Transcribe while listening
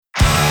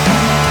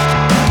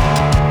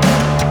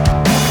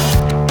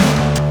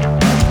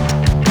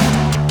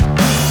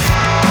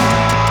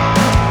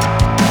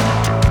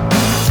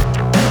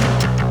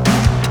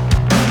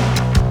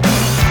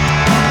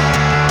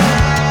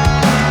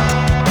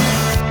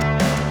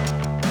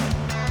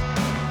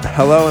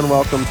Hello and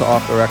welcome to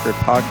Off the Record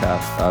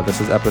podcast. This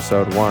is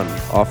episode 1.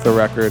 Off the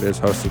Record is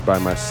hosted by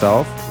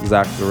myself,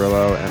 Zach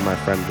Zarillo, and my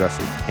friend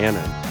Jesse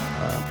Cannon.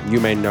 You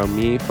may know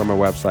me from a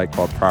website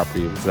called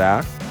Property of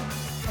Zach.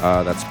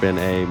 That's been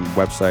a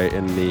website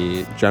in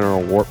the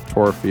general Warped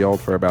Tour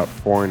field for about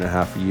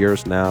 4.5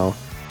 years now.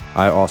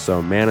 I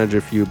also manage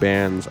a few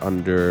bands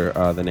under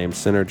the name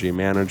Synergy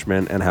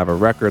Management and have a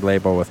record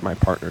label with my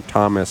partner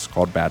Thomas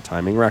called Bad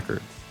Timing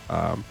Records.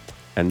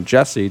 And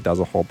Jesse does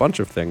a whole bunch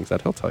of things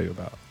that he'll tell you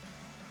about.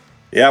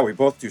 Yeah, we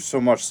both do so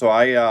much. So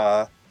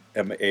I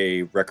am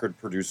a record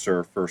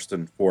producer first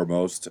and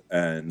foremost,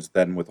 and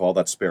then with all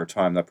that spare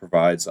time that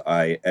provides,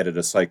 I edit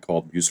a site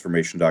called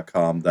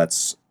museformation.com.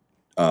 That's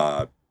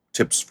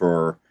tips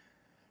for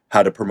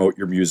how to promote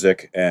your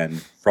music,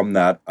 and from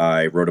that,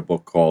 I wrote a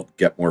book called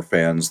Get More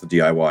Fans, the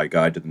DIY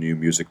Guide to the New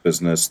Music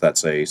Business.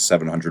 That's a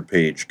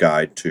 700-page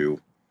guide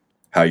to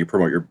how you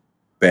promote your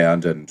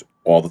band and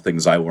all the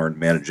things I learned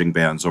managing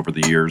bands over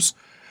the years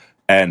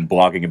and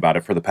blogging about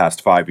it for the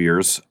past 5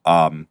 years.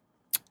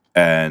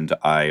 And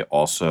I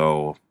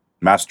also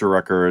master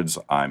records.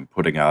 I'm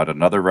putting out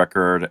another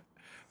record,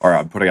 or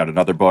I'm putting out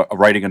another book,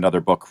 writing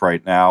another book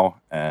right now,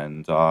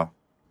 and I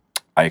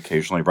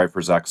occasionally write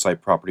for Zach's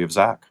site, Property of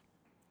Zach.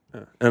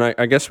 And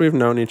I guess we've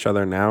known each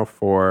other now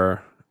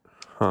for,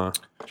 trying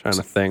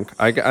to think.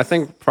 I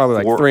think probably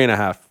like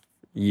 3.5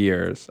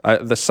 years.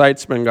 The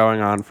site's been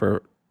going on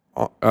for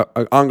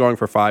ongoing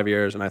for 5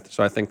 years, and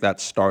so I think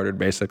that started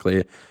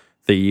basically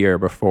the year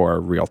before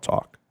Real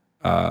Talk.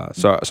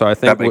 So I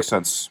think that makes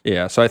sense.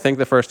 Yeah. So I think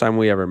the first time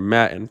we ever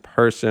met in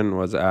person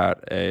was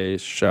at a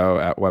show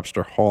at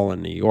Webster Hall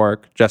in New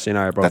York. Jesse and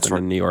I are both in the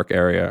New York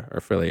area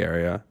or Philly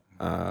area.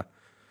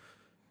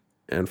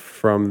 And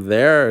from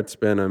there, it's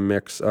been a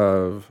mix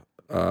of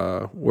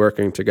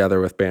working together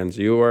with bands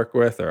you work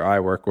with, or I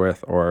work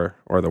with, or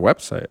the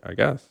website, I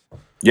guess.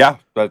 Yeah,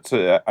 that's.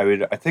 I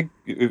mean, I think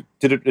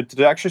did it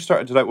actually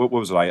start? What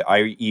was it?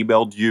 I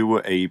emailed you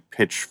a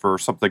pitch for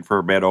something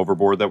for Man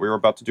Overboard that we were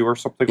about to do, or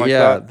something like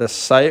that. Yeah, the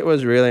site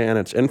was really in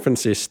its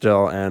infancy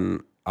still,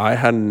 and I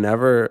had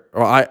never.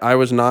 Well, I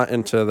was not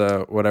into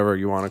the whatever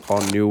you want to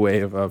call new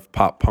wave of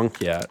pop punk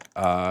yet.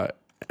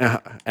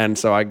 And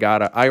so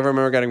I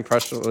remember getting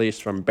press release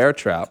from Bear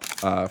Trap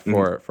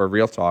for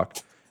Real Talk,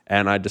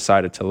 and I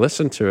decided to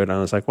listen to it, and I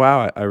was like,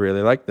 wow, I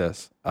really like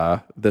this.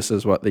 This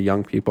is what the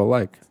young people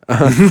like.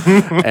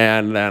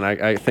 And then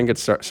I think it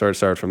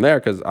started from there,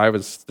 because I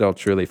was still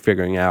truly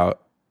figuring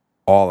out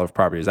all of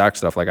Property of Zach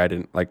stuff. Like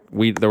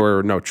there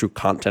were no true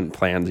content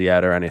plans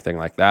yet or anything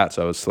like that,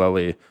 so I was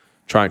slowly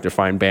trying to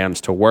find bands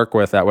to work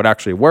with that would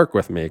actually work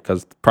with me,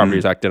 because Property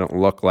of Zach didn't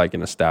look like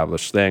an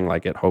established thing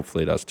like it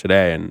hopefully does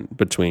today. And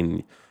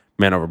between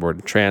Man Overboard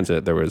and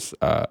Transit, there was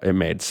it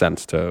made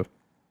sense to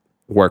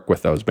work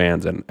with those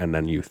bands and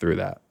then you through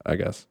that, I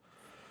guess.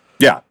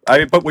 Yeah,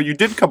 but what you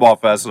did come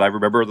off as, and I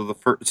remember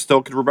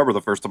still can remember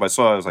the first time I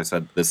saw it, as I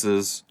said, this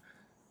is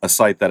a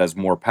site that has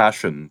more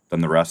passion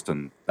than the rest,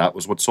 and that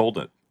was what sold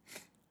it.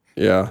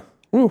 Yeah.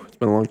 Ooh, it's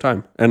been a long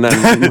time. And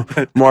then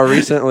more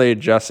recently,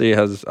 Jesse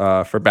has,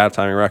 for Bad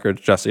Timing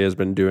Records, Jesse has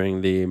been doing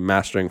the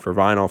mastering for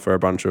vinyl for a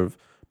bunch of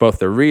both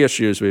the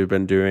reissues we've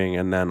been doing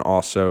and then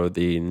also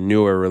the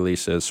newer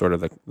releases, sort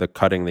of the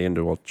cutting the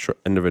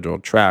individual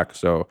track.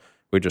 So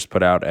we just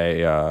put out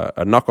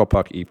a Knuckle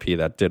Puck EP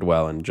that did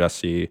well, and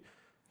Jesse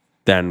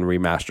then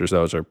remasters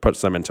those or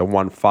puts them into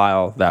one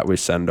file that we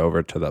send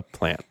over to the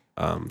plant.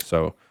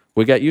 So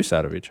we get use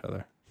out of each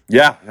other.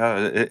 Yeah,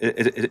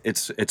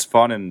 it's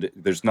fun, and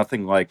there's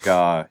nothing like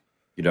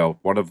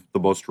one of the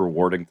most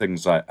rewarding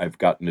things I've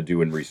gotten to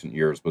do in recent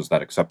years was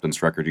that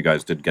acceptance record you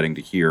guys did, getting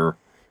to hear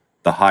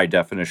the high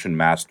definition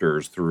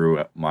masters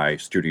through my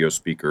studio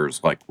speakers.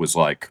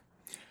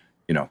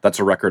 That's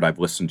a record I've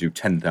listened to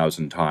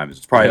 10,000 times.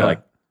 It's probably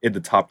in the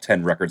top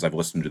 10 records I've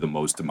listened to the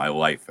most in my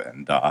life,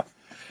 and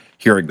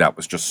hearing that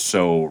was just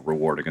so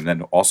rewarding. And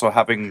then also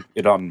having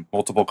it on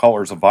multiple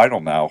colors of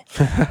vinyl now,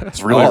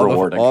 it's really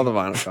rewarding. All the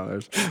vinyl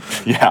colors.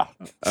 Yeah.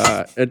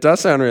 It does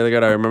sound really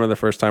good. I remember the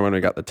first time when we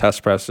got the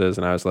test presses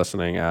and I was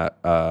listening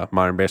at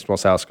Modern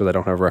Baseball's house, because I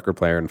don't have a record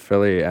player in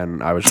Philly,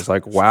 and I was just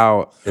like,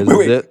 wow,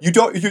 you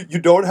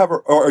don't have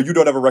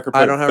a record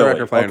player? I don't have a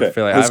record player in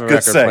Philly. I have a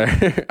record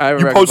player. I have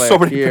you post so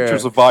many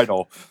pictures of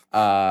vinyl.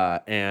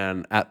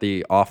 And at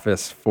the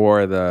office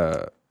for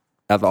the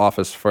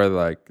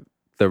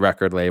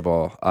record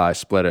label, I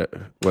split it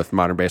with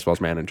Modern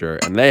Baseball's manager,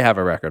 and they have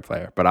a record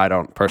player, but I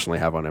don't personally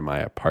have one in my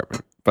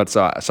apartment. But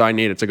so I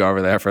needed to go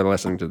over there for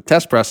listening to the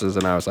test presses,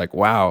 and I was like,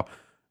 wow,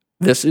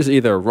 this is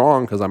either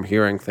wrong because I'm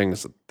hearing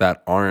things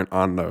that aren't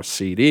on the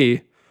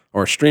CD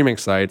or streaming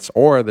sites,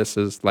 or this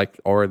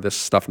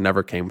stuff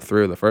never came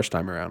through the first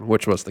time around,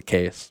 which was the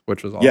case,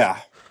 which was awesome. Yeah.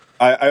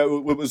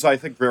 What was, I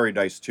think, very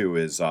nice, too,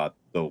 is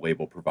the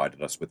label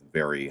provided us with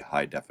very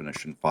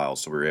high-definition files,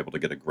 so we were able to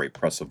get a great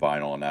press of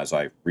vinyl. And as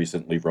I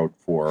recently wrote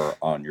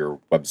on your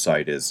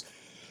website is,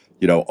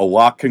 a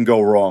lot can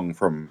go wrong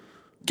from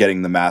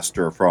getting the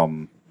master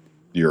from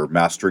your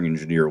mastering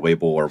engineer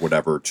label or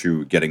whatever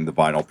to getting the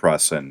vinyl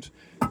press. And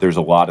there's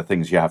a lot of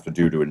things you have to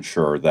do to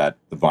ensure that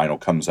the vinyl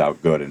comes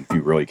out good. And if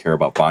you really care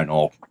about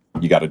vinyl,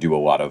 you got to do a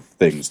lot of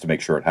things to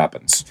make sure it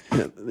happens.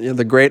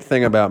 The great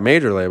thing about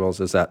major labels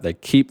is that they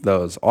keep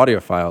those audio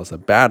files. The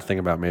bad thing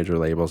about major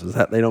labels is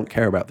that they don't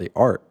care about the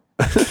art.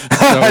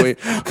 So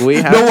we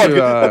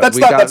have that's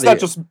not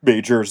just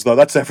majors though.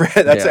 That's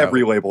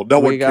every label.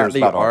 No one cares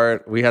about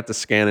art. We had to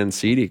scan in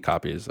CD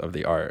copies of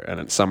the art, and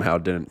it somehow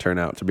didn't turn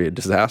out to be a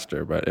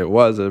disaster. But it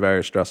was a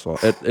very stressful.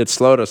 It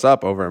slowed us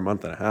up over a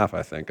month and a half,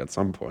 I think, at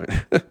some point.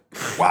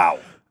 Wow.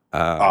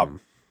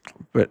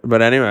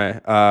 But anyway,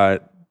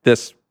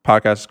 this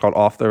podcast is called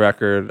Off the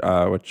Record.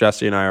 What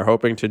Jesse and I are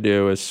hoping to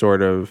do is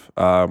sort of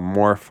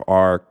morph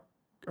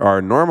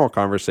our normal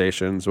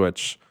conversations,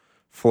 which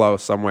flow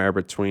somewhere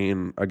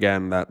between,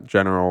 again, that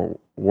general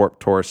Warped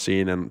Tour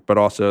scene but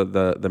also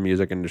the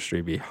music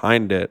industry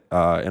behind it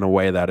in a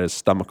way that is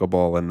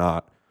stomachable and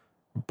not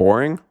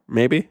boring,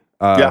 maybe,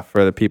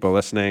 for the people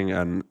listening,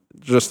 and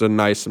just a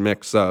nice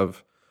mix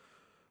of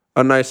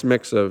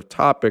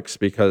topics,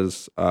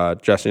 because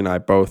Jesse and I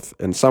both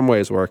in some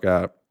ways work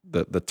at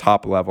the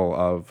top level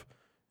of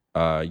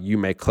you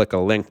may click a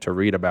link to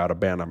read about a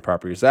band on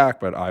Property Zach,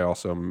 but I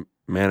also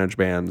manage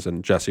bands,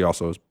 and Jesse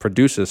also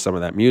produces some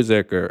of that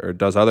music or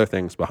does other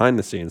things behind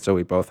the scenes. So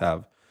we both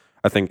have,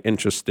 I think,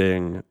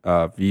 interesting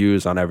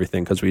views on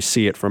everything, because we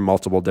see it from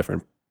multiple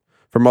different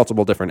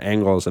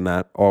angles, and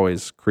that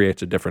always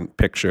creates a different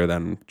picture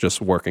than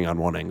just working on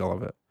one angle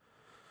of it.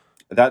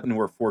 That, and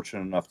we're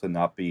fortunate enough to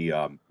not be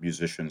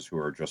musicians who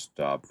are just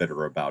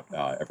bitter about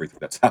everything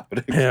that's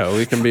happening. Yeah,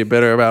 we can be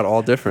bitter about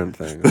all different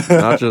things,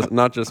 not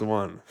just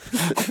one.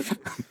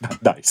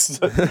 Nice.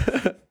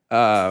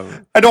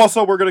 And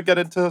also, we're going to get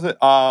into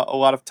a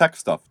lot of tech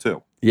stuff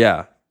too.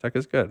 Yeah, tech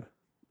is good.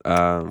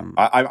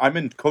 I'm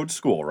in code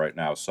school right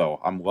now,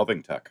 so I'm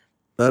loving tech.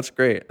 That's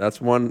great.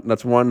 That's one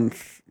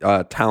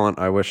talent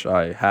I wish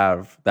I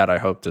have that I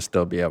hope to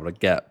still be able to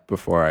get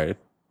before I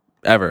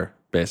ever.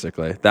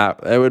 Basically, that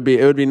it would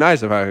be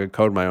nice if I could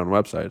code my own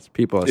websites.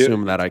 People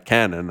assume that I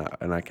can,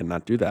 and I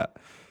cannot do that.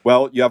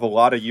 Well, you have a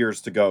lot of years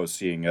to go,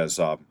 seeing as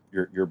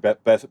your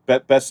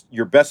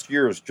best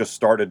years just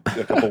started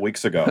a couple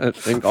weeks ago. I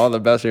think all the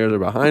best years are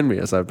behind me,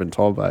 as I've been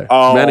told by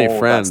many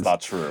friends. That's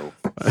not true.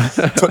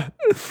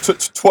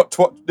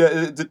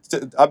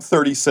 I'm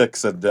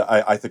 36, and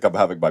I think I'm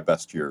having my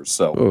best years.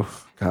 So,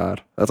 oh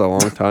God, that's a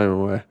long time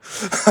away.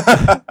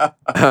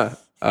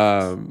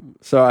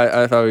 So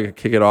I thought we could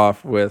kick it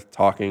off with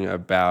talking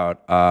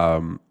about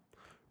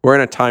we're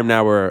in a time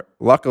now where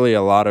luckily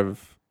a lot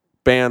of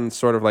bands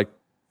sort of like,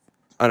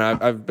 and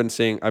I've been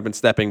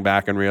stepping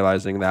back and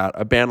realizing that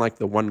a band like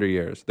the Wonder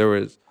Years,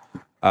 there's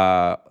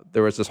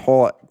this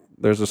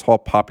whole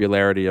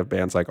popularity of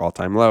bands like All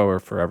Time Low or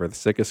Forever the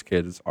Sickest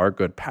Kids, Our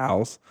Good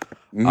Pals,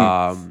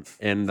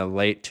 in the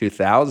late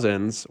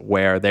 2000s,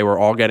 where they were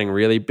all getting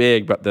really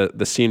big, but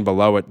the scene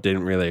below it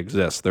didn't really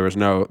exist. There was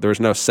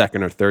no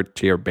second or third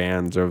tier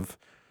bands. Of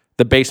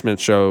the Basement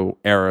Show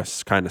era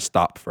kind of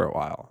stopped for a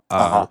while,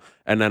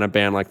 and then a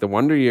band like the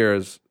Wonder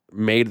Years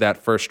made that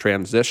first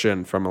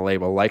transition from a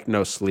label like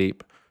No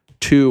Sleep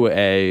to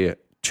a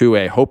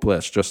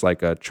Hopeless, just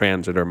like a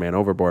Transit or Man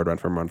Overboard went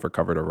from Run for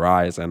Cover to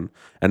Rise, and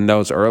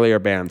those earlier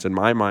bands, in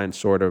my mind,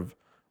 sort of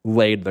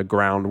laid the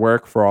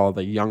groundwork for all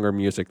the younger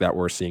music that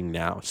we're seeing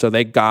now. So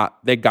they got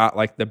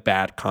like the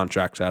bad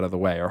contracts out of the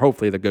way, or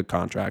hopefully the good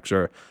contracts,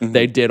 or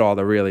they did all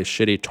the really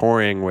shitty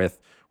touring with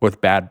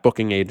bad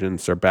booking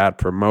agents or bad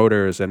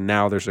promoters, and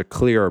now there's a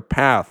clearer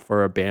path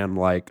for a band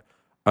like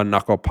a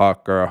Knuckle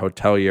Puck or a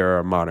Hotelier or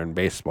a Modern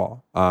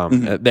Baseball.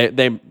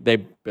 They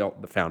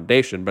built the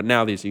foundation, but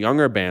now these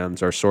younger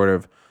bands are sort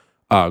of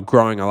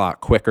growing a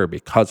lot quicker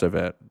because of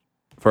it.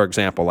 For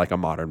example, like a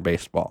Modern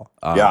Baseball.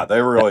 Yeah,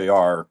 they really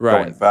are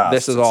going fast.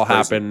 This has all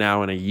happened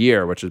now in a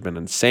year, which has been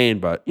insane.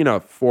 But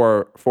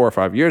 4 or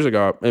 5 years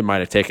ago, it might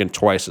have taken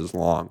twice as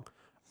long,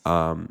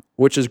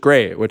 which is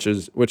great, which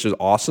is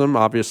awesome,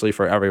 obviously,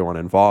 for everyone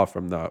involved,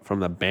 from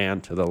the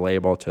band to the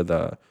label to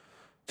the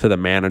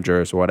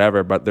managers,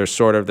 whatever. But there's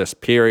sort of this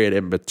period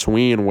in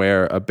between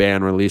where a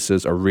band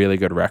releases a really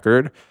good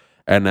record,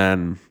 and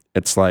then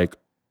it's like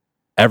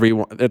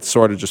it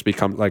sort of just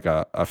becomes like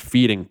a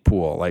feeding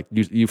pool. Like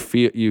you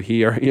feel, you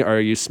hear, or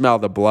you smell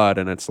the blood,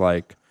 and it's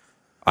like,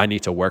 I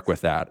need to work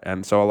with that.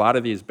 And so a lot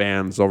of these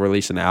bands, they'll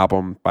release an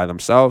album by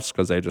themselves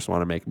because they just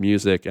want to make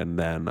music, and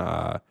then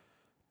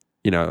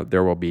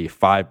there will be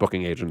 5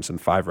 booking agents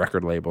and 5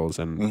 record labels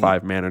and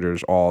 5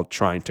 managers all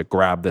trying to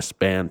grab this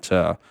band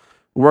to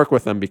work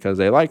with them because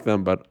they like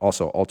them, but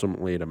also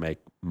ultimately to make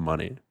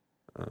money.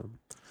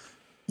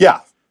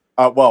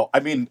 Well, I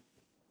mean,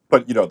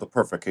 but the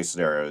perfect case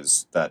scenario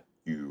is that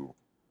you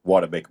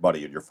want to make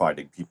money, and you're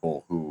finding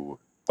people who,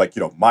 like,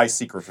 my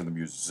secret in the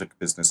music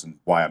business and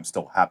why I'm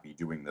still happy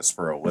doing this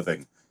for a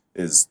living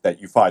is that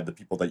you find the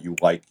people that you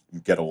like, you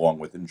get along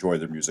with, enjoy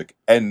their music,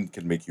 and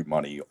can make you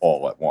money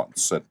all at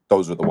once. And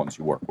those are the ones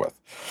you work with.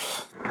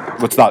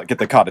 Let's not get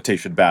the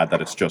connotation bad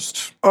that it's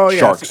just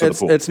sharks in the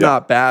pool. It's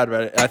not bad,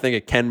 but I think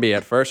it can be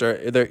at first. Or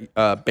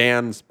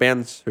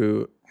bands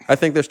who I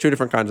think there's two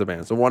different kinds of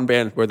bands. The one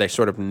band where they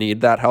sort of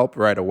need that help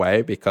right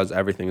away because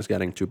everything's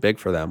getting too big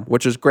for them,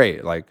 which is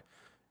great. Like,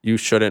 you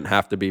shouldn't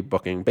have to be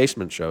booking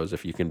basement shows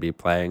if you can be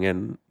playing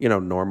in,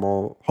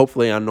 normal,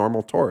 hopefully on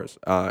normal tours.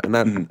 And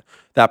Mhm.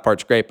 that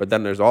part's great. But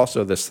then there's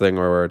also this thing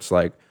where it's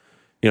like,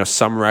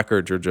 some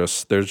records are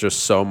there's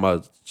just so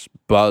much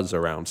buzz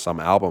around some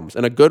albums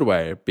in a good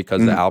way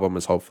because the Mhm. album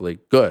is hopefully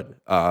good.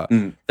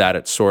 Mhm. That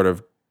it's sort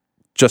of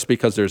just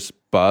because there's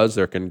buzz,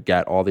 there can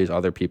get all these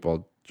other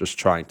people just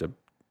trying to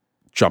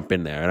jump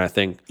in there. And I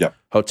think Yep.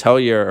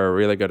 Hotelier are a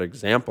really good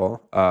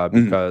example Mhm.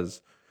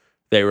 because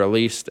they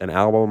released an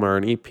album or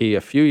an EP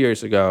a few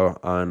years ago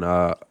on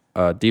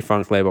a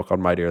defunct label called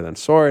Mightier Than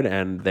Sword,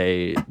 and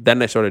they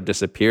sort of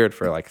disappeared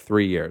for like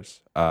 3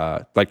 years,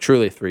 like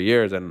truly 3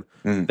 years. And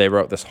Mhm. they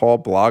wrote this whole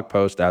blog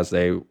post as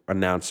they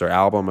announced their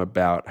album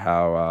about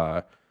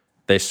how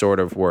they sort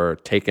of were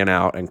taken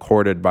out and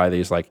courted by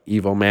these like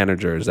evil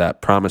managers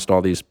that promised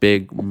all these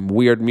big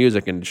weird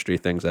music industry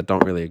things that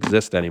don't really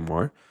exist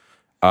anymore.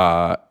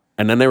 Uh,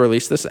 and then they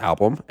released this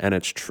album, and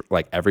it's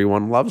like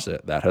everyone loves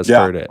it that has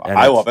Yeah, heard it, and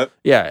I love it.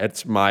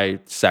 it's my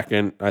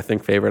second, I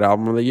think, favorite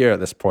album of the year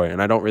at this point,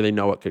 and I don't really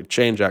know what could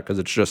change that because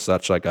it's just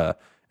such like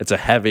it's a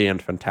heavy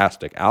and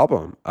fantastic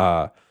album.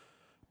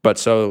 But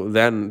so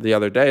then the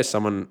other day,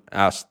 someone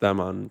asked them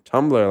on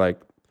Tumblr, like,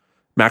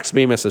 Max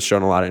Bemis has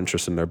shown a lot of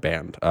interest in their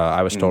band.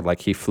 I was told Mhm.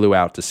 like he flew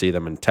out to see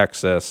them in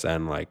Texas,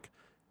 and like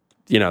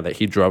that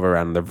he drove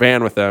around in their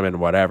van with them and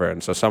whatever.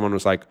 And so someone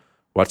was like,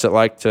 "What's it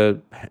like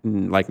to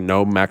like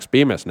know Max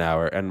Bemis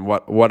now?" And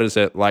what is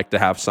it like to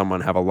have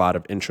someone have a lot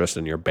of interest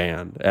in your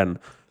band? And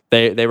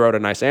they wrote a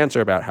nice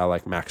answer about how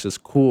like Max is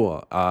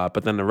cool.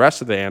 But then the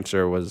rest of the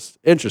answer was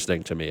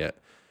interesting to me.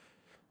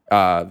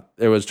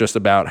 It was just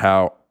about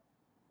how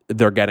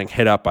they're getting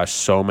hit up by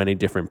so many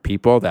different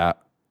people that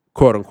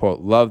quote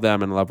unquote love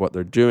them and love what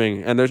they're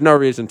doing. And there's no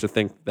reason to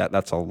think that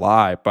that's a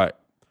lie, but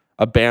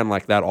a band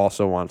like that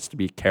also wants to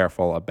be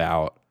careful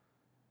about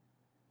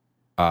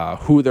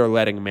who they're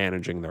letting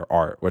managing their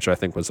art, which I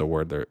think was the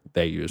word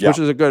they used, Yeah. which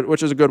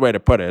is a good way to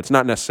put it. It's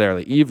not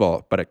necessarily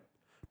evil, but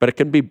it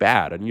can be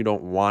bad, and you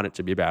don't want it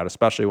to be bad,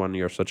 especially when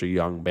you're such a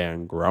young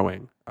band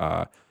growing.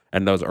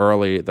 And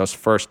those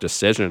first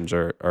decisions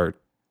are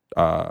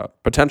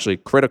potentially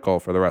critical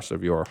for the rest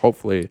of your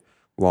hopefully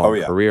Oh long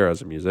yeah. career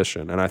as a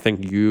musician. And I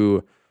think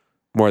you,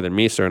 more than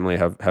me, certainly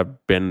have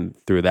been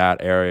through that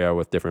area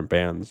with different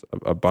bands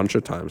a bunch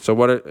of times. So,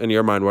 in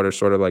your mind, what are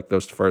sort of like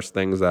those first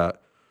things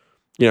that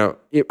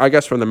I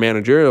guess from the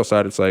managerial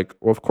side, it's like,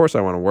 well, of course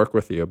I want to work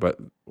with you, but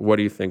what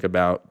do you think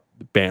about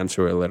bands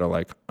who are a little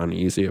like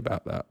uneasy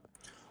about that?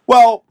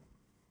 Well,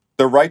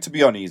 they're right to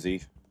be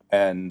uneasy,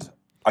 and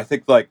I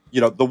think like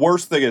the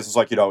worst thing is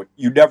like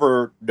you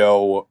never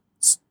know.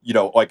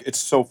 Like it's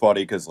so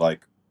funny because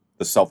like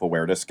the self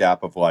awareness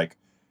gap of like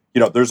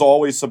there's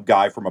always some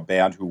guy from a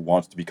band who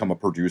wants to become a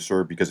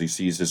producer because he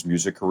sees his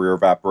music career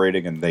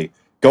evaporating, and they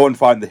go and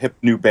find the hip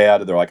new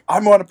band, and they're like, I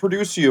want to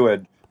produce you,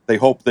 and they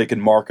hope they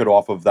can market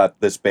off of that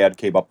this band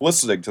came up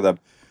listening to them.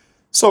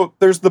 So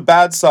there's the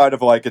bad side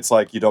of like it's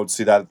like you don't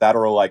see that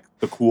or like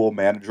the cool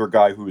manager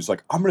guy who's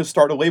like, I'm gonna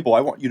start a label,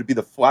 I want you to be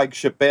the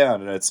flagship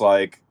band, and it's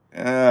like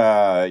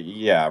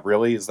yeah,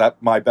 really, is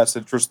that my best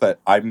interest that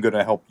I'm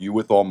gonna help you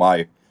with all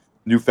my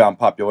newfound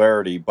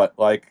popularity? But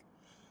like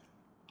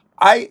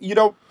I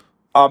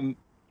um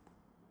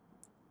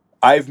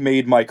I've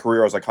made my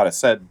career, as I kind of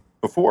said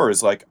before,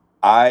 is like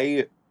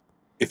I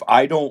if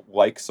I don't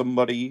like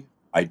somebody,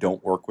 I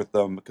don't work with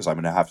them because I'm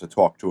gonna have to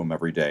talk to them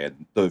every day.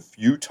 And the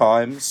few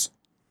times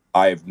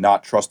I've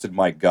not trusted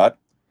my gut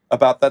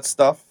about that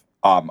stuff,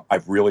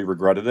 I've really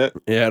regretted it.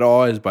 Yeah, it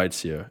always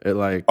bites you. It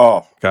like,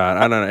 Oh, God,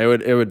 I don't know.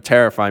 It would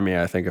terrify me,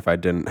 I think, if I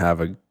didn't have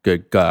a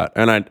good gut.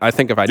 And I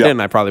think if I yeah, didn't,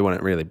 I probably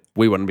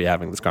we wouldn't be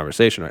having this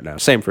conversation right now.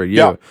 Same for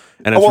yeah. you.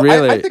 And it's Well, I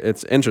really, think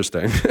it's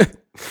interesting.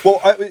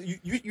 well,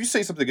 you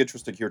say something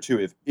interesting here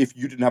too. If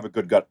you didn't have a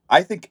good gut,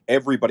 I think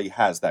everybody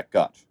has that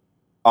gut,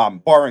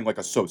 barring like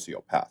a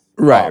sociopath.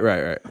 Right,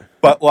 right, right.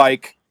 But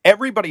like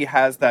everybody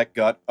has that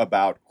gut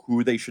about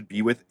who they should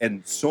be with,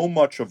 and so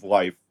much of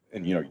life,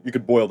 and you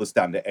could boil this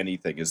down to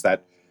anything, is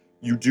that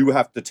you do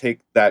have to take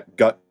that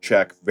gut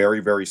check very,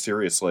 very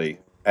seriously.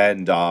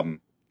 And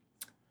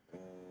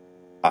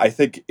I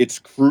think it's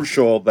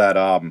crucial that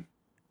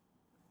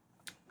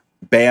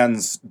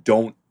bands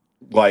don't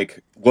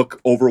like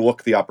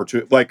overlook the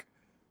opportunity. Like,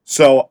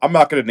 so I'm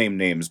not going to name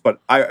names, but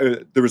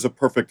there was a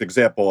perfect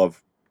example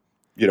of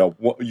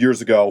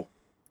years ago,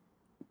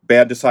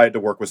 band decided to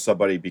work with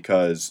somebody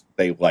because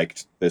they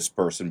liked this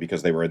person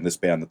because they were in this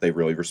band that they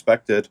really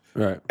respected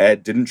Right.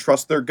 and didn't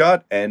trust their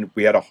gut, and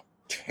we had a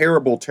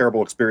terrible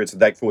experience, and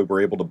thankfully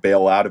we're able to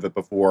bail out of it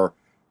before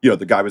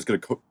the guy was going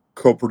to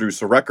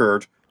co-produce a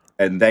record,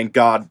 and thank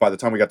God by the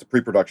time we got to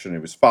pre-production he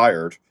was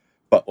fired.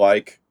 But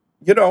like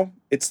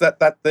it's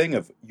that thing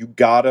of you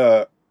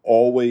gotta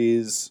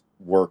always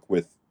work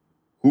with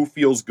who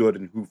feels good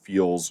and who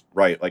feels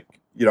right. Like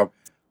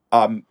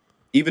um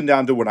even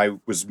down to when I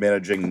was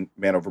managing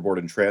Man Overboard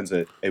in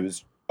Transit, it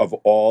was of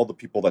all the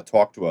people that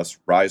talked to us,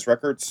 Rise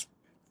Records,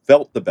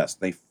 felt the best.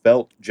 They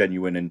felt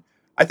genuine. And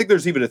I think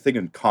there's even a thing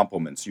in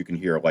compliments you can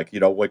hear. Like,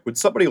 like when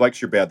somebody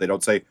likes your band, they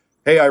don't say,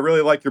 "Hey, I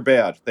really like your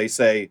band." They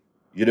say,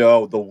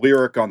 the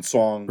lyric on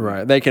song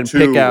Right. They can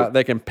pick 2. out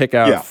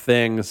Yeah.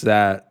 things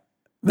that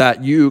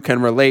you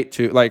can relate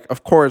to. Like,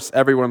 of course,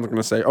 everyone's going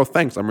to say, "Oh,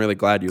 thanks. I'm really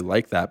glad you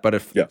like that."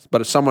 Yeah.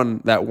 But if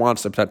someone that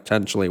wants to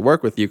potentially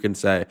work with you can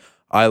say,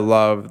 "I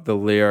love the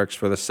lyrics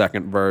for the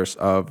second verse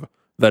of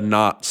the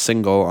not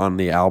single on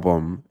the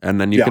album," and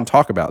then you Yeah. can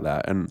talk about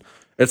that. And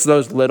it's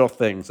those little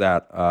things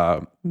that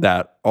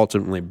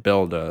ultimately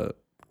build a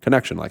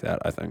connection like that,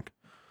 I think.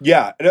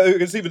 Yeah. And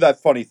it's even that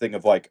funny thing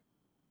of like,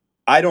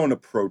 I don't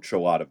approach a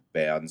lot of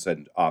bands,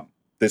 and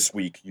this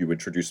week you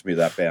introduced me to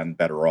that band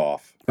Better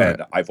Off, Right.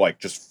 and I've like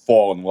just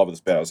fallen in love with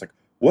this band. I was like,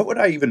 what would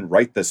I even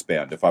write this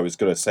band if I was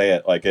going to say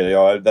it? Like,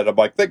 then I'm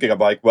like thinking, I'm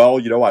like,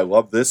 well, I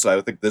love this. I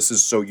think this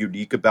is so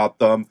unique about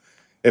them.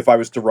 If I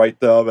was to write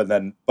them, and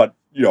then, but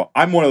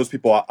I'm one of those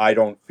people. I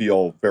don't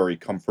feel very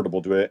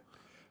comfortable to it.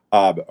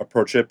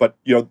 Approach it, but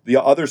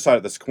the other side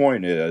of this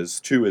coin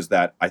is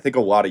that I think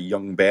a lot of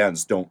young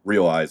bands don't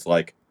realize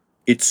like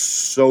it's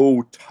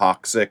so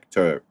toxic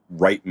to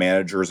write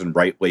managers and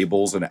write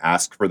labels and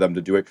ask for them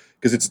to do it,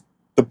 because it's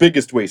the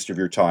biggest waste of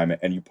your time,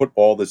 and you put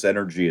all this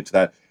energy into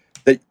that.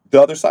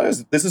 The other side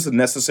is, this is a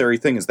necessary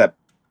thing, is that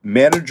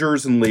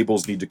managers and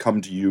labels need to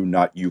come to you,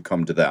 not you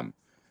come to them,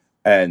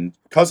 and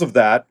because of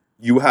that,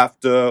 you have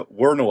to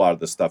learn a lot of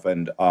this stuff.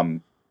 And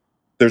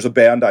there's a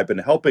band I've been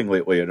helping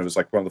lately, and it was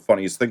like one of the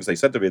funniest things they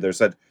said to me. They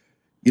said,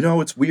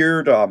 it's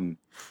weird.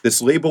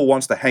 This label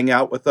wants to hang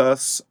out with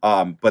us,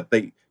 but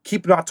they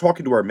keep not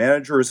talking to our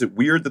manager. Is it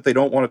weird that they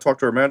don't want to talk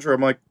to our manager?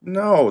 I'm like,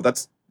 no,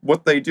 that's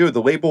what they do.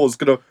 The label is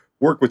going to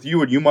work with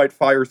you, and you might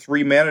fire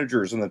 3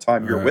 managers in the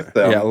time you're with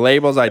them. Yeah,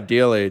 labels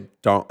ideally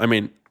don't. I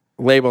mean,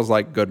 labels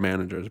like good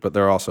managers, but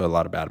there are also a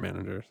lot of bad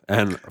managers.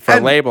 And for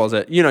labels,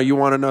 you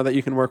want to know that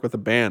you can work with a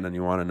band, and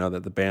you want to know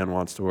that the band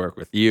wants to work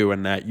with you,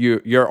 and that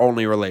your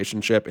only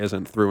relationship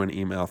isn't through an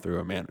email through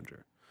a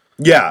manager.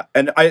 Yeah,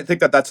 and I think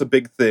that that's a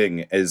big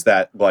thing, is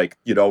that like,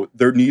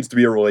 there needs to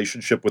be a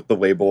relationship with the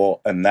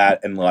label, and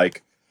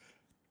like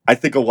I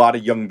think a lot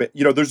of young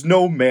there's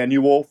no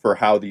manual for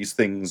how these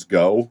things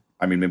go.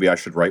 I mean, maybe I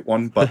should write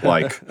one, but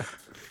like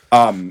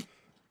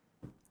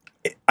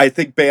I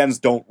think bands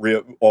don't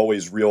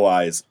always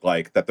realize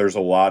like that there's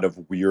a lot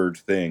of weird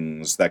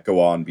things that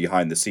go on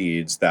behind the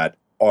scenes that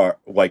are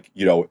like,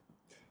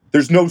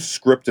 there's no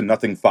script and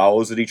nothing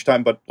follows it each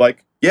time, but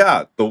like,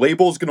 yeah, the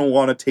label's going to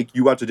want to take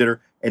you out to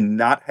dinner and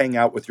not hang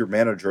out with your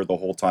manager the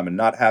whole time, and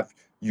not have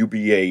you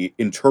be a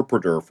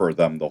interpreter for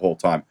them the whole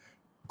time.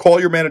 Call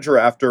your manager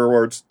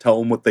afterwards, tell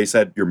them what they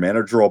said. Your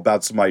manager will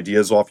bounce some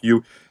ideas off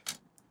you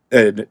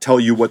and tell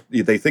you what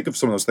they think of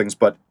some of those things,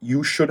 but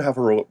you should have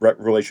a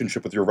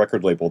relationship with your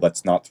record label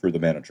that's not through the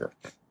manager.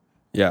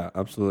 Yeah,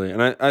 absolutely.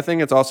 And I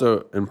think it's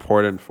also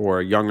important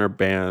for younger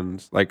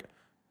bands. Like,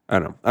 I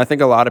don't know, I think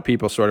a lot of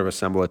people sort of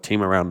assemble a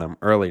team around them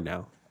early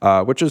now,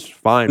 which is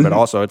fine, but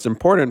also it's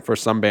important for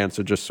some bands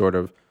to just sort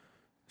of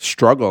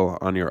struggle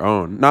on your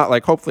own. Not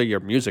like hopefully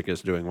your music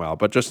is doing well,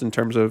 but just in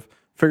terms of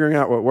figuring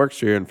out what works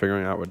for you and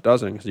figuring out what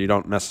doesn't, because you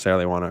don't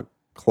necessarily want to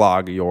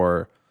clog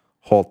your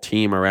whole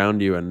team around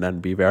you and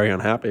then be very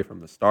unhappy from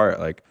the start.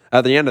 Like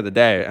at the end of the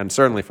day, and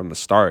certainly from the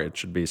start, it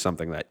should be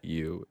something that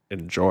you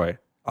enjoy,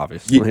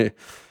 obviously.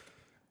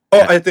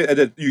 Oh, I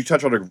think you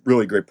touch on a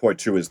really great point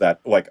too, is that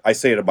like I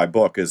say it in my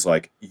book, is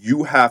like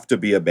you have to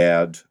be a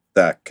band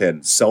that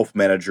can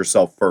self-manage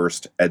yourself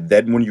first, and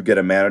then when you get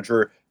a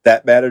manager,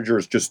 that manager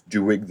is just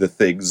doing the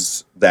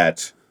things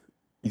that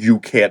you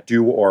can't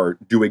do, or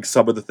doing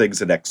some of the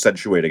things and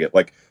accentuating it.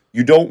 Like,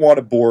 you don't want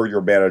to bore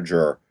your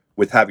manager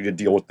with having to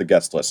deal with the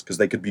guest list, because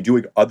they could be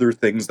doing other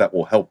things that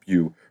will help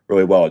you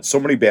really well. And so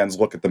many bands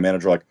look at the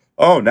manager like,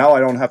 oh, now I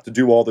don't have to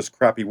do all this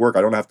crappy work.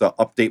 I don't have to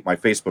update my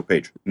Facebook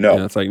page. No.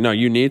 Yeah, it's like, no,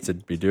 you need to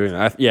be doing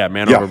that.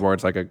 Man Yeah.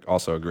 Overboard's like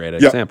also a great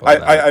Yeah, example of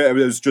that. I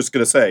was just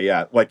going to say,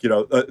 yeah, like,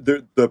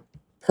 the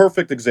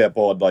perfect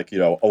example, and like,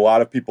 a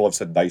lot of people have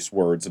said nice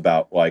words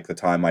about like the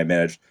time I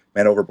managed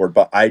Man Overboard,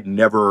 but I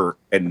never,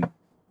 and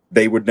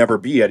they would never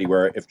be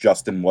anywhere if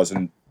Justin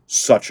wasn't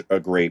such a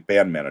great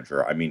band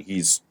manager. I mean,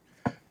 he's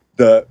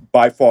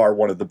by far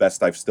one of the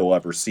best I've still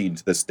ever seen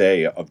to this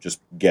day, of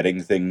just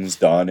getting things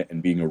done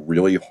and being a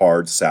really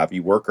hard, savvy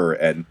worker.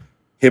 And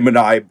him and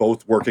I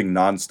both working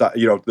nonstop.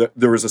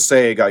 There was a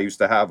saying I used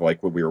to have,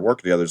 like when we were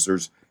working together,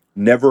 there's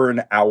never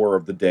an hour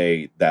of the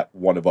day that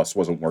one of us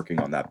wasn't working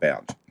on that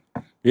band.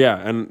 Yeah,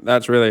 and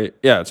that's really,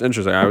 it's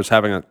interesting. I was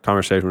having a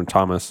conversation with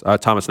Thomas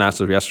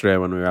Nassif yesterday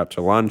when we were out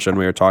to lunch, and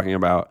we were talking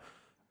about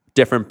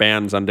different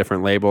bands on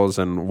different labels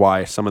and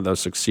why some of those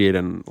succeed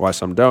and why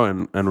some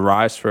don't. And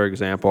Rise, for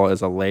example,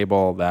 is a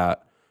label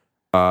that,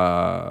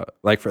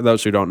 like for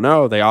those who don't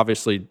know, they're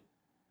obviously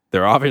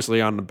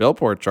on the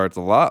Billboard charts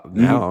a lot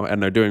now,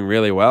 and they're doing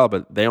really well,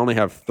 but they only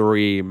have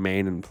 3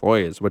 main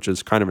employees, which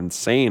is kind of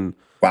insane.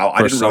 Wow,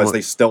 I didn't realize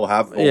they still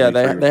have they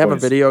have a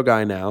video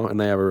guy now,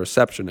 and they have a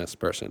receptionist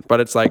person. But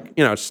it's like,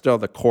 it's still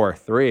the core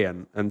 3.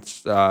 And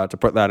to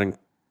put that in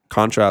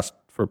contrast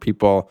for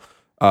people,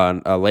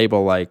 a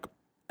label like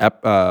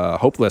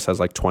Hopeless has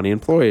like 20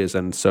 employees,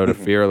 and so do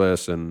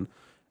Fearless and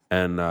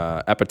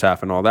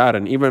Epitaph and all that.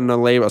 And even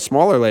a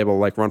smaller label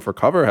like Run for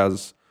Cover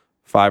has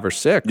 5 or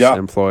 6 Yeah.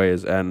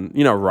 employees. And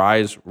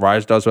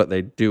Rise does what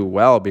they do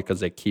well because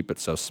they keep it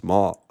so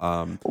small.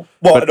 Well,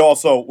 and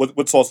also,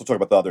 let's also talk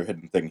about the other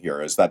hidden thing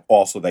here is that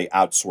also they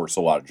outsource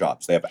a lot of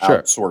jobs. They have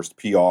Sure. outsourced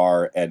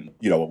PR, and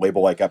a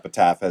label like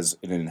Epitaph has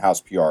an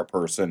in-house PR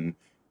person,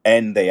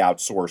 and they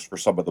outsource for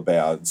some of the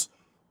bands.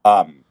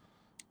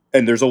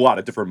 And there's a lot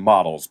of different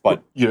models,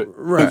 but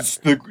Right.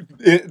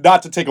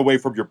 not to take away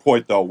from your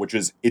point though, which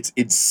is it's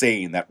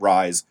insane that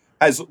Rise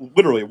has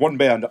literally one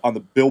band on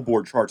the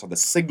Billboard charts, on the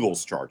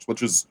singles charts,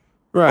 which is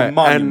a Right.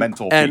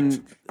 monumental feat.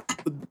 And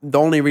the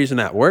only reason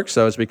that works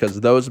though is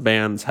because those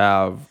bands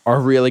are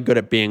really good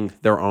at being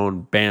their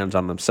own bands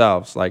on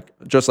themselves. Like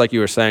just like you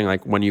were saying,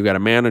 like when you get a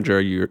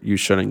manager, you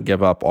shouldn't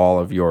give up all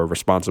of your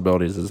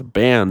responsibilities as a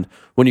band.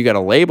 When you get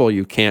a label,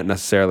 you can't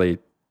necessarily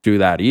do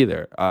that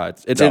either.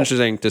 It's No.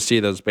 interesting to see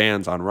those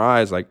bands on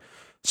Rise. Like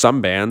some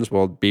bands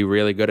will be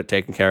really good at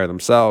taking care of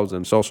themselves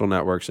and social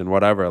networks and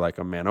whatever, like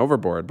a Man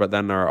Overboard. But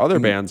then there are other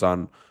bands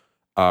on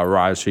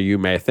Rise who you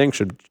may think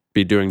should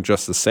be doing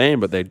just the same,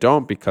 but they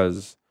don't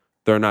because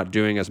they're not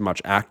doing as much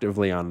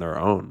actively on their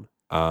own.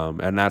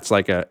 And that's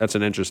that's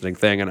an interesting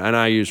thing. And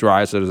I use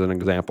Rise as an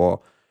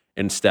example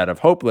instead of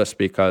Hopeless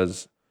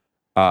because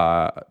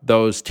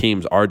those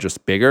teams are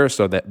just bigger,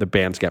 so that the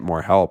bands get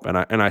more help.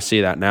 And I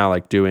see that now,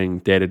 like doing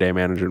day-to-day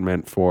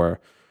management for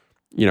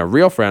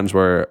Real Friends,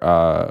 where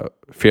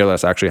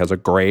Fearless actually has a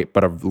great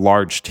but a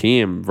large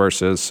team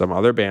versus some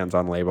other bands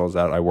on labels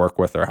that I work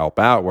with or help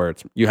out, where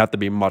you have to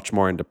be much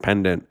more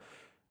independent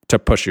to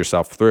push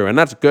yourself through. And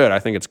that's good. I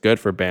think it's good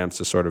for bands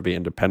to sort of be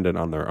independent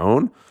on their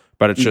own.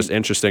 But it's just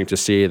interesting to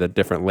see the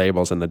different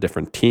labels and the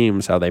different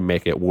teams, how they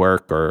make it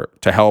work or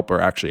to help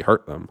or actually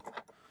hurt them.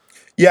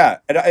 Yeah,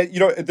 and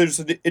there's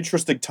an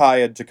interesting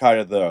tie-in to kind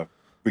of the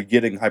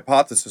beginning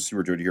hypothesis you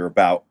were doing here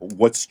about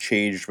what's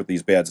changed with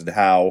these bands and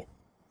how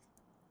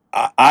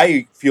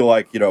I feel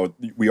like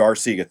we are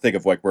seeing a thing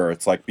of like where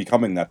it's like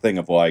becoming that thing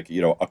of like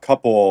a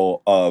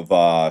couple of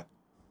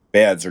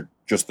bands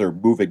they're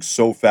moving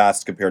so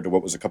fast compared to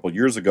what was a couple of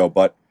years ago,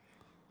 but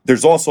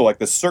there's also like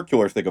this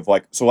circular thing of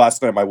like, so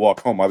last night on my walk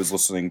home I was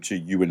listening to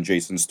you and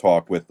Jason's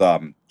talk with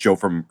Joe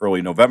from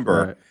Early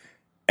November, Right.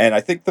 and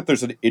I think that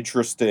there's an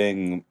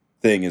interesting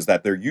thing is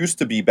that there used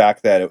to be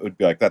back then, it would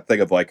be like that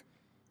thing of like,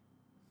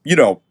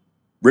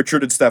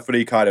 Richard and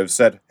Stephanie kind of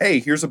said, hey,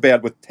 here's a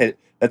band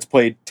that's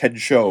played 10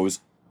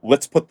 shows.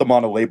 Let's put them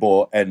on a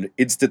label, and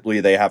instantly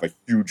they have a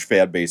huge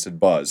fan base and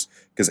buzz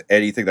because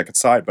anything that could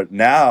sign. But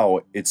now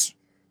it's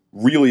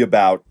really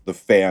about the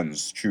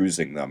fans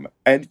choosing them.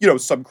 And,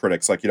 some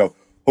critics like,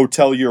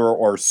 Hotelier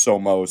or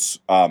Somos,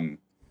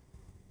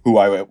 who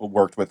I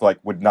worked with, like,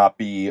 would not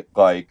be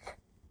like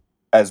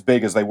as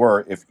big as they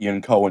were if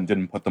Ian Cohen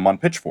didn't put them on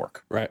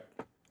Pitchfork. Right.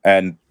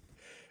 And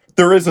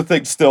there is a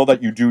thing still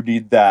that you do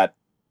need that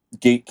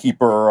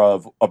gatekeeper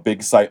of a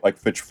big site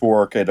like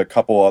Pitchfork and a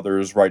couple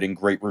others writing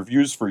great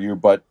reviews for you,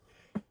 but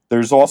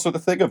there's also the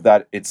thing of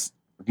that it's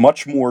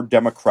much more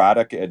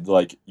democratic, and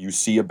like you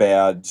see a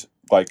band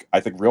like, I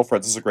think Real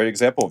Friends is a great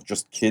example of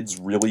just kids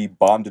really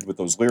bonded with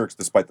those lyrics,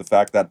 despite the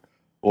fact that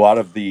a lot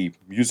of the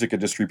music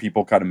industry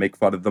people kind of make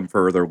fun of them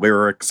for their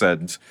lyrics.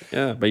 And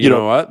yeah, but you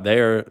know what?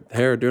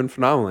 They're doing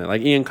phenomenally.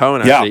 Like Ian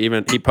Cohen actually,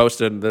 even he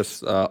posted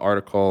this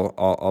article.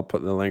 I'll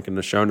put the link in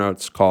the show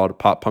notes, called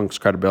 "Pop Punk's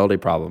Credibility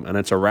Problem," and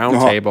it's a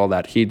roundtable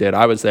that he did.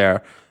 I was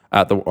there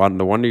on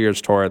the Wonder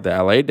Years tour at the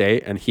LA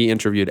date, and he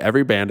interviewed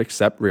every band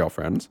except Real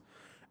Friends.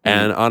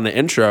 And on the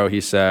intro,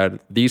 he said,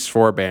 these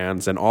 4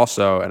 bands, and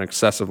also an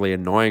excessively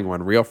annoying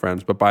one, Real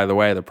Friends. But by the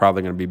way, they're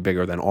probably going to be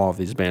bigger than all of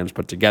these bands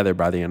put together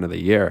by the end of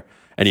the year.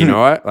 And you know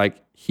what? Like,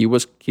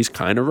 he's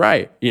kind of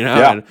right,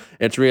 Yeah. And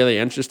it's really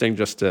interesting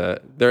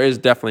there is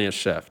definitely a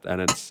shift.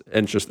 And it's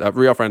interesting.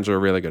 Real Friends are a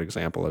really good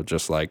example of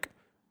just like,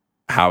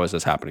 how is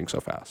this happening so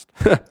fast?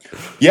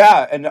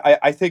 Yeah, and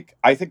I think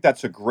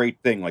that's a great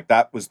thing. Like,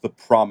 that was the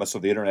promise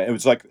of the internet. It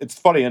was like, it's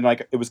funny, and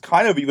like it was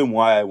kind of even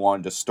why I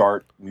wanted to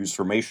start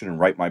Newsformation and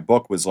write my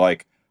book, was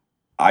like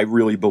I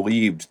really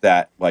believed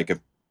that like if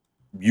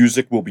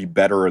music will be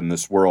better in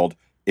this world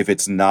if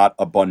it's not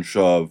a bunch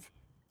of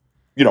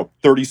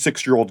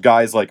 36-year-old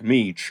guys like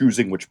me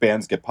choosing which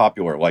bands get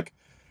popular. Like,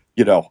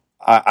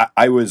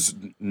 I was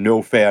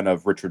no fan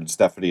of Richard and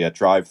Stephanie at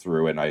Drive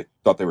Thru, and I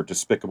thought they were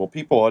despicable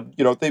people. And,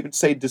 they would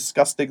say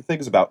disgusting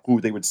things about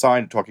who they would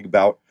sign, talking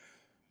about,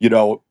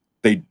 there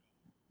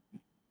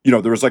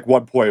was like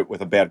one point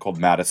with a band called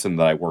Madison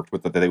that I worked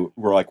with that they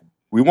were like,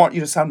 we want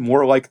you to sound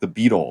more like the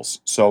Beatles.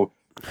 So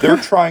they're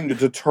trying to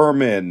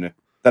determine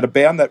that a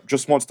band that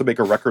just wants to make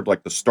a record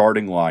like The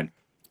Starting Line,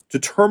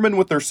 determine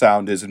what their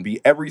sound is and be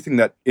everything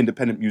that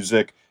independent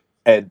music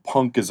and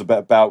punk is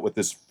about, with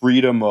this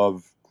freedom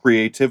of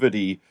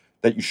creativity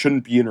that you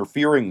shouldn't be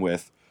interfering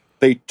with.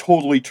 They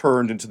totally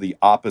turned into the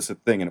opposite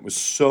thing, and it was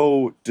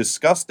so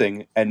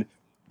disgusting. And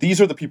these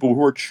are the people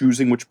who are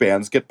choosing which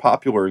bands get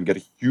popular and get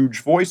a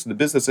huge voice in the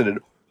business and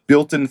a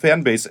built-in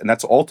fan base, and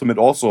that's ultimate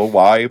also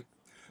why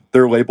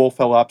their label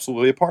fell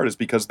absolutely apart is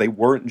because they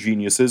weren't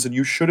geniuses, and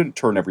you shouldn't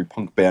turn every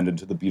punk band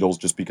into the Beatles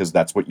just because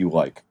that's what you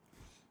like.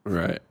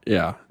 Right.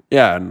 Yeah.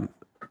 Yeah. And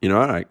you know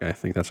what? I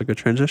think that's a good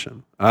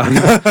transition.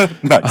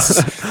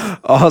 Nice.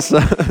 Also,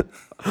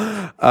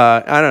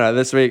 I don't know.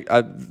 This week,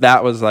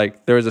 that was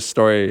like, there was a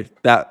story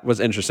that was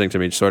interesting to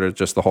me, sort of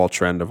just the whole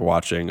trend of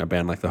watching a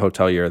band like the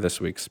Hotelier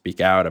this week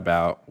speak out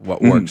about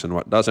what works and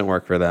what doesn't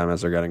work for them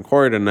as they're getting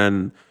courted. And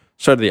then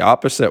sort of the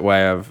opposite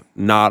way of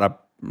not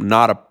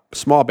a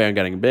small band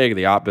getting big,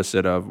 the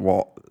opposite of,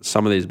 well,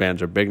 some of these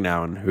bands are big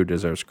now and who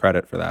deserves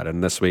credit for that.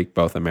 And this week,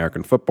 both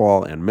American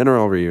Football and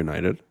Mineral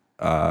reunited.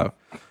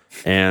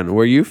 And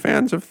were you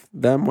fans of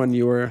them when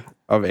you were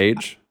of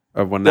age?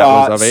 Of when that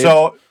was of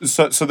age?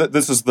 So that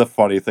this is the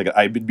funny thing.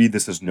 I mean,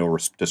 this is no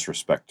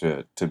disrespect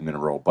to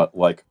Mineral, but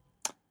like,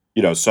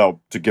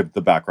 so to give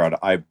the background,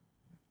 I've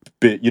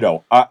been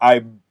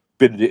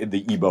in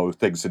the emo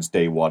thing since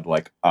day one.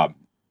 Like, a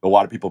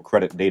lot of people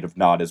credit Native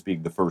Nod as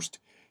being the first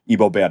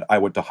emo band. I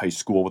went to high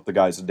school with the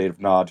guys in Native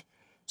Nod,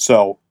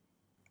 so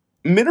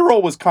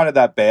Mineral was kind of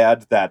that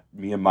band that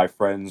me and my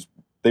friends,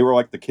 they were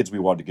like the kids we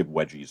wanted to give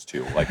wedgies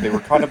to. Like, they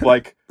were kind of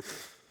like,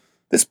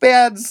 this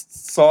band's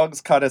songs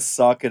kind of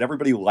suck and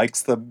everybody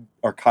likes them,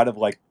 are kind of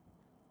like,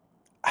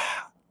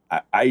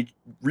 I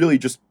really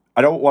just,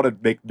 I don't want to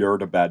make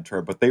nerd a bad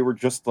term, but they were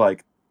just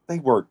like, they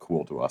weren't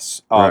cool to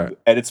us. Right.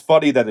 And it's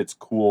funny that it's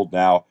cool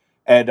now.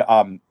 And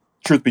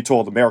truth be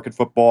told, American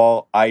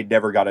Football, I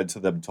never got into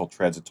them until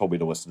Transit told me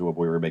to listen to them.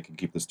 We were making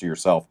Keep This to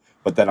Yourself,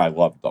 but then I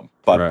loved them.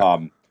 But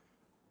Right.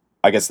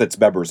 I guess that's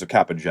members of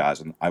Cap'n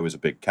Jazz, and I was a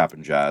big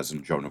Cap'n Jazz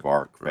and Joan of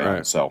Arc fan.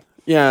 Right. So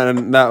Yeah,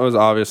 and that was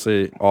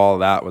obviously all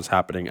that was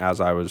happening as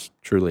I was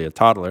truly a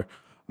toddler.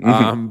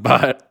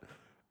 But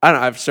I don't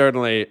know, I've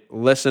certainly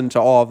listened to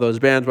all of those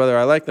bands, whether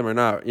I like them or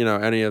not.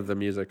 Any of the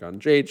music on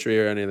J Tree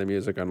or any of the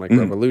music on like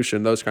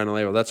Revolution, those kind of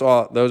labels.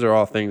 Those are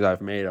all things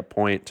I've made a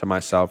point to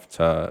myself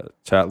to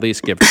at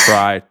least give a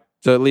try,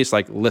 to at least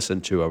like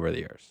listen to over the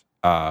years.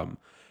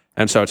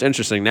 And so it's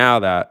interesting now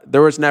that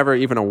there was never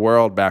even a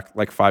world back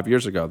like 5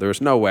 years ago. There was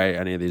no way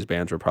any of these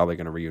bands were probably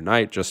going to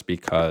reunite just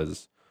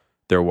because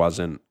there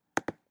wasn't.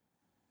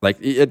 Like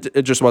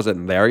it just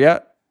wasn't there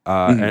yet,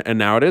 and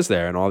now it is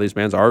there, and all these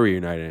bands are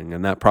reuniting,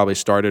 and that probably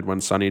started when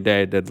Sunny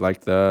Day did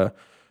like the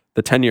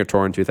 10-year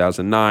tour in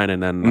 2009,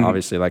 and then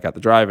obviously like at the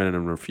Drive-In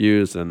and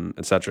Refused and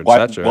et cetera,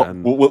 et cetera.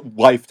 And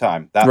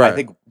Lifetime. That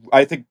right.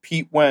 I think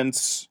Pete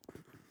Wentz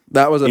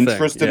that was a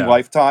interest thing. in Yeah.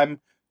 Lifetime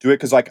do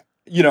it because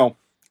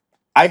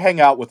I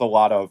hang out with a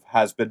lot of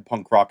has-been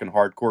punk rock and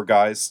hardcore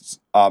guys.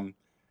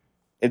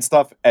 And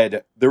stuff,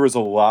 and there was a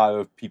lot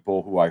of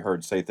people who I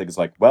heard say things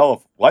like, well,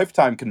 if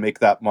Lifetime can make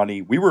that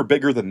money, we were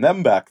bigger than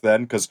them back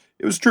then, because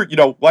it was true.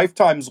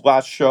 Lifetime's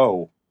last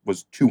show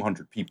was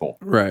 200 people.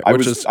 Right,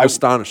 which is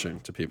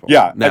astonishing to people.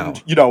 Yeah, now.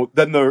 And,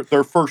 then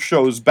their first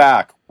shows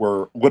back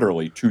were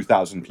literally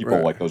 2,000 people,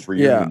 Right. like those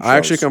reunion shows. I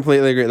actually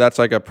completely agree. That's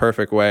like a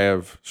perfect way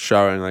of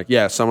showing, like,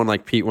 yeah, someone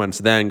like Pete Wentz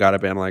then got a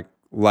band like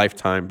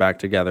Lifetime back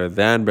together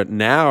then, but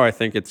now I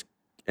think it's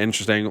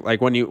interesting,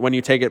 like when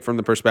you take it from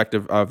the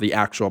perspective of the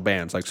actual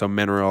bands, like so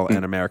Mineral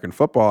and American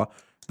Football,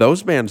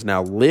 those bands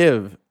now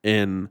live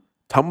in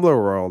Tumblr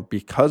world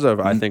because of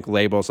I think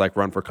labels like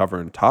Run for Cover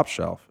and Top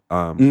Shelf.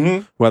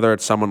 Whether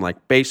it's someone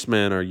like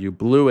Basement or You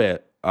Blew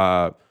It,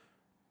 I'll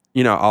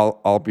be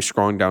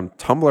scrolling down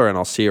Tumblr and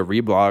I'll see a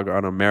reblog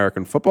on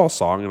American Football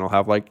song and I'll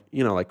have like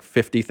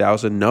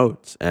 50,000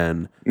 notes,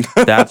 and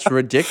that's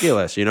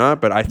ridiculous,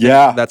 But I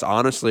think that's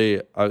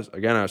honestly, I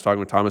was talking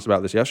with Thomas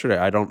about this yesterday.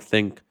 I don't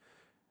think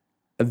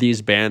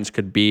these bands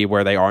could be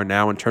where they are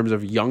now in terms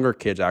of younger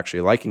kids actually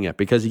liking it,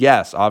 because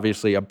yes,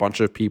 obviously a bunch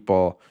of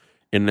people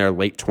in their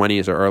late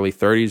 20s or early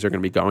 30s are going to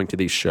be going to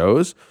these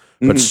shows,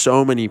 but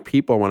so many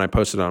people, when I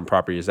posted on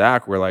Property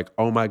Zach, were like,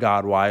 oh my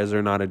God, why is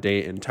there not a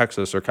date in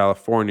Texas or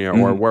California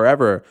or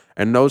wherever?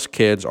 And those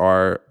kids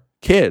are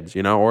kids,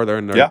 or they're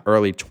in their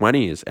early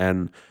 20s.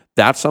 And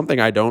that's something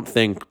I don't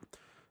think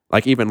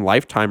like even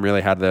Lifetime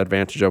really had the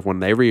advantage of when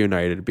they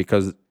reunited,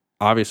 because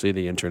obviously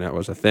the internet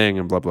was a thing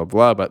and blah, blah,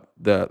 blah, but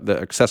the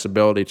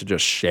accessibility to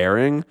just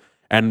sharing,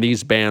 and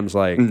these bands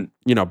like,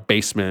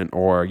 Basement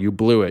or You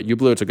Blew It. You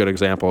Blew It's a good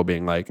example of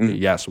being like,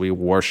 yes, we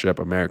worship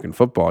American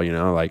football,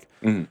 like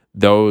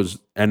those,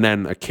 and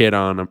then a kid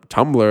on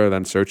Tumblr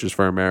then searches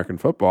for American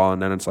football, and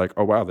then it's like,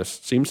 oh wow, this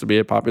seems to be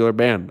a popular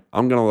band.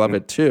 I'm going to love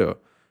it too.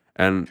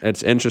 And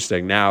it's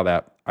interesting now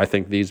that I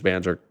think these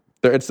bands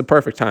it's the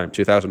perfect time.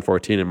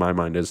 2014 in my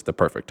mind is the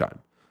perfect time.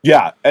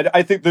 Yeah, and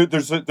I think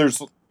there's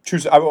two.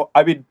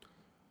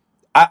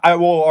 I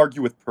will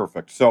argue with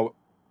perfect. So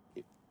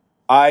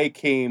I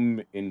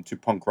came into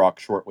punk rock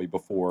shortly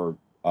before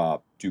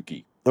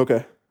Dookie.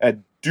 Okay.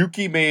 And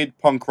Dookie made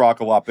punk rock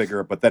a lot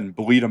bigger, but then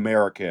Bleed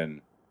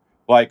American.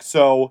 Like,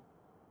 so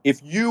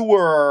if you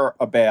were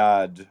a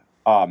band,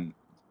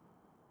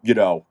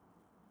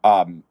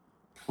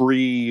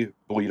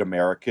 pre-Bleed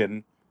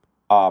American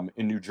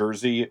in New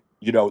Jersey,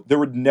 there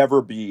would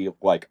never be,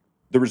 like,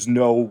 there was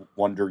no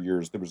Wonder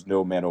Years, there was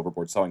no Man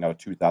Overboard selling out a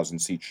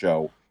 2,000-seat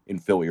show in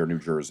Philly or New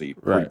Jersey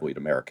pre-Bleed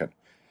American.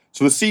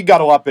 So the scene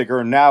got a lot bigger,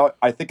 and now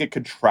I think it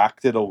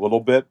contracted a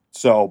little bit.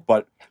 So,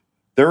 but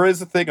there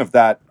is a thing of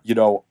that,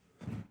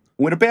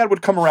 when a band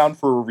would come around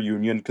for a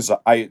reunion, because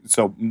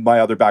so my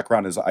other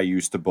background is I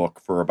used to book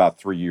for about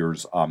 3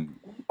 years,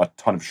 a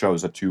ton of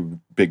shows at two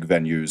big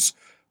venues,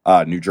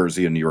 New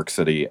Jersey and New York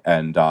City.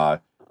 And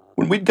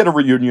when we'd get a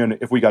reunion,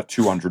 if we got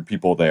 200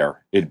 people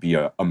there, it'd be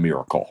a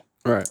miracle.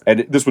 Right.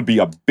 And this would be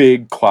a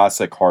big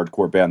classic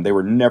hardcore band. They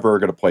were never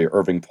going to play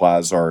Irving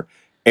Plaza or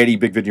any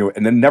big venue,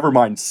 and then never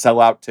mind sell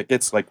out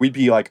tickets. Like, we'd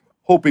be like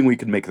hoping we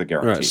could make the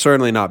guarantee. Right.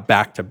 Certainly not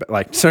back to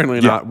like.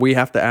 Certainly not. We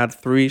have to add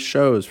 3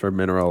 shows for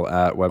Mineral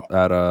at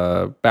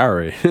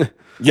Bowery.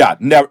 Yeah,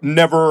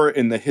 never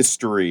in the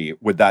history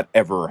would that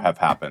ever have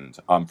happened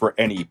for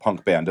any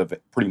punk band of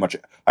pretty much.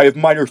 If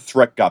Minor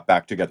Threat got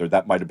back together,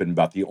 that might have been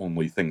about the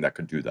only thing that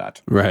could do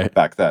that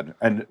back then.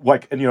 And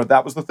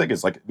that was the thing,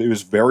 is like, it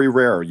was very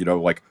rare.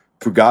 Like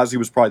Fugazi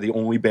was probably the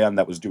only band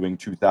that was doing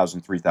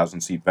 2,000,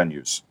 3,000 seat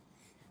venues.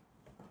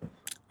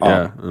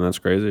 Yeah, and that's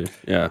crazy.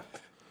 Yeah,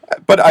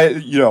 but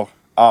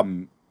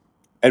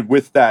and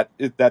with that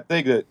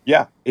thing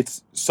that,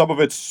 it's some of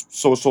it's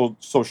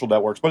social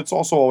networks, but it's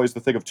also always the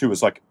thing of too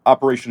is like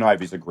Operation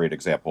Ivy is a great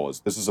example.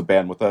 This is a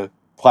band with a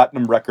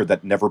platinum record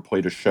that never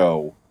played a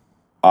show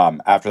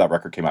after that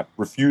record came out.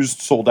 Refused,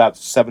 sold out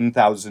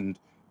 7,000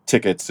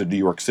 tickets in New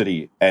York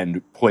City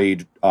and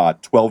played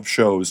 12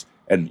 shows.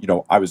 And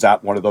I was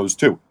at one of those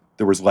too.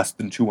 There was less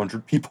than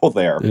 200 people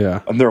there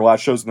on their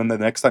last shows, and then the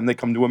next time they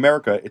come to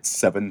America, it's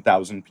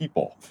 7,000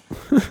 people.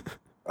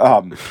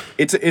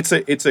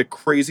 It's a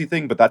crazy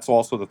thing, but that's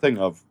also the thing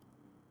of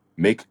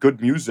make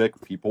good music,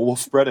 people will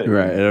spread it.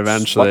 Right, and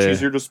eventually it's much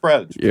easier to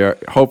spread.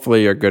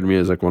 Hopefully, your good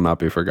music will not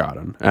be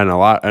forgotten,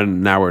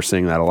 and now we're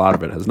seeing that a lot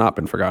of it has not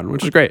been forgotten,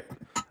 which is great.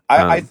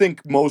 I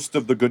think most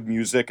of the good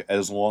music,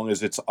 as long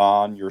as it's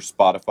on your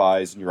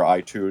Spotify's and your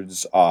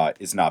iTunes,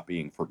 is not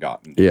being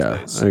forgotten these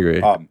days. I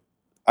agree.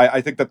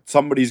 I think that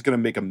somebody's going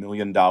to make $1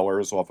 million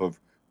off of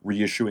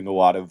reissuing a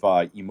lot of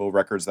emo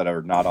records that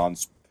are not on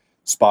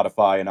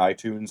Spotify and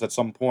iTunes at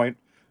some point.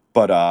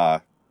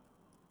 But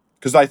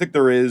because I think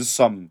there is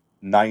some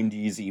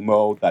 90s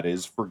emo that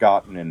is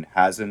forgotten and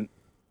hasn't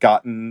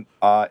gotten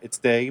its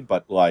day.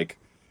 But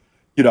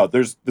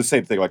there's the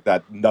same thing, like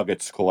that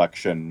Nuggets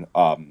collection,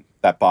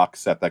 that box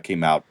set that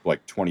came out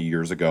like 20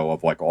 years ago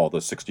of like all the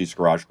 60s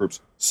garage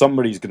groups.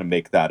 Somebody's going to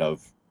make that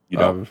of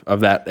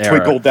that era.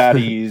 Twinkle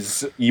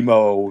Daddies,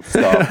 emo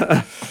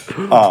stuff.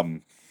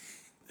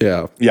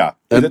 Yeah.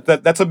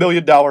 That's $1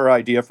 million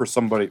idea for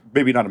somebody.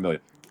 Maybe not $1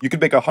 million. You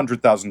could make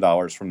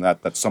 $100,000 from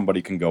that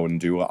somebody can go and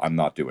do. I'm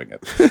not doing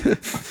it.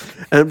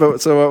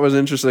 So what was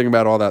interesting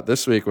about all that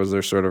this week was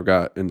there sort of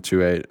got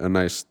into a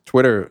nice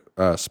Twitter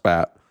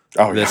spat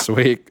this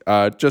week.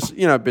 Just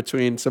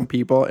between some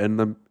people in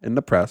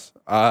the press,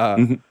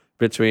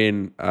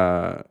 between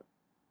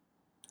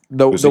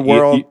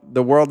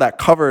the world that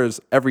covers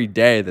every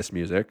day this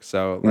music.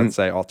 So let's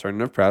say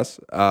alternative press.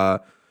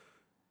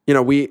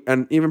 We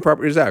and even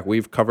Property Zach,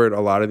 we've covered a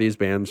lot of these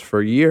bands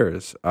for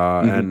years,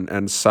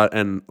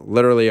 and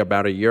literally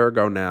about a year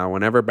ago now,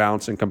 whenever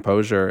Balance and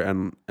Composure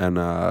and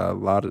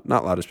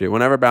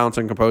whenever Balance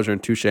and Composure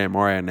and Touche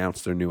Amore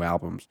announced their new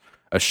albums,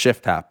 a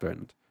shift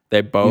happened.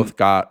 They both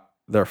got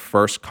their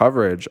first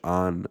coverage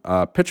on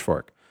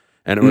Pitchfork,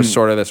 and it was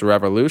sort of this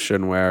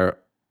revolution where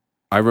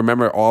I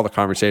remember all the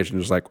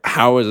conversations like,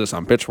 "How is this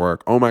on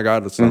Pitchfork? Oh my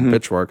God, this is on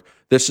Pitchfork!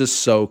 This is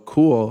so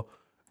cool.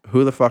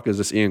 Who the fuck is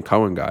this Ian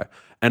Cohen guy?"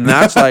 And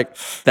that's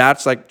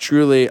like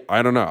truly,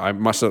 I don't know. I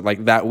must have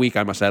that week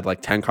I must have had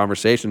like 10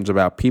 conversations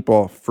about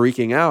people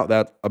freaking out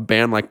that a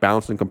band like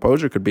Balance and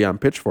Composure could be on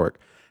Pitchfork.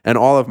 And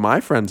all of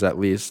my friends, at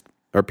least,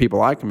 or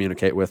people I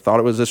communicate with, thought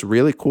it was this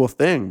really cool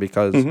thing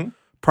because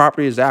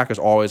Property Zach is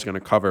always going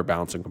to cover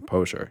Balance and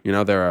Composure. They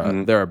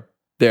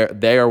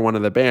are one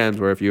of the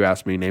bands where if you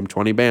ask me name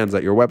 20 bands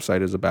that your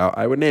website is about,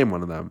 I would name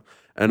one of them.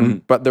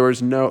 And but there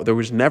was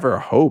never a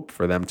hope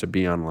for them to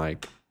be on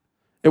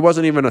it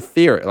wasn't even a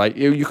theory. Like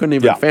you couldn't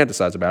even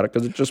fantasize about it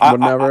because it just would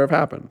never have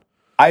happened.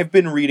 I've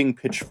been reading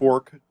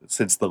Pitchfork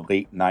since the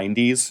late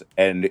 90s,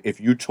 and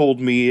if you told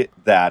me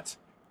that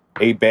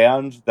a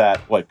band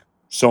that like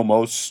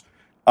Somos,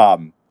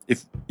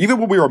 even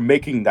when we were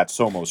making that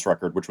Somos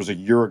record, which was a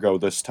year ago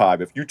this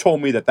time, if you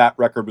told me that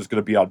record was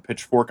going to be on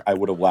Pitchfork, I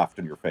would have laughed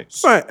in your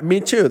face. Right, me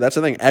too. That's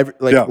the thing.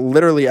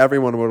 Literally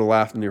everyone would have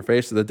laughed in your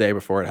face the day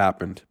before it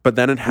happened. But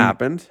then it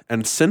happened,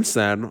 and since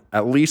then,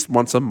 at least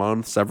once a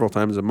month, several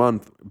times a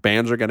month,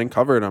 bands are getting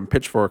covered on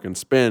Pitchfork and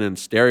Spin and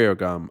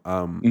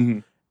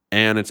Stereogum.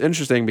 And it's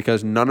interesting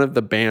because none of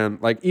the band,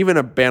 even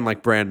a band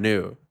like Brand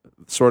New,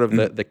 sort of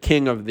the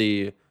king of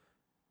the,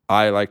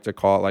 I like to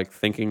call it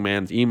thinking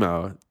man's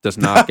emo, does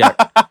not get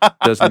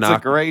That's a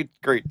great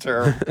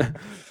term.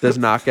 does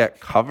not get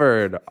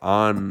covered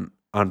on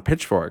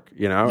Pitchfork,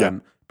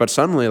 but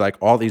suddenly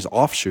all these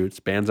offshoots,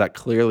 bands that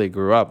clearly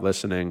grew up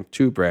listening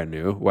to Brand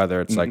New, whether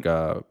it's like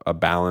a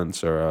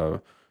Balance or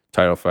a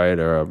Title Fight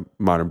or a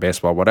Modern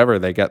Baseball, whatever,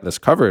 they get this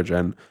coverage.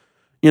 And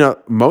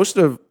most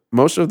of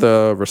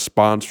the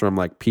response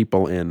from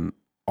people in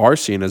our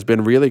scene has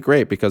been really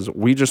great because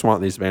we just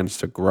want these bands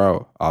to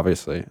grow,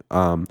 obviously.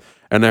 And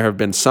there have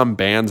been some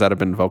bands that have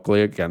been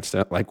vocally against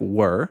it, like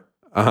Were.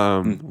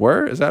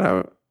 Were, is that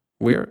how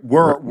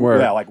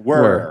Yeah, like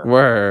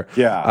Were,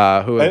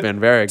 yeah. who have been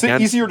very It's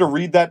against. easier to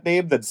read that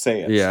name than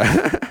say it.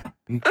 Yeah.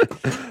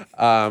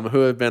 Who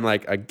have been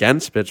like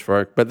against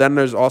Pitchfork, but then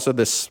there's also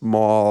this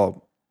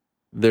small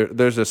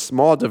there's a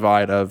small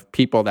divide of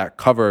people that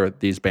cover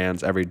these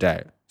bands every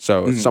day.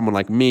 So someone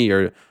like me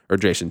or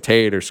Jason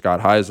Tate or Scott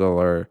Heisel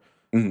or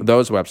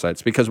those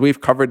websites, because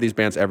we've covered these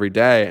bands every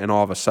day, and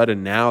all of a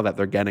sudden now that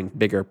they're getting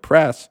bigger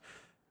press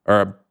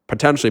or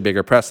potentially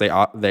bigger press, they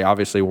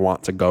obviously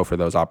want to go for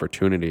those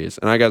opportunities.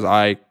 And I guess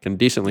I can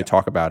decently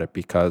talk about it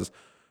because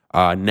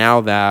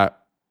now that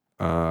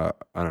I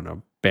don't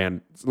know,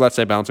 band, let's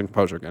say Balance and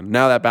Composure again.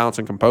 Now that Balance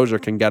and Composure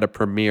can get a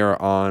premiere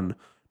on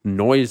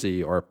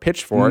Noisy or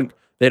Pitchfork,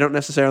 they don't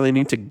necessarily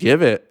need to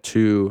give it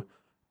to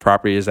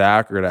Property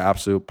Zach or to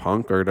Absolute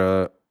Punk or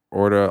to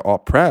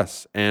Alt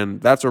Press. And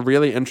that's a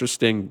really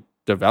interesting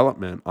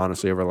development,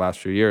 honestly, over the last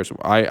few years.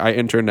 I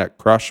interned at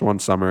Crush one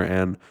summer,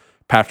 and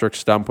Patrick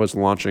Stump was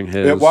launching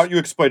his... Yeah, why don't you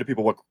explain to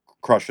people what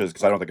Crush is?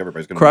 Because I don't think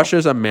everybody's going to know. Crush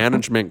is a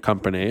management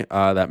company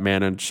that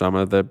manage some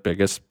of the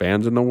biggest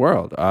bands in the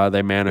world.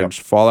 They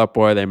manage Fall Out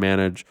Boy, they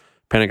manage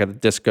Panic at the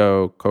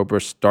Disco, Cobra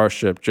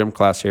Starship, Gym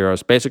Class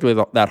Heroes, basically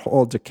that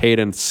whole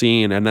Decadent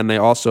scene. And then they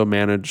also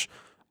manage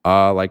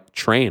like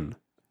Train.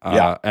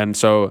 And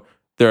so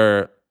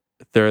they're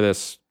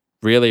this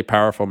really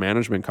powerful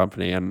management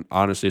company, and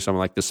honestly some of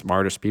like the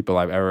smartest people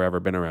I've ever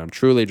been around.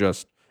 Truly,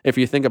 just if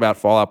you think about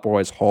Fall Out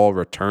Boy's whole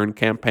return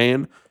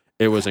campaign,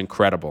 it was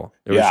incredible.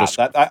 It was just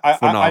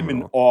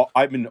phenomenal.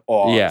 I'm in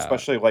awe. Yeah.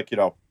 Especially like,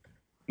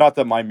 not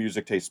that my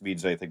music taste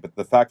means anything, but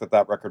the fact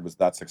that record was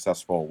that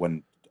successful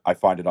when I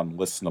find it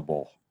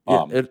unlistenable.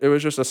 It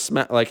was just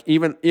like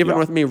even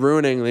with me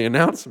ruining the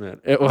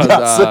announcement, it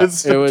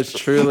was it was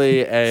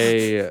truly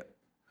a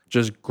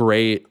just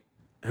great.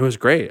 It was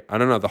great. I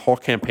don't know. The whole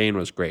campaign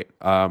was great.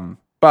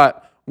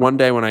 But one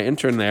day when I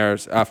interned there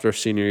after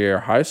senior year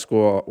of high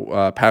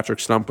school, Patrick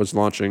Stump was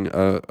launching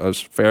a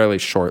fairly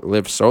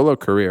short-lived solo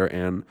career,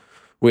 and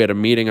we had a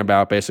meeting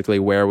about basically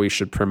where we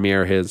should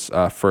premiere his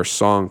first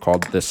song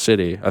called "This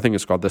City." I think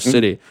it's called "This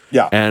City."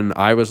 Yeah. And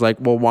I was like,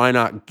 well, why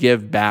not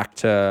give back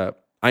to...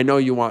 I know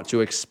you want to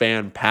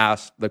expand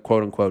past the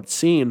quote-unquote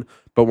scene,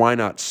 but why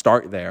not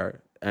start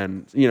there?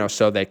 And,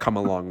 so they come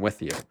along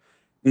with you.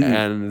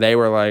 And they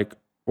were like,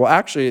 well,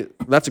 actually,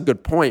 that's a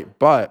good point,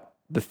 but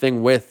the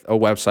thing with a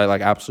website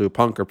like Absolute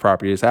Punk or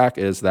Property Zach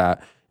is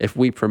that if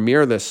we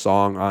premiere this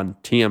song on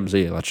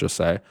TMZ, let's just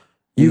say,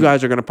 you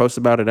guys are going to post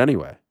about it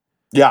anyway.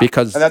 Yeah,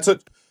 because and that's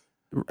it.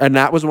 And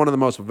that was one of the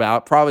most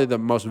probably the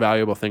most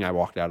valuable thing I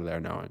walked out of there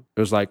knowing. It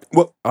was like,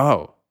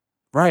 oh,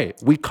 right,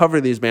 we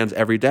cover these bands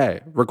every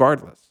day,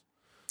 regardless.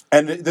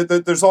 And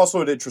there's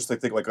also an interesting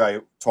thing, like I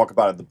talk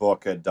about in the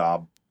book, and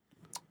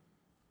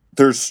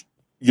there's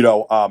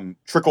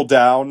trickle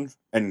down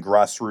and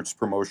grassroots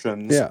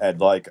promotions, and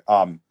like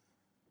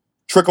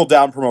trickle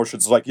down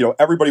promotions, like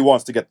everybody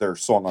wants to get their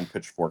song on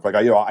Pitchfork. Like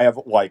I have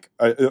like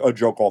a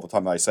joke all the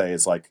time that I say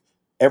is like,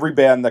 every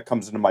band that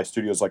comes into my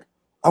studio is like,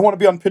 I want to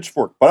be on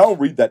Pitchfork, but I don't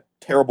read that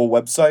terrible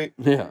website.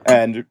 Yeah.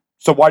 And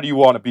so why do you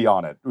want to be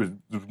on it? It was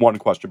one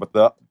question. But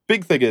the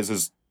big thing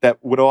is that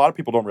what a lot of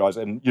people don't realize,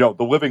 and the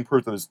living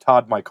proof of this,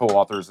 Todd, my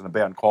co-author, is in a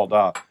band called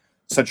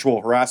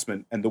Sensual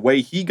Harassment, and the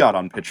way he got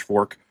on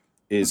Pitchfork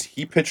is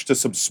he pitched to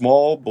some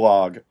small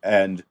blog,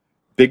 and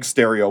Big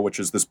Stereo, which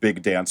is this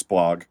big dance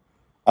blog,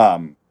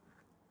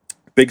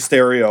 Big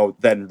Stereo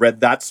then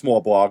read that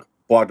small blogged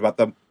about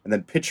them, and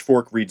then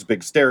Pitchfork reads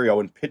Big Stereo,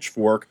 and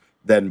Pitchfork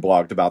then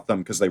blogged about them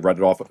because they read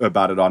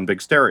about it on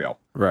Big Stereo.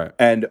 Right.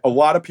 And a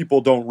lot of people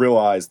don't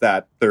realize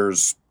that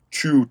there's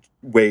two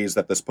ways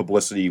that this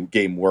publicity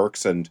game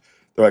works, and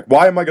they're like,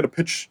 why am I going to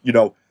pitch,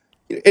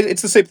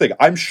 it's the same thing.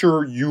 I'm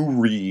sure you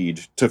read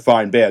to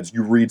find bands.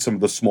 You read some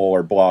of the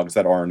smaller blogs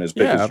that aren't as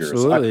big as yours.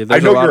 Absolutely. I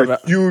know you're a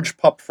huge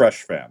Pup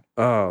Fresh fan.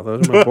 Oh,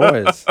 those are my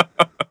boys.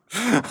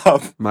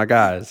 My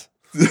guys.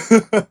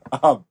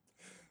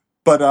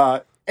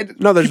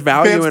 No, there's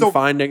value in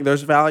finding.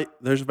 There's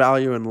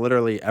value in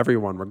literally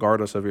everyone,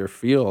 regardless of your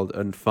field,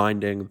 and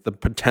finding the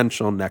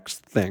potential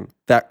next thing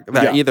that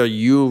either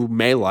you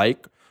may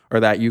like or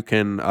that you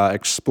can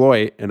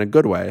exploit in a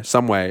good way,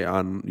 some way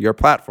on your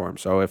platform.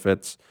 So if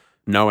it's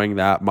knowing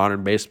that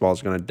modern baseball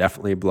is going to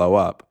definitely blow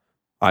up,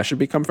 I should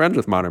become friends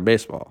with modern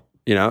baseball.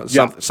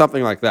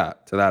 Something like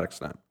that, to that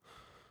extent.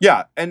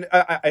 Yeah, and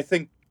I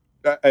think.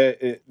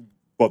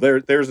 Well,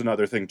 there's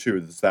another thing too,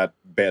 is that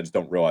bands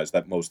don't realize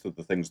that most of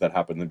the things that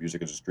happen in the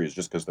music industry is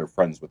just because they're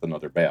friends with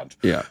another band.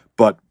 Yeah.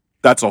 But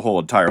that's a whole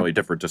entirely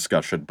different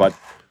discussion. But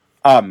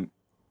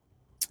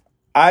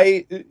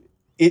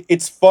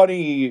it's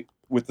funny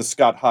with the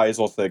Scott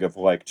Heisel thing of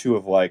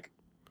like,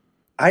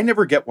 I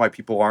never get why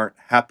people aren't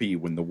happy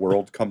when the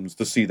world comes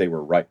to see they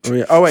were right.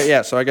 Oh wait,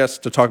 yeah. So I guess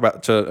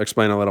to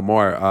explain a little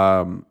more,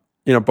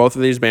 both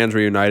of these bands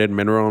reunited,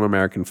 Mineral and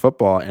American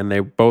Football, and they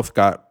both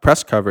got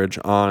press coverage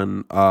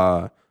on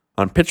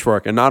on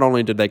Pitchfork. And not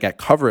only did they get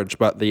coverage,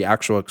 but the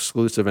actual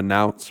exclusive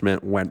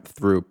announcement went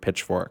through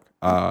Pitchfork.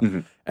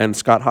 And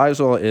Scott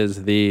Heisel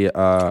is the,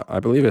 I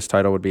believe his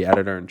title would be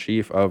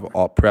editor-in-chief of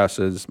Alt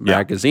Press's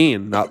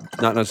magazine, not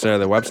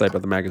necessarily the website,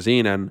 but the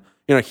magazine. And,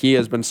 he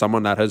has been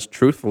someone that has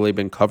truthfully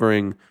been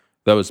covering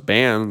those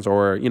bands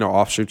or,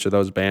 offshoots of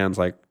those bands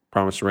like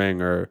Promise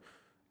Ring or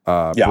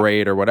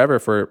Braid or whatever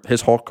for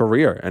his whole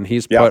career. And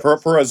he's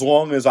for as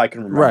long as I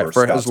can remember. Right,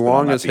 for as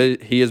long as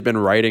he has been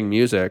writing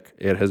music,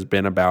 it has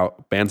been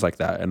about bands like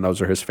that. And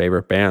those are his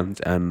favorite bands.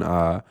 And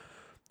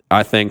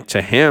I think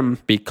to him,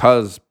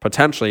 because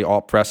potentially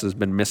Alt Press has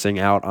been missing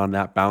out on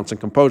that Bounce and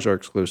Composure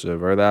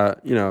exclusive or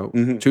that,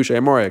 Touche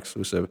Amore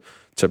exclusive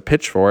to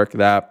Pitchfork,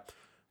 that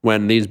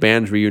when these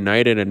bands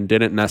reunited and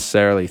didn't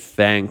necessarily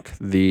thank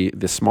the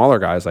smaller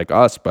guys like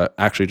us, but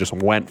actually just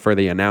went for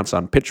the announce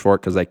on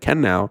Pitchfork because they can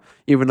now,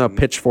 even though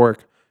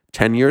Pitchfork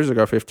 10 years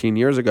ago, 15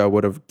 years ago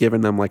would have given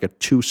them like a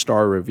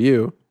 2-star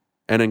review.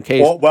 And in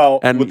case,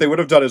 what they would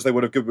have done is they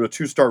would have given a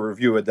 2-star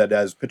review, and then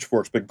as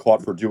Pitchfork's been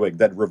caught for doing,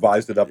 then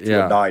revised it up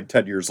to a 9,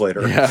 10 years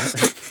later. Yeah.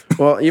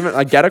 Well, even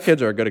like Get Up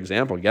Kids are a good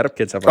example. Get Up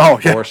Kids have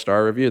like a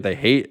 4-star review. They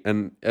hate,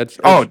 and it's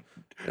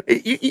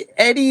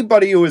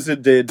anybody who was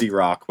into indie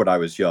rock when I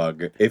was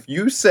young, if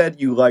you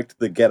said you liked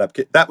the Get Up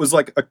Kid, that was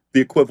like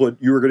the equivalent.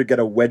 You were going to get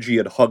a wedgie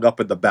and hung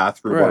up in the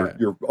bathroom or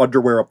your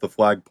underwear up the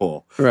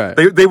flagpole. Right.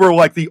 They were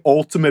like the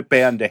ultimate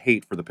band to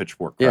hate for the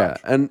Pitchfork crowd.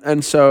 Yeah,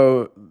 and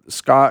so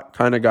Scott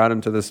kind of got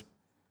into this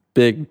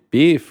big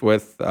beef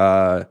with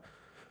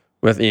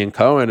Ian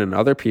Cohen and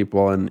other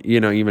people, and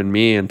even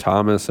me and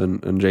Thomas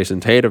and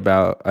Jason Tate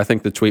about. I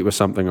think the tweet was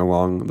something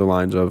along the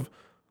lines of,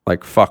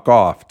 like, fuck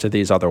off to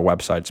these other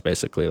websites,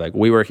 basically. Like,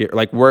 we were here,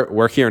 like,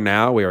 we're here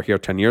now. We were here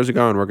 10 years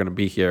ago, and we're going to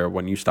be here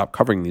when you stop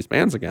covering these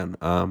bands again.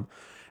 And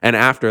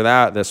after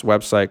that, this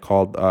website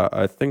called,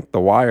 I think The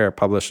Wire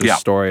published a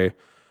story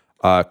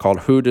called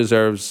Who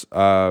Deserves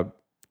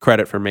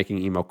Credit for Making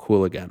Emo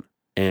Cool Again?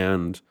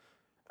 And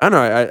I don't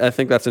know, I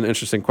think that's an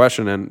interesting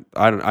question, and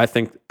I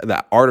think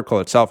that article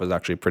itself is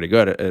actually pretty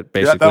good. It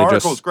basically that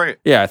article is great.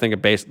 Yeah, I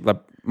think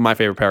my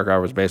favorite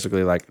paragraph was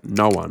basically like,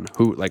 no one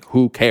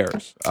who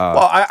cares.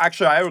 I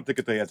don't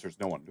think the answer is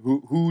no one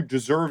who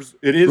deserves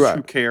it is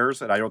who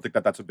cares, and I don't think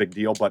that's a big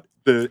deal. But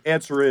the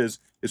answer is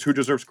who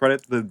deserves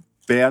credit? The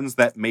bands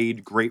that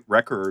made great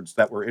records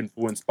that were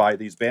influenced by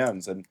these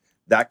bands, and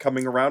that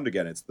coming around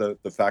again. It's the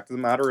fact of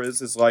the matter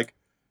is like,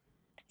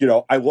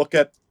 I look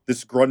at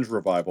this grunge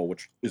revival,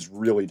 which is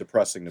really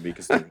depressing to me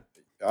because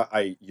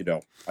I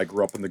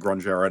grew up in the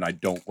grunge era, and I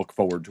don't look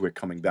forward to it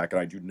coming back,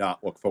 and I do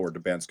not look forward to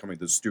bands coming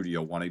to the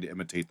studio wanting to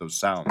imitate those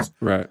sounds.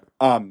 Right.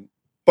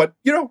 But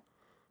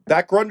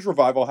that grunge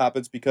revival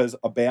happens because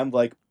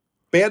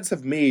bands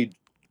have made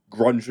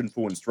grunge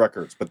influenced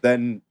records, but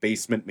then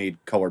Basement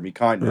made Color Me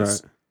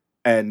Kindness,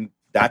 and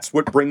that's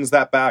what brings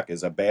that back,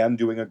 is a band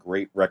doing a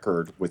great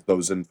record with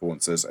those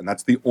influences, and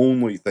that's the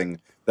only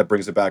thing that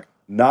brings it back.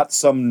 Not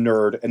some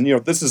nerd, and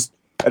this is.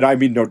 And I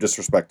mean no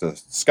disrespect to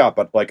Scott,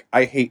 but like,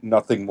 I hate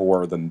nothing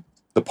more than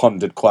the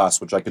pundit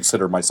class, which I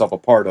consider myself a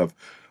part of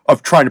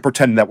trying to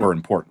pretend that we're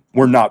important.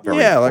 We're not very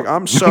important. Like,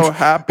 I'm so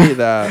happy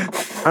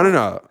that, I don't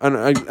know,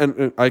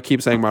 and I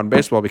keep saying modern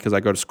baseball because I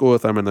go to school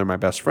with them and they're my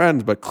best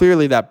friends, but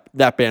clearly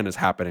that band is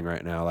happening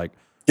right now. Like,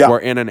 we're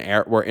in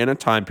a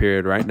time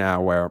period right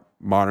now where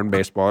modern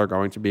baseball are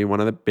going to be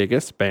one of the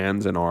biggest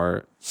bands in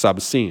our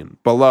sub scene,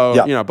 below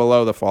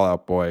the Fall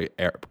Out Boy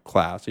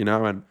class,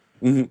 and.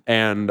 Mm-hmm.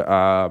 And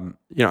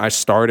I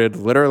started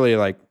literally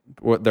like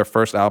their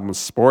first album was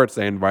Sports.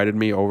 They invited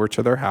me over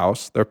to their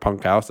house, their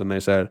punk house, and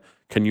they said,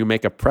 "Can you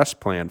make a press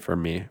plan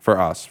for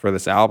us for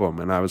this album?"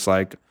 And I was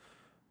like,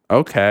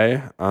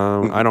 "Okay,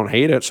 I don't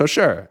hate it, so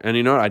sure." And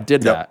you know what? I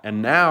did that.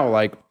 And now,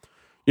 like,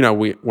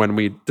 when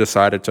we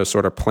decided to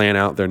sort of plan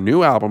out their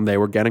new album, they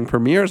were getting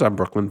premieres on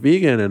Brooklyn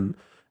Vegan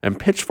and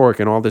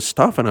Pitchfork and all this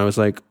stuff, and I was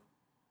like,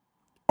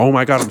 oh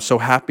my God, I'm so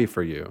happy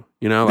for you.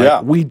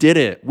 We did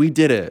it,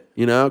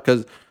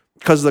 because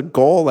the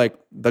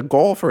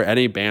goal for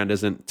any band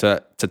isn't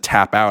to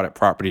tap out at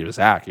Property of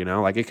Zach,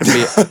 like it can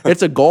be,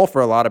 it's a goal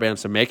for a lot of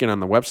bands to make it on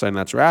the website, and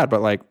that's rad.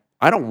 But like,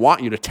 I don't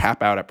want you to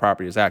tap out at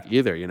Property of Zach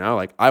either,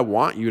 like I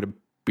want you to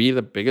be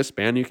the biggest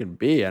band you can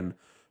be. And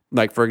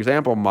like, for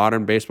example,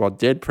 Modern Baseball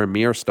did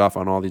premiere stuff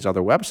on all these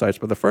other websites,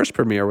 but the first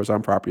premiere was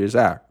on Property of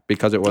Zach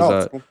because it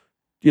was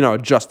a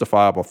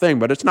justifiable thing,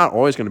 but it's not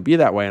always going to be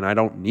that way, and I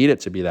don't need it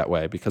to be that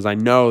way because I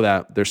know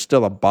that there's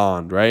still a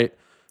bond, right?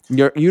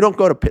 You don't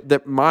go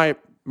to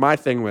my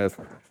thing with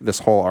this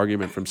whole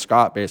argument from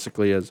Scott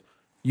basically is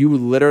you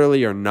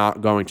literally are not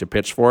going to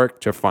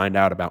Pitchfork to find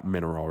out about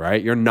Mineral,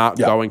 right? You're not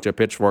going to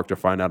Pitchfork to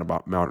find out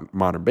about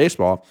modern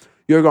baseball.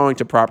 You're going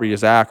to Property of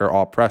Zach or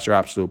Alt Press or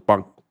Absolute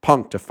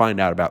Punk to find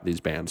out about these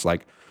bands.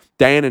 Like,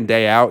 day in and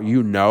day out,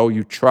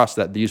 you trust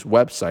that these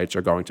websites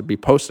are going to be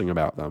posting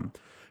about them.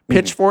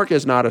 Pitchfork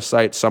is not a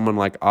site someone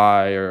like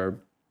I or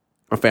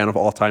a fan of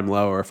All Time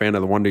Low or a fan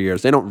of the Wonder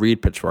Years, they don't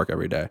read Pitchfork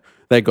every day.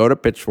 They go to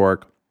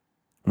Pitchfork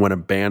when a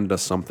band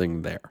does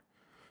something there.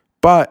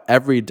 But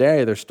every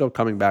day they're still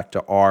coming back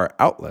to our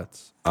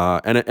outlets.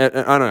 And I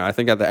don't know. I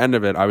think at the end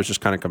of it, I was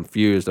just kind of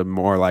confused and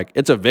more like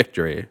it's a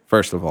victory,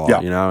 first of all, Yeah.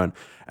 you know.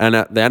 And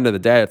at the end of the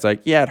day, it's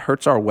like, yeah, it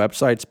hurts our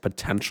websites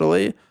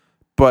potentially,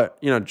 but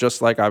you know,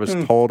 just like I was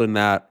told in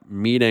that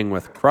meeting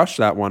with Crush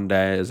that one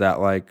day, is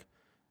that like,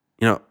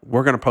 you know,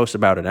 we're gonna post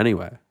about it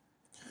anyway.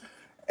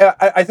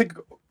 I think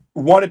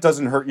one, it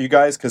doesn't hurt you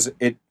guys because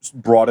it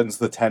broadens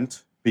the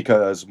tent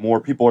because more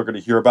people are going to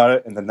hear about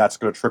it, and then that's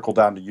going to trickle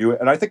down to you.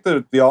 And I think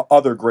the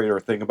other greater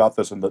thing about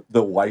this and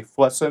the life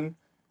lesson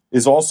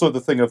is also the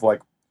thing of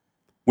like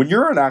when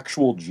you're an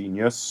actual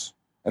genius,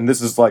 and this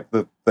is like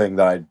the thing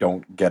that I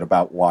don't get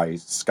about why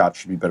Scott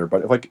should be better,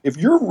 but like if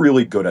you're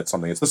really good at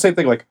something, it's the same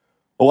thing. Like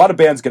a lot of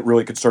bands get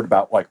really concerned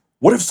about like,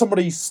 what if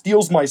somebody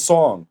steals my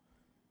song?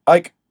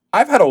 Like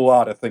I've had a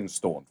lot of things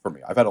stolen from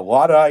me. I've had a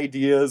lot of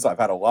ideas. I've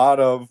had a lot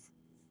of,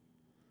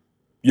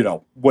 you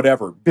know,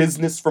 whatever,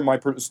 business from my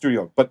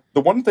studio. But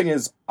the one thing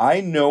is,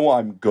 I know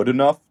I'm good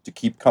enough to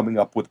keep coming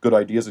up with good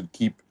ideas and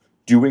keep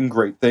doing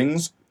great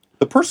things.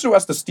 The person who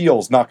has to steal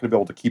is not going to be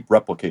able to keep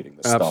replicating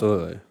this stuff.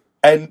 Absolutely.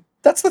 And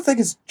that's the thing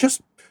is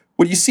just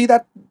when you see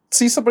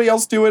somebody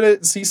else doing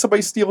it, see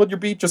somebody stealing your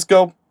beat, just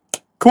go,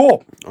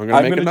 cool. I'm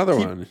gonna make another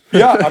one.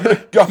 Yeah, I'm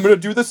gonna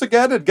do this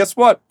again. And guess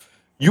what?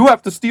 You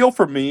have to steal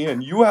from me,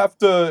 and you have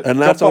to. And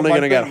that's only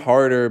going to get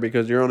harder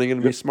because you're only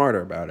going to be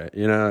smarter about it.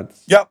 You know.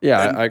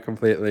 Yeah. I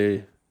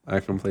completely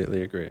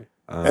agree.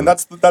 And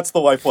that's the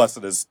life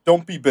lesson: is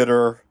don't be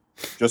bitter,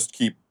 just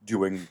keep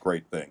doing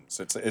great things.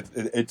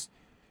 It's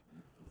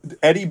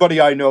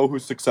anybody I know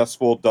who's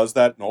successful does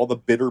that, and all the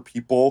bitter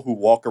people who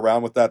walk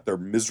around with that, they're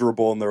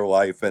miserable in their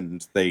life,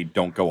 and they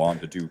don't go on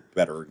to do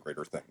better and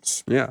greater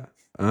things. Yeah.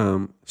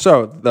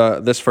 So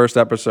this first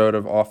episode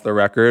of Off the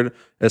Record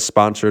is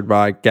sponsored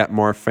by Get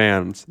More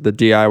Fans, the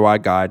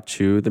DIY guide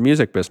to the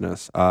music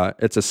business.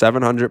 It's a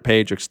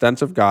 700-page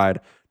extensive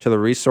guide to the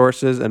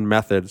resources and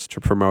methods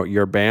to promote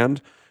your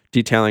band,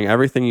 detailing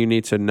everything you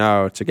need to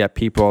know to get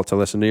people to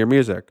listen to your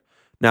music.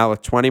 Now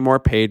with 20 more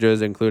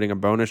pages, including a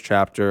bonus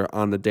chapter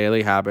on the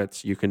daily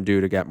habits you can do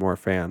to get more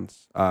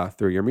fans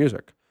through your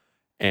music.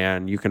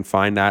 And you can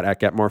find that at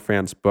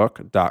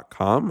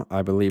getmorefansbook.com.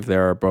 I believe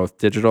there are both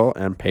digital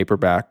and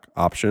paperback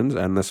options.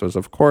 And this was,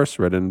 of course,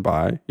 written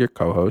by your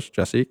co-host,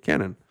 Jesse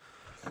Cannon.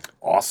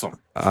 Awesome.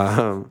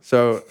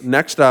 So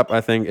next up,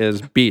 I think,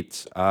 is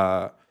Beats.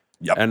 Yep.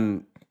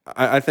 And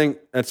I think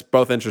it's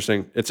both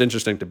interesting. It's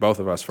interesting to both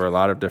of us for a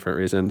lot of different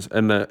reasons.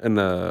 In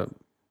the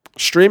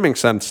streaming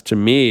sense, to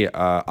me,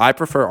 I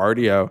prefer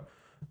Rdio,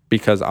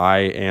 because I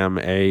am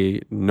a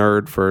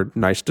nerd for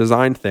nice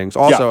design things.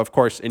 Also, of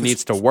course, it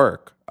needs to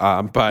work.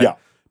 But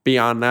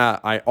beyond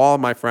that,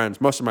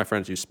 most of my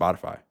friends use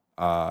Spotify.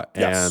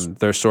 And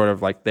they're sort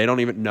of like, they don't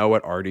even know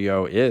what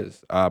Rdio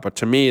is. But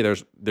to me,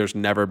 there's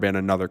never been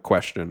another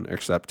question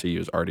except to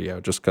use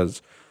Rdio, just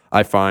because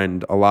I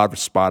find a lot of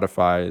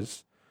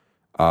Spotify's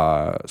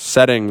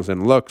settings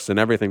and looks and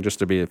everything just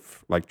to be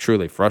like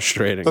truly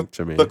frustrating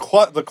to me. The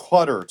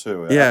clutter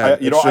too. Yeah,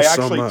 I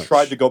actually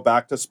tried to go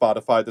back to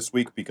Spotify this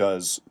week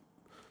because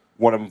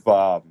one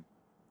of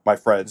my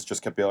friends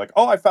just kept being like,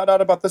 "Oh, I found out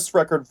about this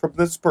record from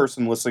this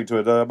person listening to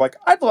it." And I'm like,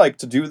 "I'd like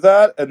to do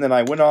that." And then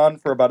I went on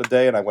for about a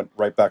day, and I went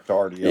right back to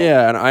Rdio.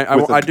 Yeah, and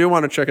I do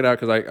want to check it out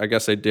because I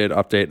guess they did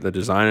update the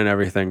design and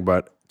everything.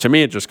 But to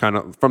me, it just kind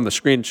of, from the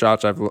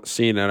screenshots I've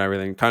seen and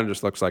everything, kind of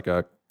just looks like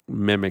a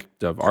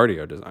mimicked of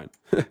Rdio design.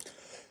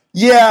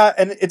 Yeah,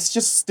 and it's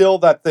just still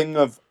that thing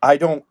of I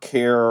don't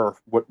care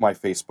what my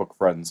Facebook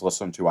friends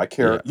listen to. I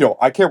care,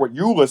 I care what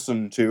you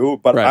listen to,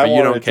 but right, but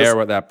you don't care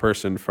what that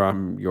person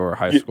from your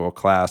high school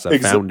class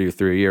that found you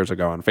 3 years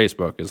ago on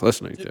Facebook is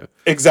listening to.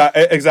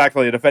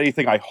 Exactly, and if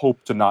anything, I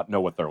hope to not know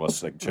what they're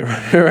listening to.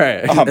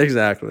 Right,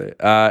 exactly.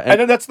 And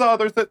then that's the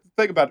other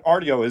thing about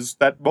Rdio is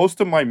that most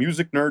of my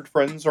music nerd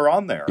friends are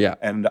on there. Yeah,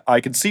 and I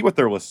can see what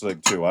they're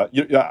listening to.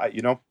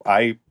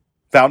 I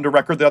found a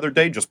record the other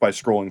day just by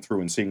scrolling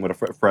through and seeing what a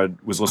friend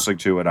was listening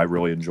to, and I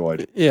really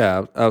enjoyed it.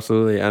 Yeah,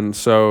 absolutely. And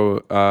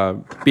so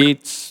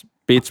Beats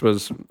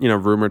was,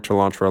 rumored to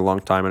launch for a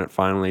long time, and it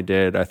finally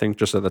did, I think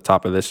just at the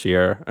top of this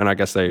year. And I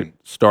guess they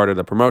started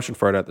the promotion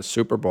for it at the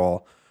Super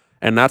Bowl.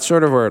 And that's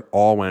sort of where it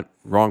all went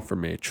wrong for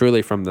me,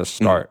 truly from the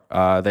start.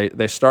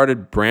 They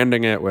started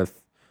branding it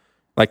with,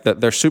 like,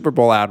 their Super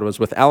Bowl ad was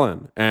with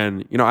Ellen.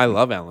 And, I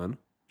love Ellen.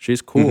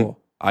 She's cool.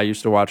 I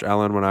used to watch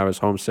Ellen when I was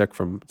homesick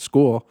from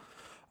school.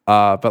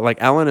 But like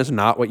Ellen is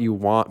not what you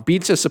want.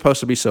 Beats is supposed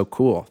to be so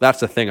cool. That's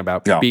the thing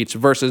about Beats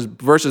versus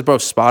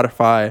both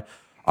Spotify,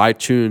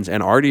 iTunes,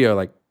 and Rdio.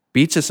 Like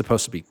Beats is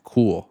supposed to be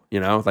cool,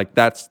 like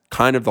that's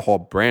kind of the whole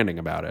branding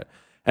about it.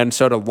 And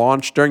so to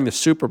launch during the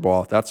Super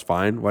Bowl, that's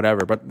fine,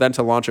 whatever. But then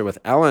to launch it with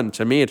Ellen,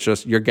 to me, it's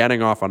just you're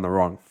getting off on the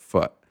wrong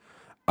foot.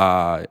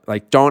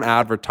 Like don't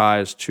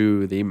advertise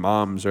to the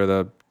moms or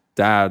the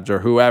dads or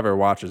whoever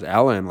watches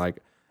Ellen. Like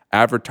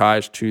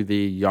advertise to the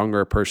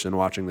younger person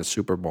watching the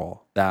Super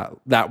Bowl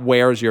that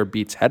wears your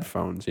Beats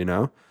headphones,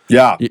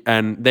 Yeah.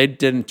 And they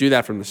didn't do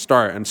that from the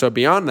start. And so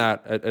beyond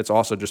that, it's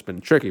also just been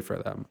tricky for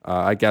them.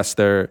 I guess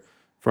they're,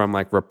 from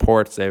like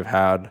reports they've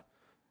had,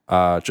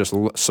 just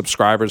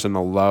subscribers in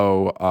the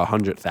low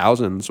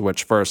 100,000s,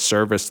 which for a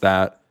service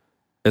that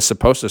is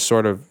supposed to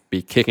sort of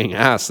be kicking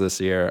ass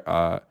this year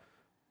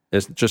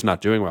is just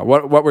not doing well.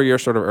 What were your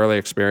sort of early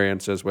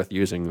experiences with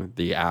using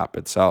the app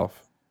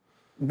itself?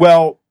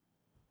 Well,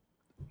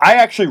 I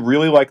actually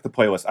really like the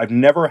playlist. I've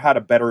never had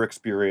a better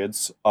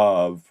experience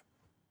of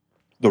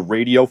the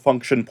radio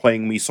function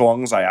playing me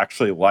songs I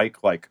actually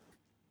like. Like,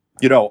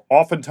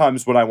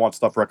 oftentimes when I want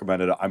stuff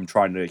recommended, I'm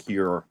trying to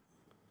hear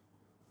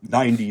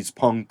 90s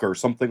punk or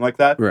something like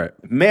that. Right.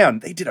 Man,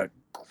 they did a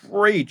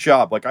great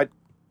job. Like, I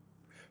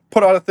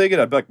put on a thing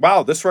and I'd be like,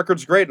 wow, this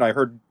record's great. And I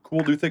heard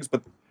cool new things,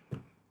 but,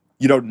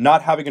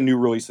 not having a new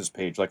releases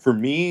page. Like, for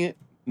me,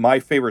 my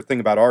favorite thing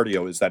about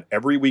Rdio is that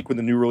every week when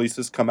the new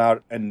releases come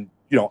out, and,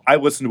 I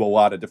listen to a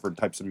lot of different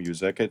types of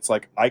music, it's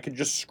like I can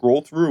just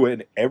scroll through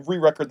and every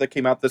record that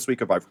came out this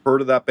week, if I've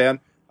heard of that band,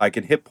 I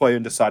can hit play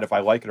and decide if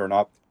I like it or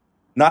not.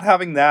 Not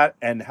having that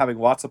and having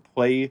lots of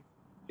play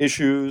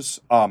issues.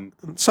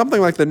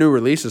 Something like the new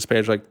releases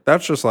page, like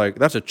that's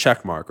a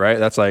check mark, right?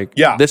 That's like,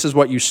 Yeah. this is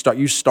what you start.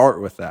 You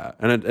start with that,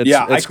 and it's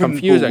I couldn't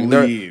confusing.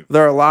 believe-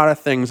 There are a lot of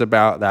things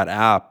about that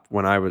app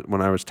when I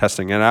was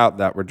testing it out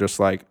that were just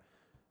like,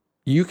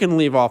 you can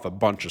leave off a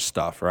bunch of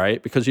stuff,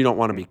 right? Because you don't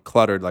want to be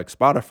cluttered like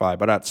Spotify.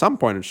 But at some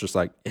point, it's just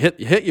like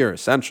hit your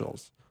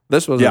essentials.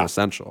 This was an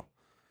essential.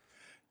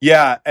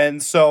 Yeah,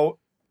 and so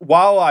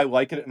while I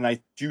like it, and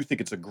I do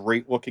think it's a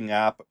great looking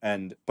app,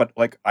 but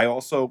like I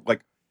also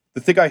like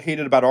the thing I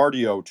hated about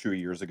Rdio 2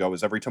 years ago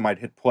is every time I'd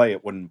hit play,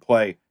 it wouldn't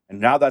play,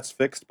 and now that's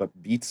fixed.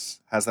 But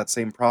Beats has that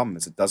same problem,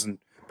 is it doesn't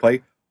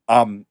play.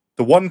 The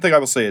one thing I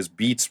will say is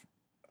Beats,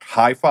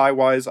 hi-fi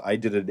wise, I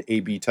did an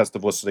A/B test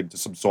of listening to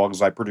some songs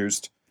I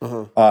produced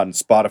on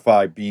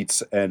Spotify,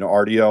 Beats, and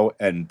Rdio,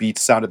 and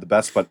Beats sounded the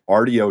best, but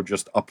Rdio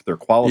just upped their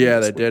quality. Yeah,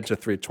 this they did to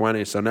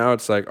 320. So now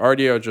it's like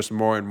Rdio just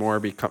more and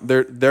more become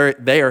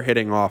they are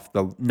hitting off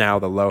the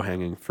low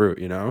hanging fruit,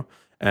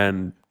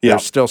 and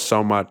there's still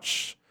so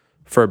much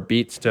for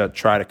Beats to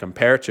try to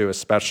compare to,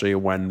 especially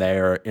when they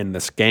are in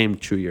this game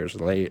 2 years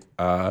late.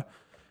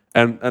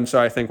 And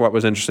so I think what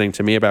was interesting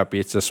to me about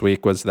Beats this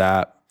week was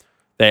that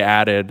they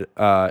added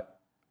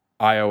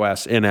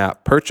iOS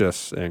in-app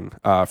purchasing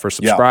for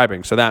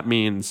subscribing. So that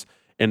means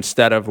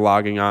instead of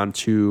logging on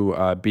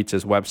to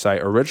Beats'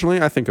 website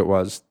originally, I think it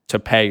was, to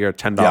pay your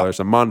 $10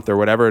 a month or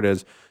whatever it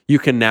is, you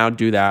can now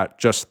do that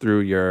just through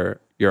your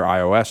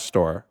iOS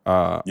store,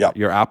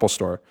 your Apple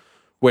store,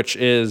 which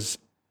is,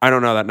 I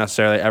don't know that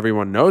necessarily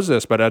everyone knows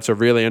this, but that's a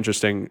really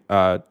interesting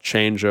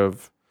change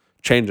of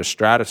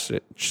strategy.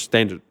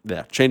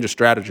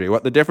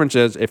 What the difference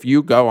is, if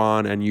you go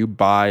on and you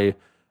buy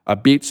a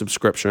Beats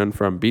subscription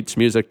from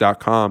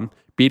beatsmusic.com,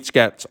 Beats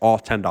gets all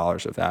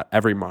 $10 of that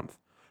every month.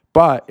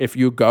 But if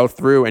you go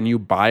through and you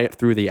buy it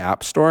through the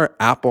App Store,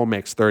 Apple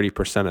makes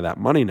 30% of that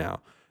money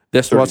now.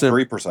 This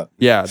 33%. wasn't,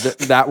 yeah,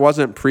 that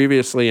wasn't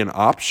previously an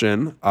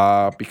option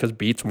because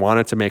Beats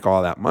wanted to make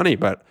all that money.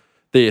 But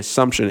the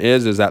assumption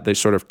is that they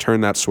sort of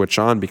turned that switch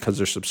on because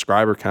their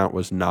subscriber count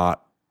was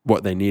not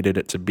what they needed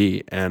it to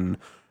be. And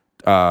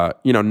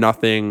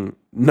nothing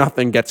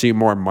gets you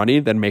more money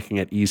than making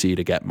it easy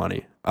to get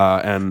money.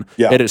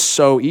 It is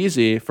so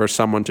easy for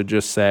someone to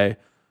just say,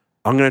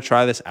 I'm going to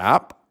try this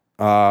app.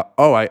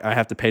 I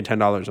have to pay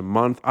 $10 a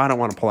month. I don't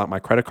want to pull out my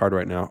credit card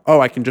right now. Oh,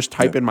 I can just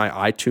type in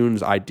my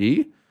iTunes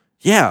ID.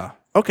 Yeah.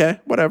 Okay.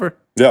 Whatever.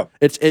 Yeah.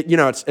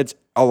 It's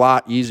a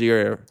lot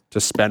easier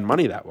to spend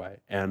money that way.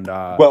 And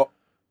go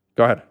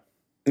ahead.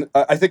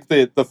 I think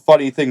the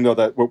funny thing though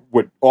that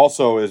what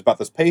also is about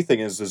this pay thing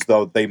is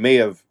though they may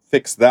have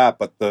fixed that,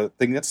 but the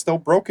thing that's still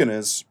broken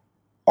is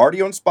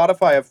Rdio and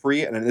Spotify have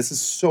free, and this is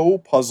so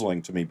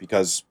puzzling to me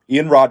because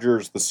Ian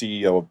Rogers, the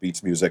CEO of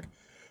Beats Music,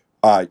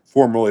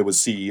 formerly was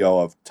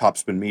CEO of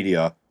Topspin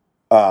Media,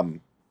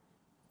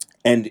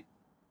 and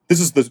this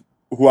is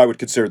who I would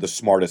consider the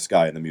smartest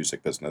guy in the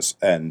music business.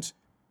 And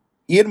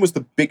Ian was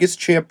the biggest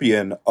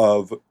champion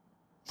of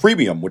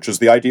freemium, which is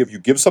the idea of you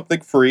give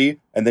something free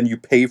and then you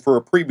pay for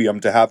a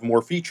premium to have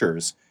more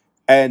features.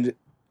 And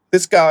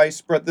this guy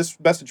spread this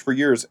message for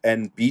years,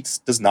 and Beats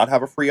does not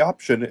have a free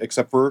option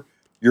except for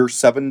your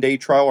 7-day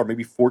trial or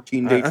maybe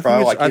 14-day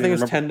trial. I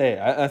think it's 10 day.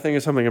 I think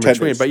it's something in 10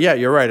 between. days. But yeah,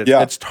 you're right.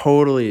 It's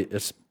totally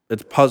it's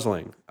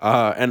puzzling.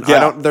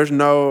 There's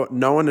no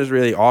one has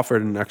really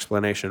offered an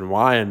explanation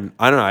why. And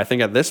I don't know. I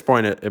think at this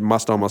point it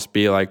must almost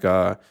be like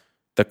the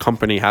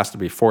company has to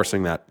be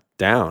forcing that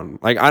down.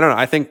 Like, I don't know.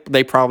 I think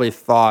they probably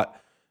thought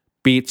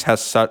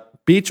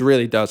Beats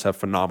really does have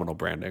phenomenal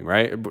branding,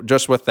 right?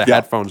 Just with the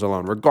headphones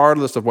alone,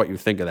 regardless of what you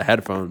think of the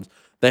headphones.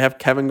 They have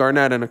Kevin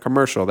Garnett in a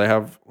commercial. They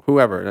have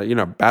whoever,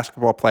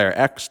 basketball player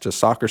X to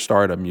soccer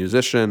star to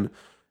musician,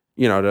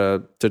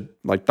 to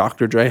like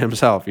Dr. Dre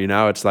himself,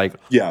 it's like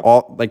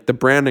all like the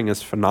branding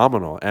is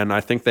phenomenal. And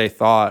I think they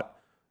thought,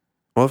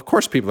 well, of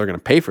course people are going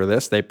to pay for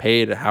this. They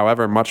paid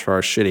however much for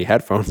our shitty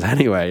headphones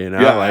anyway,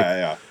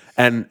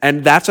 And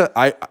that's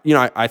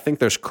I think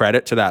there's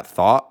credit to that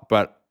thought,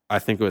 but I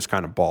think it was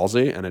kind of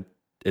ballsy and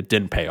it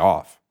didn't pay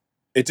off.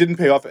 It didn't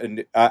pay off,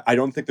 and I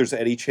don't think there's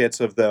any chance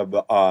of them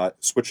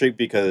switching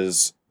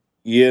because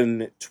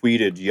Ian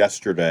tweeted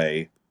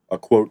yesterday a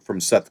quote from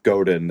Seth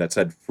Godin that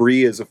said,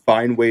 "Free is a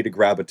fine way to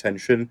grab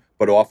attention,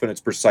 but often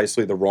it's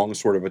precisely the wrong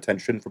sort of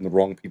attention from the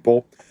wrong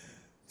people."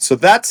 So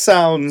that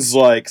sounds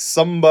like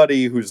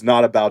somebody who's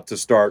not about to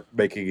start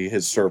making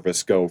his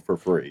service go for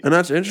free. And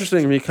that's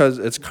interesting because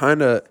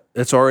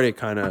it's already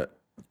kind of,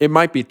 it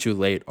might be too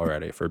late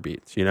already for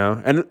Beats, you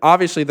know? And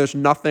obviously there's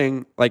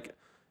nothing like,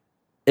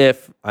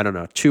 if, I don't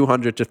know,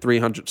 200 to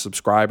 300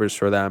 subscribers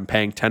for them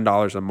paying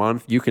 $10 a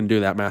month, you can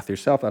do that math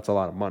yourself. That's a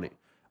lot of money.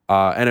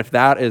 And if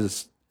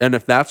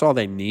that's all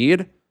they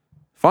need,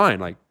 fine,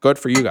 like good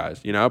for you guys,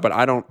 you know? But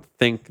I don't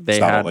think they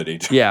It's not had, all they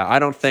need. yeah, I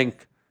don't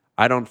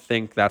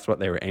think that's what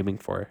they were aiming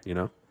for, you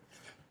know?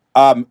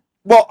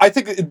 Well, I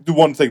think the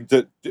one thing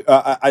that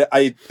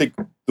I think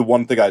the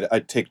one thing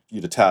I'd take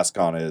you to task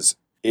on is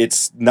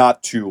it's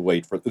not too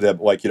late for them.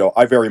 Like,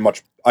 I very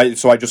much I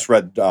just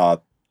read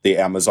the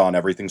Amazon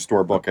Everything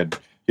Store book, and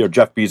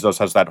Jeff Bezos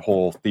has that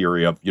whole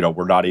theory of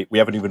we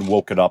haven't even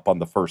woken up on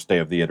the first day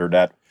of the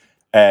internet,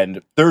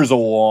 and there's a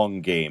long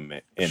game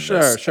in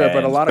this. Sure,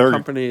 but a lot of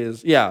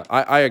companies, yeah,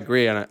 I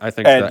agree, and I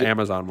think the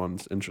Amazon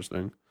one's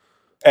interesting.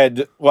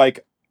 And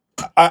like,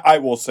 I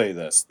will say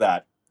this,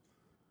 that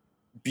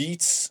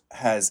Beats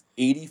has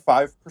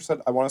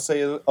 85%, I want to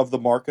say, of the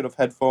market of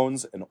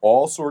headphones, and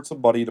all sorts of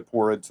money to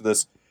pour into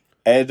this.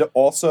 And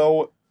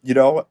also,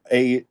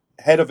 a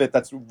head of it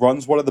that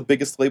runs one of the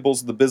biggest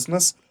labels in the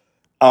business.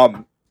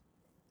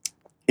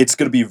 It's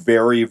going to be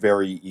very,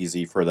 very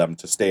easy for them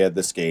to stay at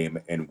this game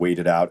and wait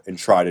it out and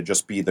try to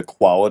just be the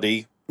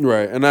quality.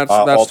 Right, and that's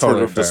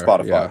totally fair. To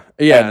Spotify.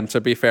 Yeah, and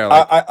to be fair,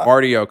 like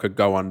RDO could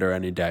go under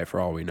any day for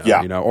all we know,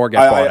 or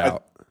get bought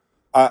out.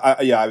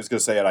 I was going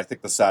to say it. I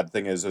think the sad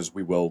thing is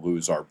we will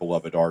lose our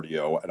beloved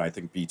RDO, and I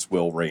think Beats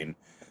will reign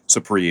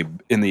supreme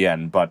in the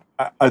end. But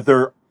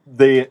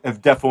they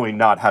have definitely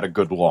not had a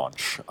good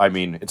launch. I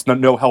mean, it's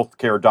no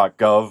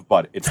healthcare.gov,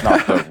 but it's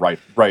not the right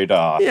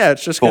yeah,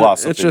 it's just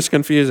philosophy. It's just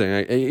confusing.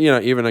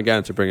 Even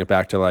again, to bring it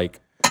back to like,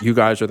 you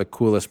guys are the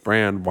coolest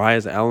brand. Why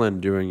is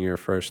Ellen doing your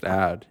first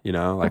ad?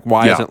 Like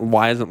why isn't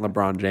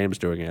LeBron James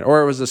doing it?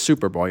 Or it was the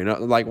Super Bowl,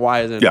 like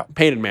why isn't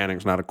Peyton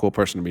Manning's not a cool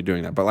person to be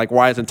doing that, but like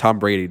why isn't Tom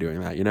Brady doing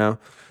that?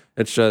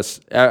 It's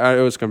just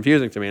it was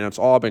confusing to me, and it's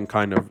all been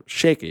kind of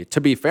shaky. To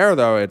be fair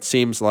though, it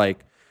seems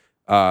like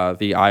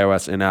the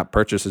iOS in-app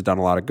purchase has done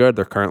a lot of good.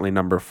 They're currently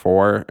number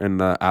 4 in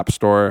the App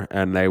Store,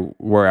 and they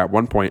were at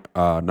one point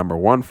number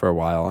 1 for a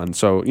while. And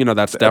so,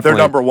 that's definitely... They're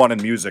number 1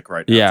 in music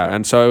right now. Yeah,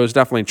 and so it was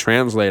definitely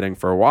translating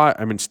for a while.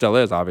 I mean, still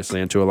is,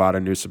 obviously, into a lot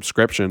of new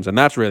subscriptions, and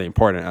that's really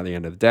important at the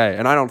end of the day.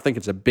 And I don't think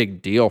it's a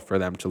big deal for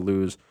them to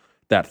lose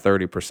that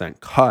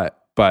 30%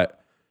 cut, but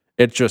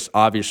it just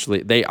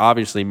they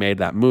obviously made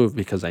that move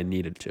because they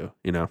needed to,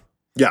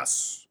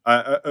 Yes,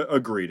 I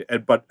agreed.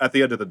 But at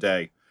the end of the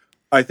day,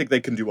 I think they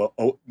can do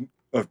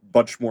a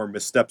bunch more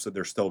missteps, and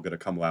they're still going to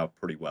come out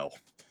pretty well.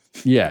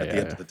 Yeah, at the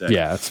end of the day.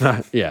 Yeah, it's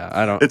not. Yeah,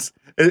 I don't.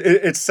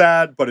 It's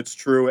sad, but it's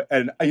true.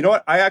 And you know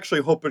what? I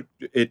actually hope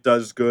it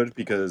does good,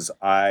 because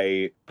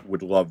I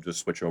would love to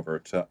switch over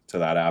to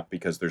that app,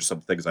 because there's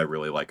some things I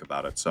really like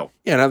about it. So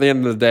yeah, and at the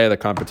end of the day, the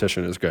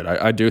competition is good.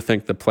 I do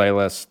think the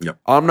playlist. Yep.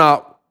 I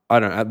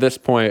don't know, at this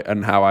point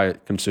and how I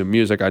consume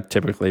music, I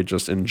typically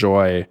just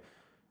enjoy,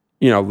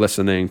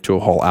 listening to a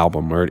whole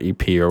album or an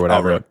EP or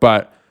whatever. Oh, really?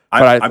 But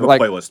I'm a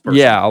playlist person.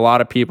 Yeah, a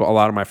lot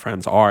of my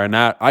friends are, and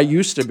that I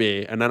used to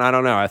be, and then I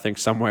don't know. I think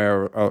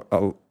somewhere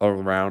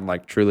around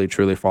like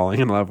truly falling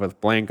in love with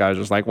Blink, I was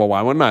just like, well,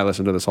 why wouldn't I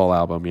listen to this whole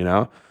album?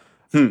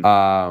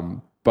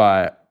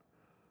 But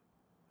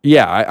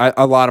yeah,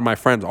 a lot of my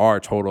friends are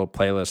total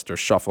playlist or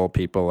shuffle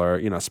people, or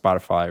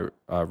Spotify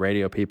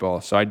radio people.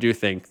 So I do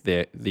think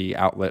that the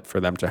outlet for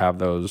them to have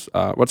those,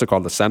 what's it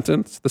called, the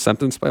sentence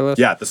playlist.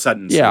 Yeah, the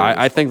sentence. Yeah,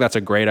 I think that's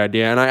a great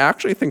idea, and I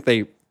actually think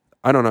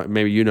I don't know,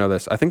 maybe you know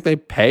this. I think they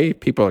pay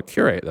people to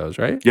curate those,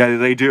 right? Yeah,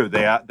 they do.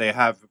 They have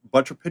a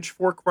bunch of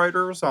Pitchfork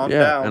writers on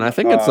down. And I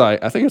think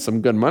it's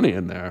some good money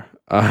in there.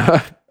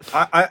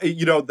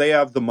 They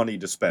have the money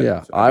to spend.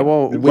 Yeah,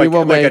 we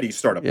will make any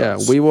startup. Yeah,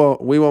 we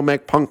will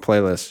make punk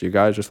playlists. You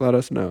guys just let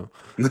us know.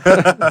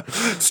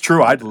 It's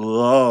true. I'd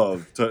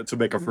love to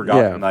make a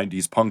forgotten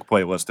 90s punk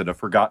playlist and a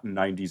forgotten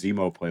 90s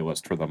emo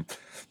playlist for them.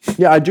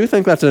 Yeah, I do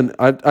think I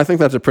think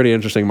that's a pretty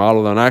interesting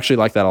model though, and I actually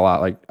like that a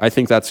lot. Like, I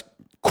think that's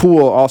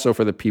cool also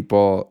for the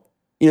people.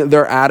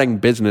 They're adding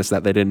business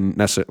that they didn't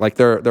necessarily like.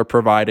 They're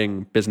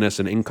providing business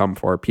and income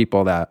for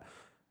people that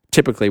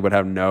typically would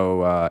have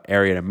no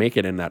area to make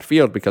it in that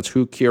field, because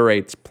who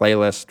curates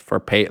playlist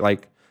for pay?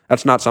 Like,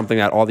 that's not something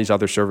that all these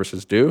other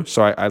services do.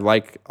 So I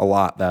like a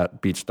lot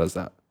that Beats does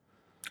that.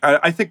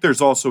 I think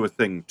there's also a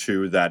thing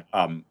too that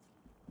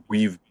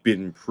we've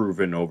been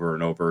proven over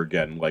and over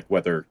again, like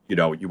whether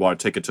you want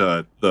to take it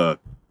to the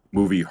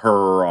movie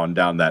Her on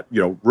down, that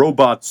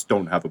robots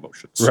don't have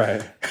emotions,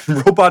 right?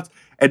 Robots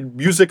and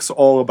music's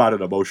all about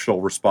an emotional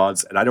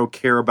response, and I don't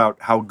care about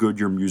how good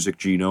your music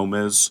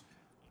genome is.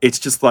 It's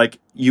just like,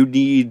 you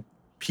need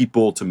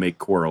people to make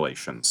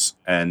correlations,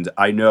 and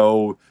I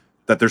know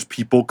that there's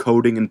people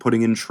coding and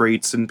putting in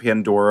traits in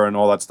Pandora and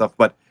all that stuff,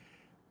 but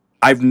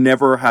I've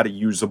never had a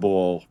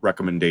usable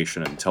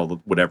recommendation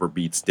until whatever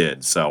Beats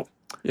did. So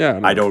Yeah,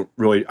 no.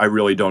 I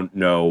really don't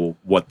know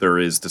what there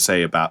is to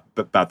say about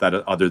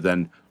that other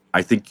than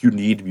I think you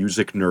need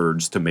music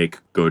nerds to make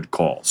good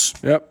calls.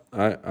 Yep,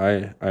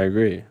 I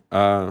agree.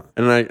 And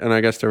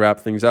I guess to wrap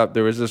things up,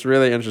 there was this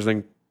really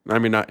interesting. I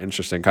mean, not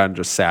interesting, kind of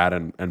just sad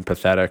and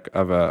pathetic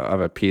of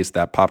a piece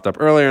that popped up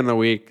earlier in the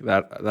week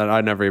that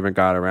I never even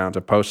got around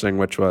to posting,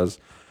 which was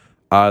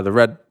the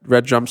red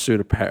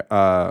jumpsuit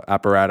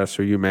apparatus,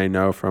 who you may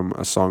know from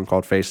a song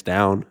called "Face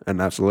Down," and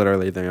that's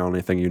literally the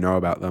only thing you know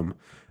about them.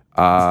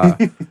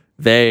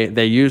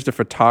 They used a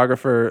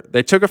photographer.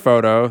 They took a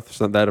photo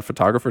so that a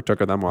photographer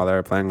took of them while they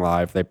were playing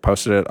live. They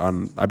posted it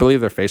on, I believe,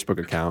 their Facebook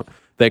account.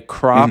 They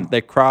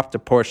cropped a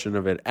portion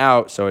of it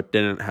out so it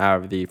didn't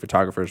have the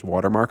photographer's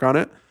watermark on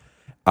it.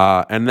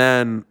 And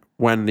then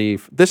when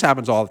this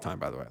happens all the time,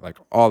 by the way, like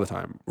all the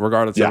time,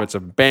 regardless if it's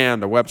a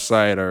band, a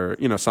website, or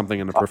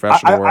something in the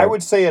professional world. I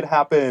would say it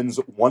happens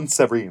once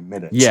every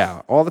minute.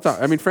 Yeah, all the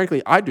time. I mean,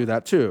 frankly, I do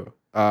that too.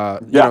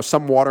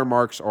 Some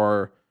watermarks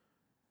are.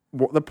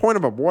 The point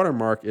of a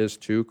watermark is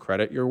to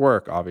credit your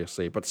work,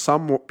 obviously, but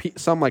some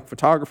like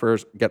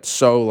photographers get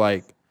so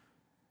like,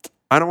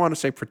 I don't want to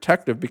say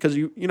protective because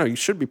you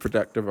should be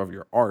protective of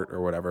your art or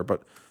whatever,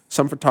 but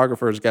some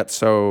photographers get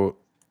so,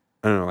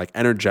 I don't know, like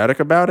energetic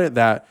about it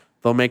that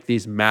they'll make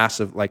these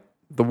massive, like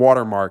the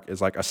watermark is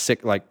like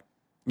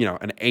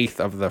an eighth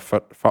of the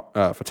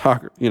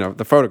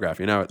the photograph.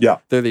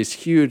 They're these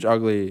huge,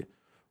 ugly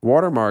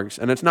watermarks,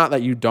 and it's not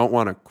that you don't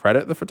want to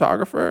credit the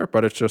photographer,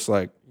 but it's just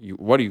like,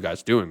 what are you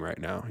guys doing right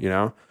now?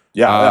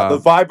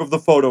 The vibe of the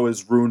photo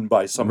is ruined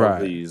by some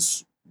of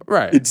these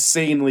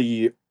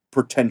insanely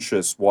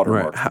pretentious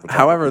watermarks.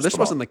 However, this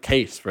wasn't the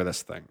case for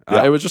this thing.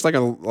 It was just like a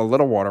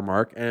little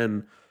watermark,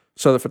 and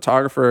so the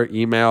photographer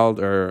emailed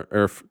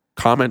or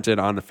commented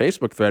on the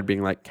Facebook thread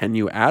being like, can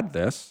you add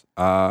this?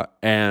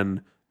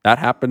 And that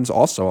happens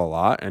also a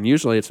lot, and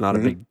usually it's not a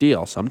big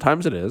deal.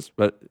 Sometimes it is,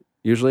 but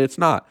usually it's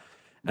not.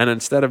 And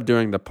instead of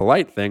doing the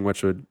polite thing,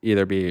 which would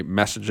either be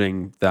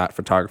messaging that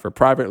photographer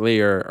privately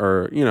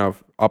or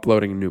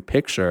uploading a new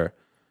picture,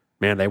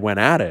 man, they went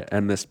at it.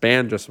 And this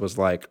band just was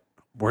like,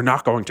 we're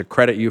not going to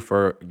credit you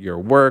for your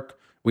work.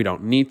 We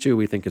don't need to.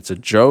 We think it's a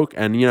joke.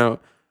 And,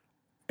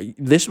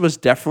 this was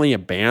definitely a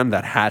band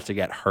that had to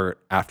get hurt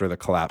after the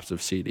collapse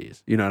of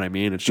CDs. You know what I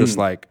mean? It's just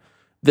like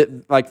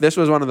this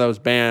was one of those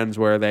bands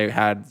where they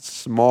had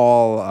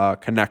small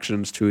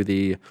connections to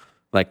the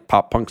like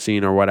pop punk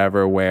scene or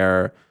whatever,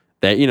 where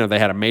they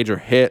had a major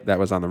hit that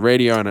was on the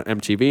radio and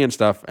MTV and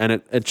stuff, and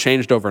it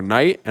changed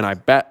overnight. And I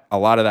bet a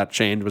lot of that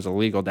change was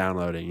illegal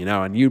downloading,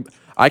 and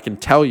I can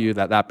tell you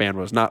that band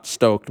was not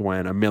stoked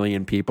when 1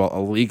 million people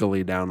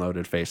illegally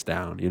downloaded Face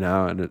Down,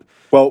 and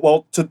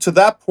well, to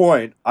that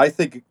point, I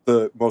think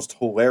the most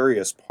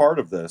hilarious part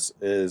of this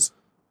is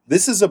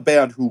a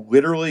band who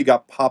literally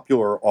got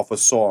popular off a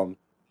song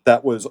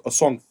that was a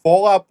song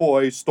Fall Out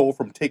Boy stole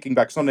from Taking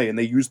Back Sunday, and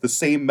they used the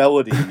same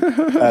melody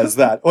as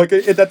that. Like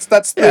that's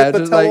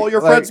the Tell All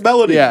Your Friends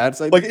melody. Yeah, it's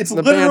like it's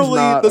literally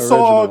the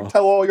song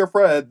Tell All Your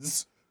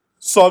Friends,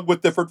 sung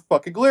with different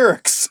fucking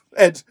lyrics.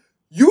 And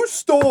you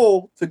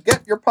stole to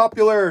get your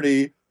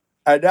popularity,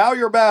 and now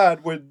you're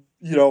mad when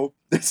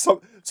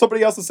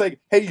somebody else is saying,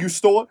 hey, you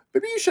stole it.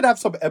 Maybe you should have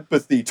some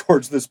empathy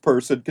towards this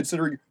person,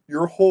 considering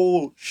your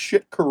whole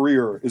shit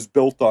career is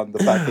built on the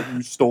fact that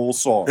you stole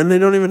songs. And they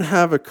don't even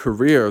have a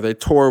career. They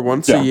tour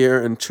once a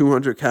year in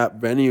 200 cap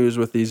venues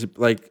with these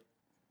like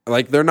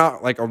they're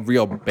not like a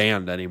real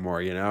band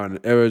anymore, And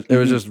it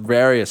was just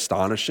very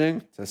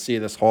astonishing to see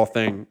this whole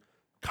thing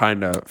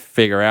kind of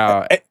figure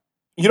out.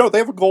 They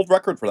have a gold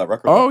record for that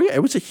record. Oh yeah,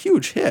 it was a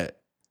huge hit.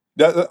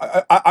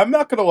 I'm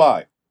not gonna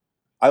lie.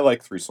 I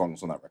like 3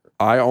 songs on that record.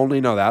 I only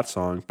know that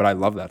song, but I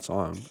love that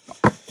song.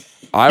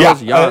 I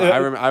was young.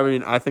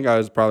 I think I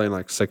was probably in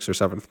like 6th or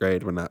 7th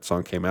grade when that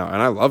song came out,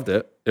 and I loved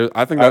it.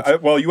 I think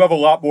that's well. You have a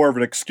lot more of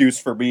an excuse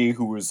for me,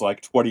 who was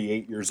like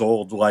 28 years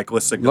old, like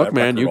listening. Look, to that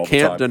man, you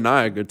can't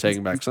deny a good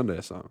Taking Back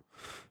Sunday song.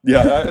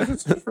 Yeah,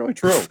 it's really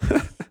true.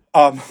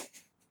 I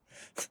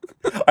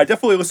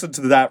definitely listened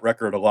to that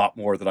record a lot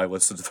more than I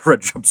listened to the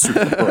Red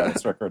Jumpsuit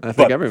Apparatus record. I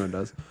think everyone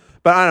does.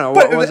 But I don't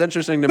know. What was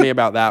interesting to me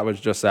about that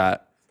was just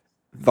that,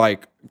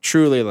 like,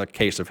 truly the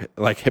case of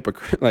like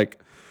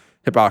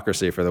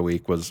hypocrisy for the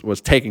week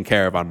was taken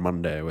care of on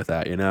Monday with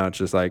that. It's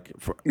just like,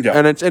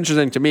 and it's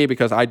interesting to me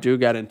because I do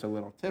get into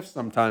little tiffs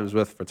sometimes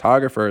with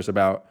photographers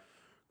about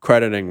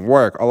crediting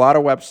work. A lot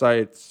of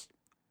websites,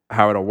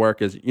 how it'll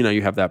work is,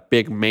 you have that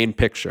big main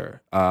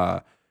picture,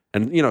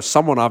 and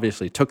someone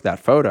obviously took that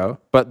photo,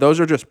 but those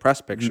are just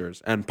press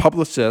pictures, and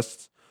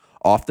publicists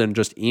often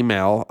just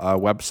email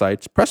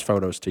websites press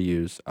photos to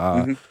use.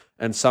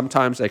 And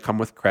sometimes they come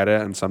with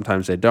credit and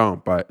sometimes they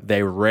don't, but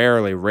they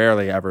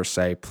rarely ever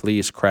say,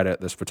 please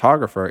credit this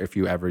photographer if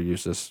you ever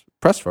use this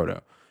press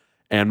photo.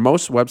 And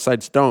most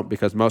websites don't,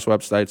 because most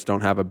websites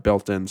don't have a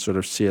built-in sort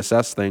of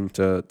CSS thing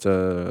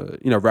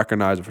to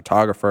recognize a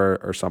photographer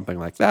or something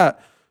like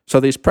that. So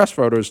these press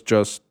photos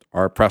just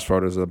are press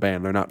photos of the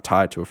band. They're not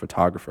tied to a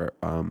photographer.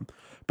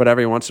 But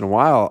every once in a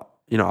while,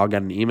 I'll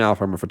get an email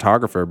from a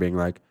photographer being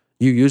like,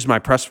 you used my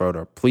press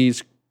photo,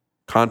 please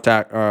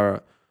contact,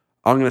 or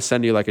I'm going to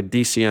send you like a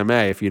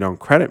DCMA if you don't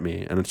credit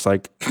me. And it's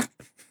like,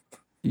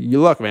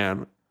 you look,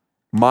 man,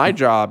 my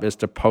job is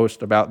to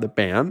post about the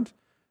band.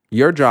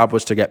 Your job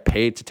was to get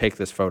paid to take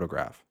this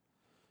photograph.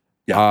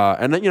 Yeah.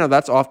 And then,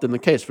 that's often the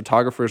case.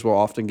 Photographers will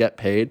often get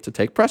paid to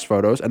take press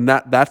photos, and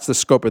that's the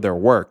scope of their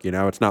work.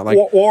 It's not like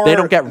Or they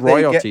don't get they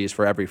royalties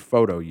for every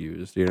photo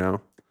used.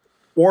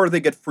 Or they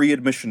get free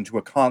admission to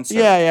a concert.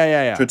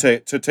 Yeah.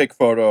 To take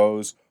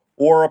photos,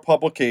 or a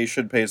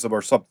publication pays them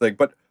or something.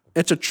 But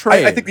it's a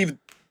trade. I think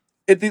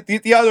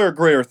the other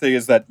greater thing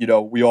is that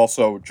we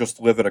also just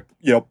live in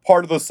a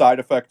part of the side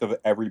effect of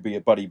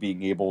everybody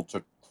being able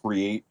to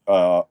create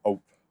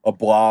a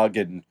blog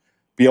and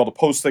be able to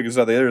post things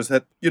on the internet is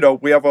that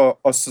we have a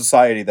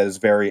society that is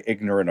very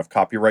ignorant of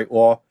copyright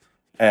law,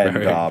 and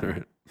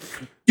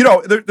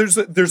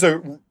there's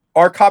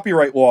our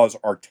copyright laws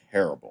are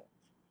terrible.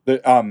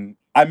 I'm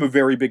a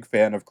very big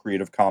fan of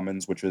Creative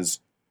Commons, which is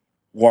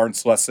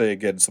Lawrence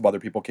Lessig and some other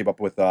people came up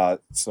with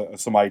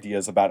some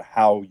ideas about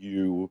how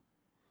you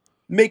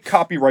make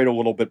copyright a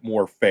little bit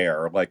more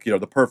fair. Like,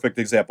 the perfect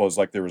example is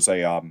like there was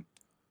a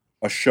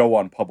show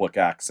on public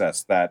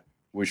access that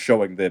was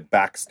showing the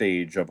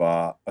backstage of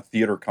a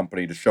theater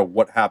company to show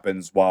what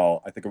happens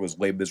while, I think it was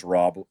Les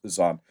Miserables is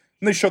on.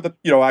 And they showed that,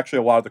 actually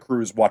a lot of the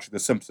crew is watching The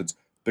Simpsons.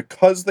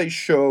 Because they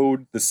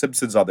showed The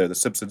Simpsons on there, The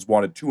Simpsons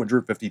wanted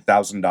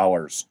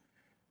 $250,000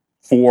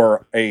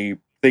 for a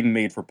thing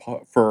made for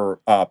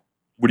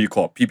what do you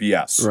call it,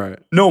 PBS. Right.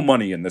 No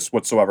money in this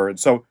whatsoever. And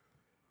so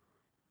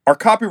our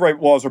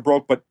copyright laws are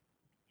broke, but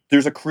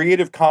there's a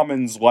Creative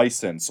Commons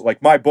license.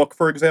 Like my book,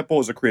 for example,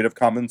 is a Creative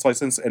Commons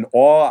license, and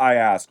all I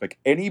ask, like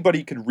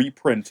anybody can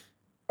reprint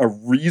a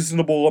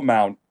reasonable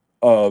amount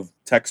of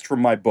text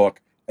from my book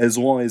as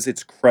long as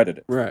it's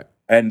credited. Right.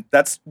 And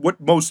that's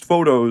what most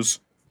photos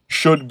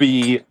should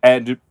be.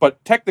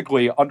 But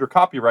technically, under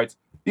copyrights,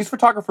 these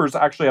photographers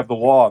actually have the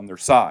law on their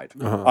side.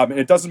 And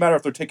it doesn't matter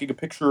if they're taking a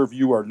picture of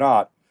you or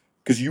not,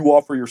 because you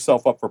offer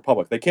yourself up for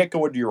public. They can't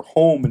go into your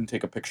home and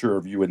take a picture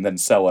of you and then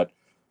sell it,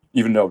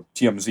 even though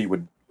TMZ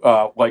would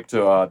like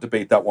to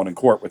debate that one in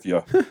court with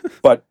you.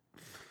 But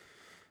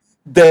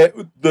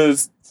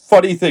the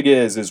funny thing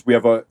is we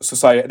have a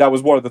society. That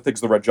was one of the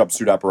things the Red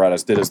Jumpsuit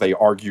Apparatus did, is they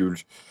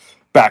argued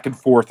back and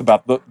forth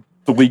about the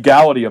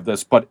legality of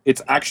this. But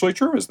it's actually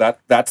true, is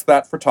that's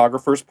that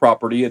photographer's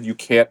property, and you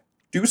can't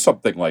do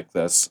something like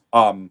this.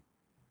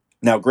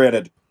 Now,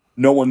 granted,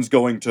 no one's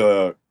going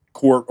to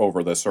court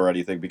over this or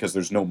anything because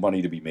there's no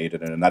money to be made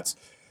in it, and that's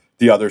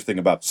the other thing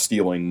about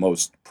stealing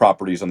most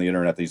properties on the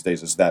internet these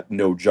days, is that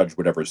no judge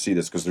would ever see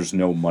this because there's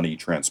no money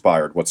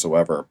transpired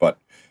whatsoever, but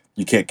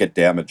you can't get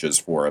damages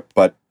for it.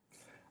 But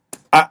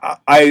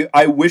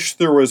I wish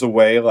there was a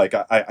way, like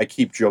I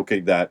keep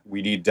joking that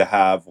we need to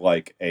have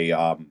like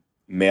a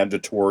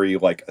mandatory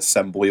like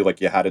assembly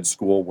like you had in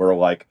school, where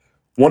like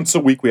once a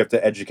week we have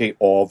to educate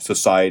all of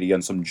society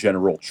on some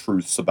general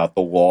truths about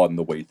the law and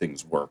the way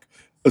things work,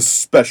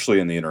 especially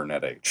in the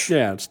internet age.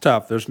 Yeah, it's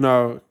tough. There's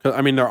no,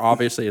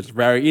 obviously it's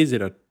very easy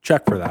to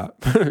check for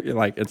that.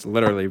 Like it's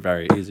literally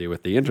very easy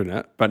with the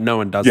internet, but no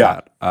one does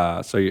that.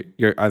 So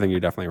I think you're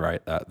definitely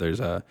right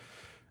that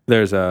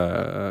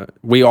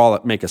we all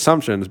make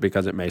assumptions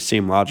because it may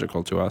seem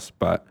logical to us,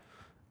 but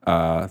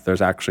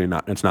there's actually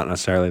not. It's not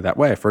necessarily that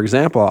way. For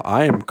example,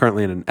 I am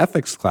currently in an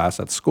ethics class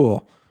at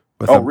school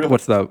with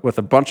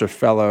a bunch of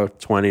fellow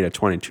 20 to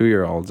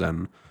 22-year-olds,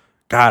 and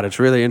God, it's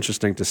really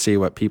interesting to see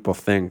what people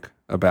think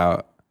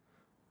about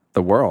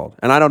the world.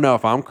 And I don't know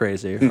if I'm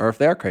crazy or if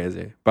they're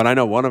crazy, but I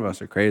know one of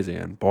us are crazy,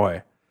 and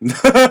boy,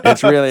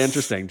 it's really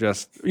interesting.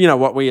 Just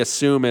what we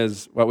assume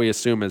is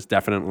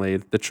definitely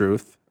the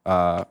truth,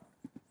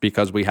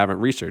 because we haven't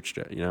researched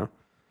it.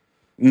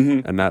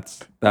 And that's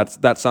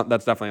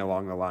definitely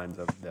along the lines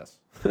of this.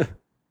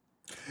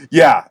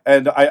 Yeah,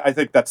 and I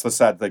think that's the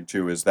sad thing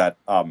too, is that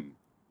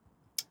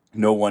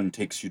no one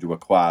takes you to a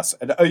class.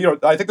 And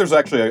I think there's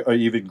actually an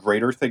even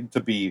greater thing to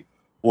be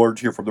learned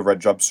here from the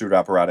Red Jumpsuit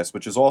Apparatus,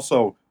 which is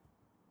also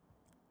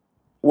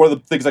one of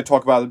the things I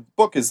talk about in the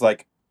book, is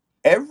like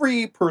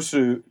every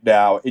person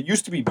now, it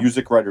used to be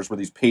music writers were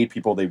these paid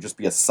people, they'd just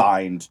be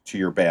assigned to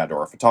your band,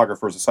 or a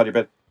photographer is assigned to your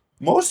band.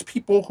 Most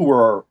people who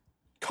are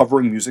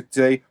covering music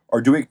today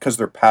are doing it because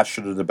they're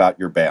passionate about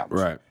your band.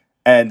 Right.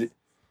 And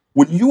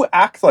when you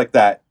act like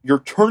that, you're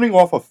turning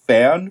off a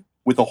fan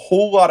with a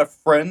whole lot of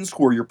friends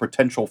who are your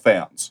potential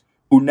fans,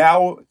 who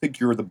now think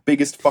you're the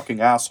biggest fucking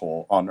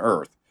asshole on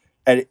earth.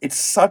 And it's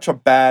such a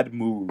bad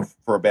move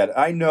for a band.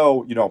 I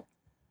know,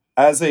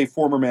 as a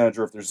former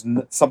manager, if there's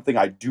something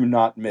I do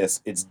not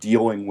miss, it's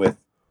dealing with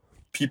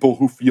people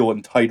who feel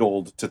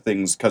entitled to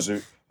things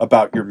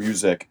about your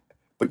music,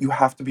 but you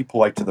have to be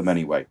polite to them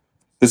anyway.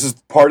 This is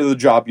part of the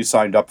job you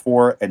signed up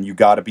for, and you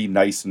got to be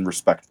nice and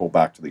respectful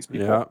back to these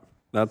people. Yeah,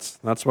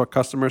 that's what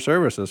customer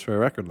service is for a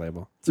record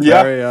label. It's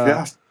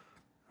yeah.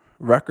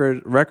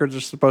 Records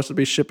are supposed to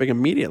be shipping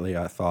immediately,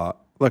 I thought.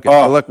 Look,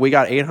 we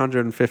got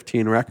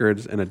 815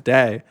 records in a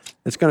day.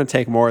 It's going to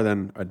take more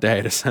than a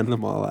day to send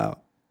them all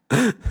out.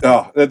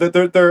 Oh,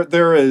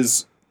 there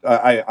is.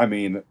 I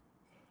mean,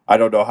 I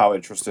don't know how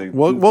interesting.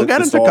 We'll get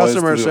this into all is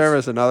customer to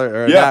service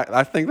another. Yeah.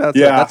 I think that's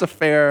Yeah. that's a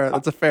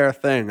fair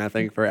thing. I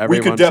think for We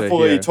everyone could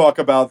definitely to hear. talk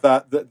about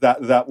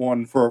that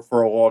one for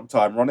a long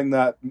time. Running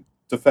that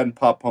Defend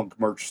Pop Punk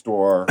merch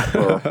store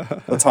for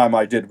the time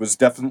I did was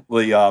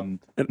definitely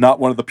not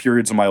one of the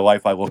periods of my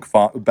life I look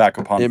back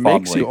upon It fondly.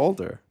 makes you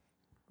older.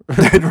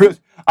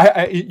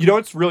 You know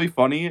what's really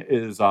funny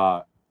is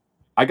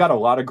I got a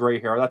lot of gray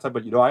hair that time,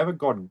 but I haven't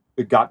gotten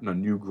a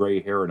new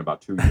gray hair in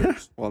about 2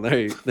 years. Well,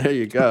 there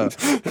you go.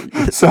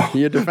 So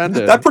You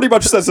defended. that pretty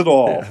much says it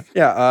all.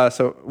 Yeah.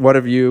 So what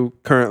have you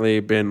currently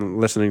been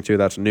listening to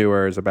that's new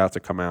or is about to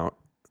come out?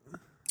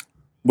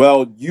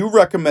 Well, you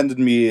recommended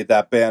me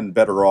that band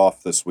Better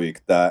Off this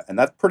week, and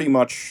that pretty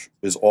much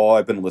is all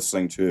I've been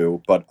listening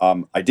to. But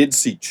I did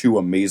see 2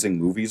 amazing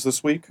movies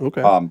this week.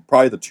 Okay.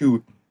 Probably the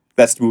 2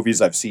 best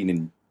movies I've seen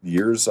in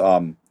years.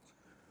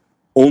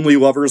 Only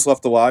Lovers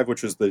Left Alive,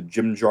 which is the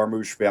Jim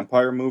Jarmusch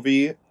vampire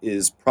movie,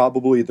 is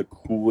probably the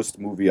coolest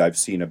movie I've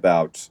seen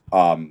about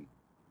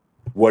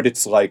what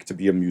it's like to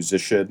be a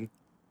musician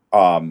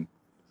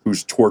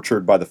who's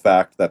tortured by the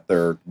fact that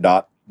they're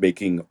not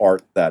making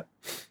art that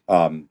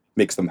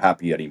makes them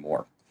happy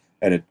anymore.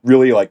 And it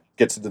really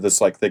gets into this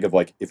thing of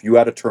if you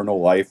had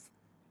eternal life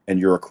and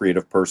you're a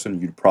creative person,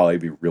 you'd probably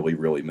be really,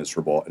 really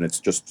miserable. And it's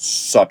just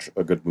such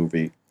a good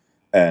movie.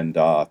 And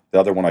the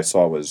other one I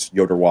saw was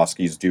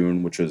Jodorowsky's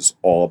Dune, which is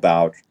all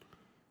about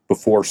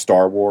before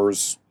Star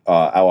Wars.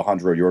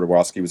 Alejandro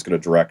Jodorowsky was going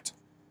to direct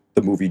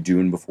the movie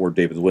Dune before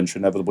David Lynch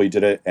inevitably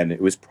did it. And it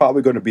was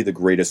probably going to be the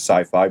greatest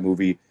sci-fi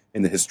movie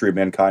in the history of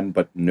mankind,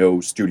 but no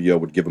studio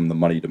would give him the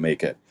money to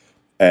make it.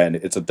 And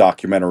it's a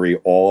documentary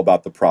all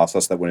about the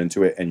process that went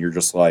into it. And you're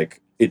just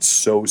it's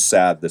so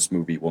sad this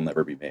movie will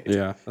never be made.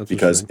 Yeah. That's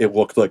because it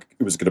looked like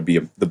it was going to be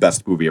the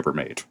best movie ever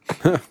made.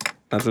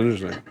 That's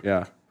interesting.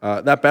 Yeah.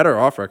 That Better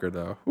Off record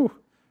though. Whew.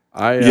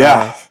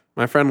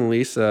 My friend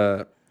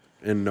Lisa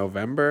in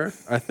November,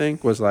 I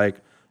think, was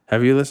like,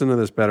 have you listened to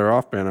this Better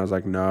Off band? I was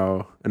like,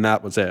 no. And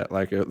that was it.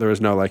 There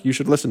was no you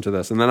should listen to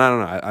this. And then I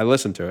don't know. I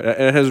listened to it.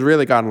 It has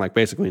really gotten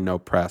basically no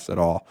press at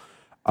all.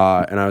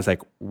 And I was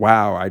like,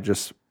 wow, I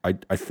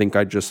think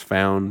I just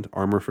found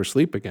Armor for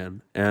Sleep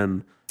again.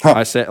 And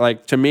I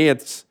said, to me,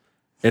 it's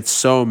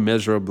so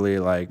miserably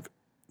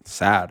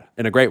sad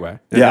in a great way.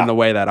 In the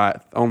way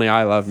that only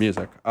I love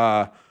music.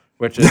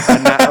 Which is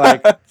and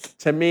that,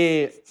 to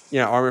me,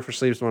 Armor for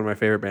Sleep is one of my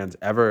favorite bands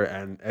ever,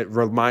 and it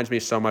reminds me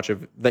so much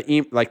of the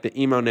the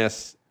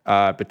emo-ness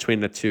between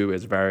the two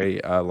is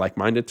very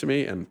like-minded to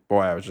me. And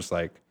boy, I was just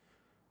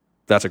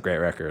that's a great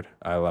record.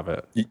 I love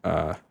it.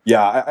 I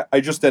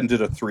just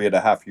ended a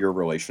 3.5-year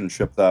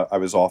relationship that I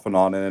was off and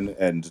on in,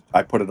 and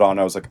I put it on.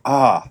 I was like,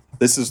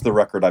 this is the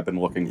record I've been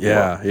looking for.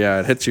 Yeah,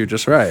 it hits you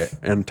just right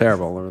and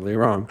terribly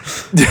wrong.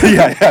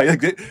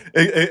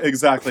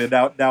 Exactly. And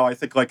now I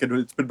think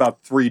it's been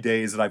about 3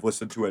 days and I've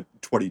listened to it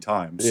 20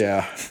 times.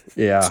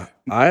 Yeah.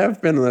 I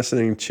have been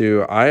listening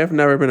to. I have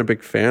never been a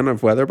big fan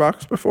of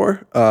Weatherbox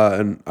before,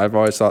 and I've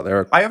always thought they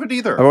were. I haven't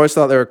either. I've always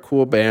thought they were a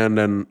cool band,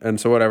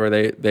 and so whatever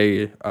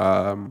they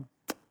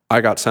I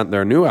got sent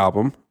their new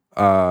album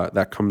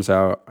that comes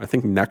out I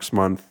think next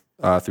month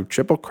through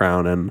Triple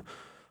Crown, and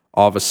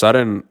all of a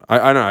sudden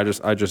I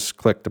just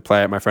clicked to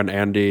play it. My friend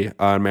Andy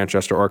in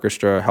Manchester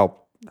Orchestra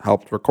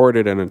helped record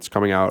it, and it's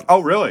coming out.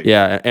 Oh, really?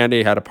 Yeah,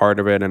 Andy had a part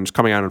of it, and it's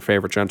coming out in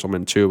Favorite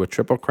Gentleman 2 with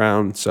Triple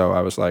Crown. So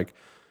I was like,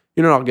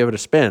 I'll give it a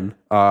spin.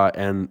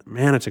 And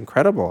man, it's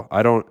incredible.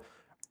 I don't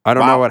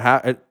know what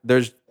happened.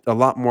 There's a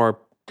lot more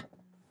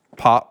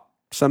pop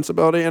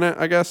sensibility in it,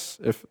 I guess.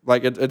 If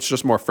it's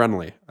just more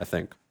friendly, I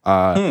think.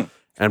 And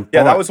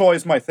that was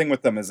always my thing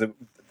with them. Is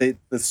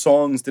the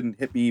songs didn't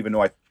hit me, even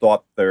though I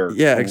thought they're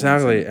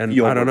exactly. And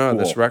I don't know, cool.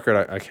 This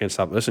record I can't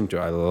stop listening to.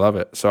 I love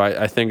it. So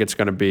I think it's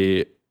going to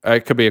be.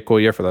 It could be a cool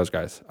year for those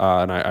guys.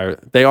 And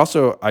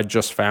I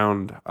just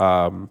found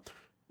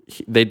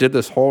they did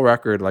this whole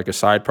record a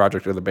side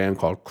project of the band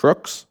called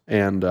Crooks,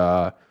 and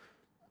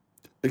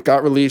it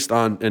got released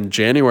in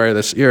January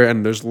this year.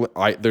 And there's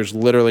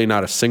literally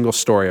not a single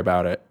story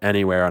about it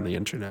anywhere on the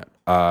internet.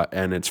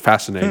 And it's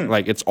fascinating.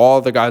 It's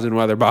all the guys in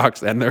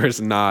Weatherbox, and there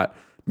is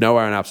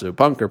nowhere on Absolute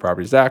Punk or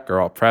Property Zach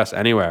or Alt Press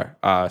anywhere.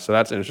 So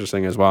that's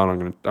interesting as well.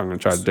 And I'm gonna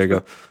try to dig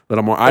a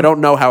little more. I don't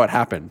know how it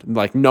happened.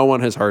 No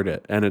one has heard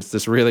it, and it's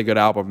this really good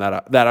album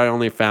that I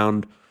only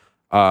found.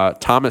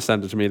 Thomas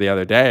sent it to me the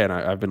other day, and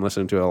I've been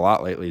listening to it a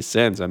lot lately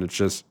since, and it's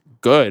just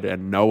good.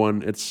 And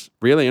it's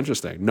really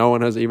interesting. No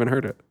one has even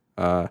heard it.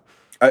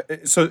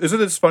 So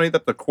isn't it funny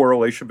that the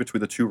correlation between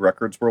the 2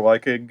 records we're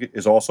liking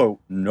is also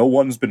no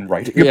one's been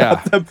writing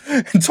about them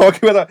and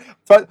talking about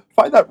that?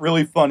 Find that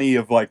really funny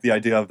of the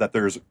idea of that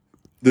there's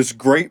this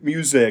great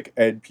music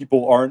and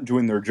people aren't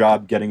doing their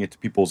job getting it to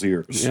people's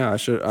ears. Yeah, I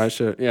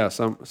should. Yeah,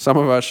 some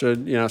of us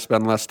should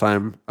spend less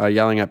time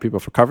yelling at people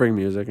for covering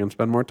music and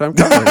spend more time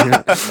covering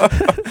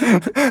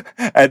it.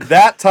 And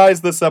that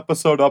ties this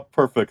episode up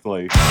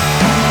perfectly.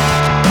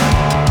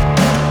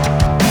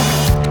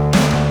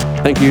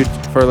 Thank you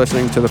for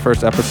listening to the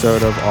first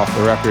episode of Off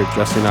the Record.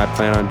 Jesse and I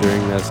plan on doing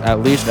this at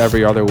least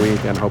every other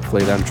week and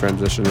hopefully then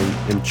transitioning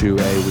into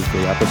a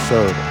weekly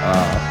episode.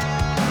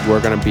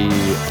 We're going to be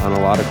on a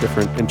lot of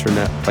different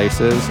internet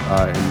places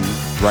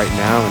right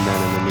now and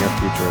then in the near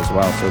future as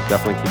well. So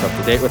definitely keep up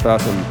to date with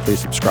us and please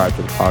subscribe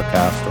to the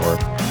podcast or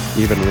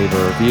even leave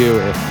a review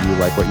if you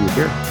like what you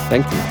hear.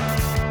 Thank you.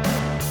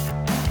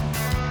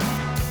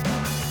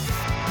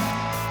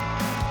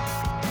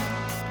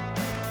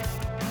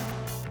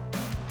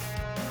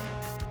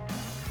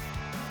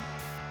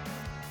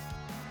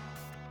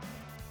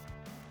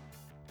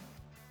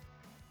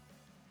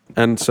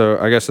 And so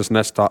I guess this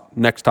next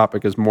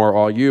topic is more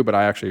all you, but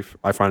I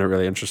find it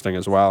really interesting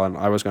as well. And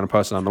I was going to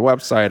post it on the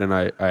website, and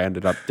I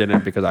ended up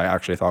didn't because I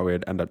actually thought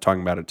we'd end up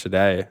talking about it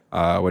today,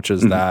 which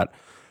is that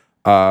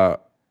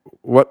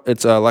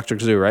it's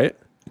Electric Zoo, right?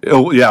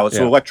 Oh, yeah, it's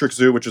Electric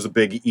Zoo, which is a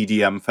big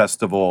EDM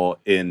festival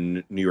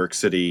in New York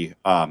City.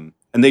 And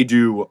they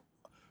do,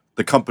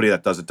 the company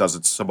that does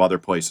it some other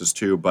places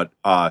too, but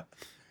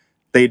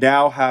they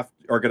now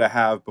are going to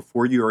have,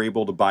 before you are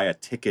able to buy a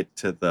ticket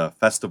to the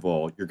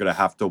festival, you're going to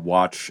have to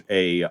watch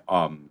a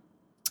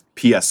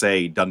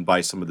PSA done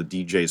by some of the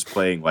DJs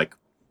playing, like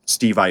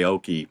Steve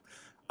Aoki,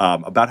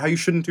 about how you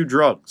shouldn't do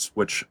drugs,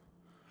 which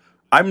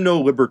I'm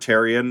no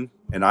libertarian,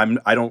 and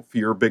I don't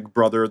fear Big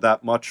Brother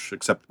that much,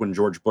 except when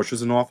George Bush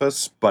is in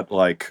office, but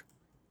like,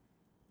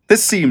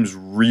 this seems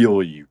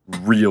really,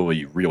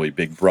 really, really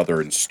Big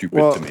Brother and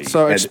stupid to me.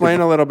 So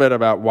explain a little bit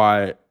about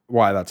why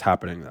that's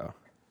happening, though.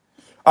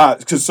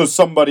 Because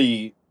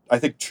somebody, I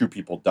think 2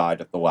 people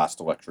died at the last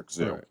Electric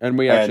Zoo, right. And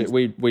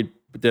we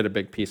did a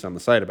big piece on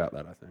the site about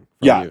that. I think.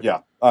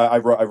 Yeah. I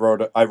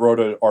wrote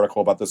an article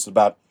about this.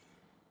 Yet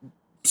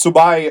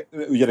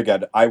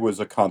again, I was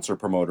a concert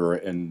promoter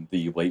in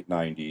the late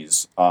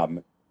 '90s,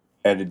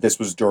 and this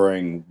was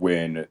during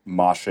when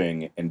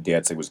moshing and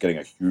dancing was getting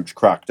a huge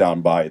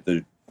crackdown by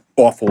the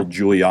awful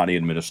Giuliani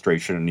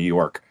administration in New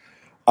York,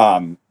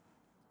 and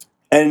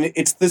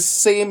it's the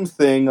same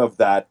thing of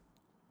that.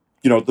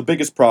 The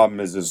biggest problem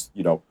is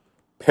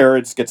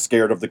parents get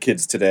scared of the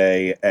kids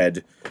today,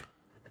 and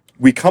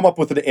we come up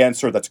with an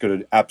answer that's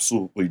going to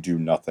absolutely do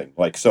nothing.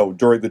 Like, so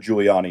during the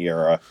Giuliani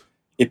era,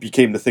 it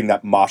became the thing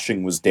that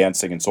moshing was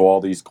dancing, and so all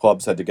these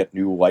clubs had to get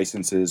new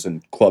licenses,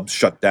 and clubs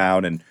shut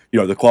down. And,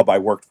 the club I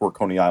worked for,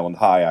 Coney Island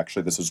High,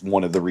 actually, this is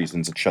one of the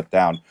reasons it shut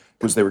down,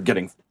 was they were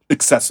getting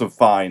excessive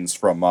fines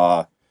from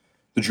the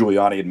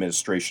Giuliani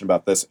administration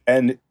about this.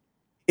 And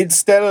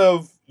instead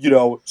of,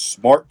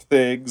 smart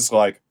things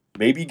like,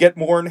 maybe get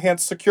more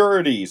enhanced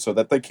security so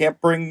that they can't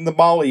bring the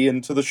Molly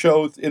into the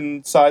show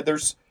inside their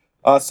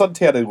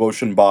suntanning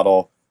lotion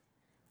bottle.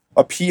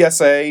 A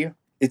PSA,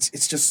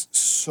 it's just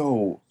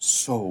so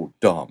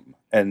dumb.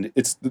 And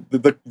it's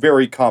the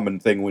very common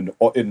thing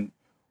in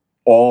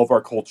all of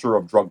our culture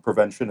of drug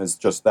prevention is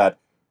just that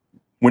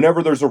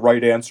whenever there's a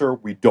right answer,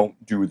 we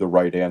don't do the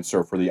right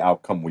answer for the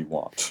outcome we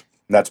want.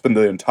 And that's been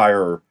the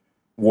entire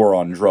war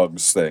on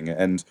drugs thing.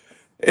 And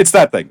it's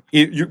that thing.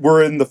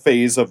 We're in the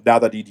phase of, now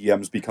that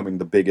EDM is becoming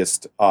the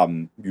biggest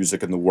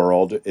music in the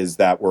world, is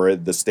that we're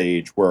at the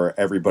stage where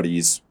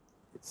everybody's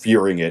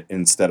fearing it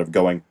instead of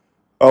going,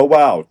 oh,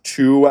 wow,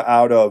 2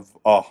 out of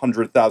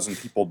 100,000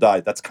 people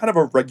died. That's kind of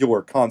a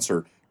regular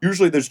concert.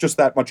 Usually there's just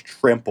that much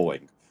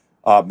trampling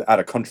at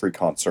a country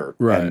concert.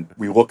 Right. And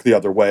we look the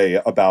other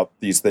way about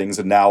these things.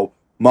 And now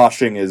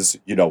moshing is,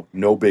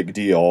 no big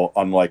deal,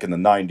 unlike in the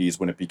 90s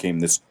when it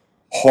became this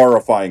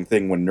horrifying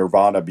thing when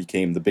Nirvana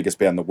became the biggest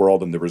band in the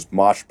world and there was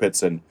mosh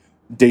pits, and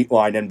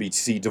Dateline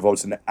NBC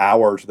devotes an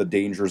hour to the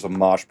dangers of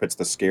mosh pits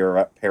to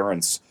scare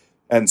parents.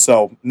 And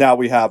so now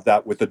we have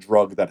that with a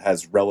drug that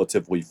has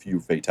relatively few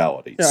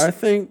fatalities. Yeah, I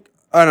think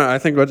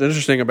what's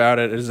interesting about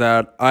it is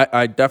that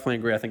I definitely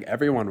agree. I think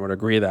everyone would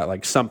agree that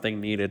like something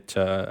needed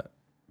to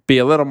be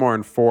a little more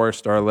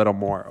enforced or a little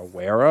more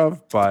aware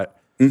of, but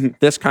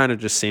this kind of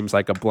just seems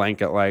like a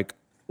blanket, like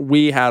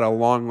we had a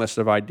long list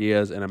of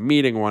ideas in a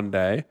meeting one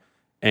day,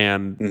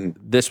 and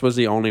this was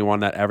the only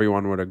one that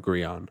everyone would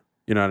agree on.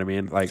 You know what I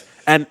mean? Like,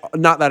 and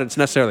not that it's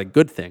necessarily a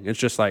good thing. It's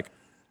just like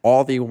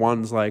all the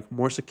ones like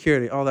more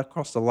security. Oh, that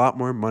costs a lot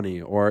more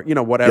money, or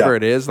whatever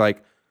it is.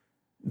 Like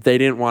they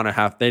didn't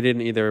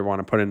either want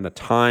to put in the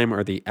time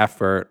or the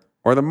effort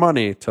or the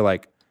money to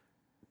like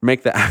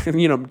make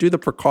the do the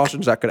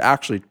precautions that could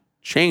actually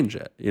change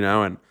it.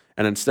 And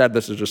instead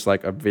this is just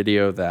like a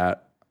video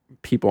that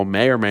people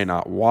may or may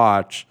not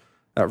watch.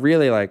 That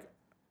really like.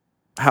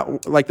 How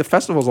like the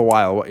festival's a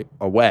while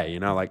away,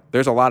 like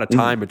there's a lot of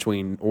time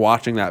between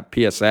watching that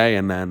PSA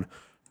and then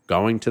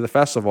going to the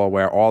festival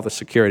where all the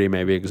security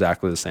may be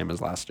exactly the same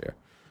as last year.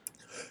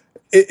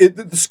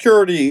 The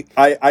security,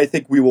 I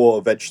think we will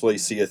eventually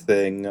see a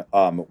thing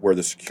where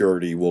the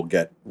security will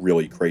get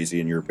really crazy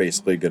and you're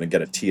basically going to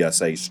get a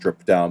TSA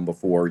stripped down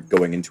before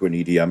going into an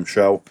EDM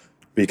show,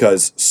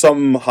 because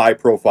some high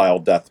profile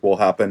death will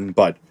happen,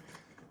 but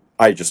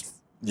I just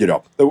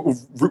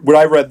when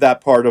I read that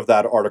part of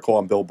that article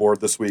on Billboard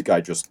this week,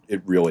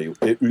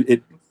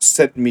 it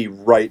sent me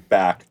right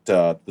back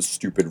to the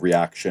stupid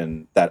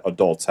reaction that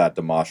adults had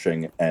to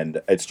moshing,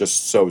 and it's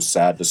just so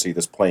sad to see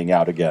this playing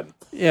out again.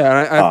 Yeah,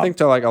 and I think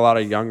to like a lot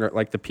of younger,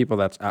 like the people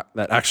that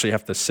actually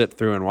have to sit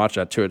through and watch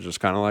that too, it's just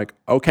kind of like,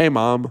 okay,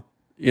 mom,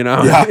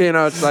 Yeah.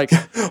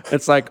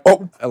 it's like,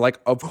 Oh. like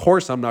of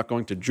course I'm not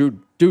going to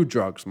do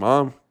drugs,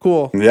 mom.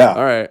 Cool. Yeah.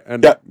 All right,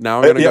 and Yeah.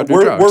 now I'm gonna go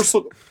do drugs.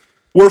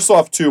 Worse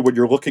off too when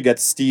you're looking at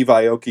Steve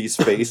Aoki's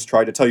face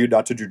trying to tell you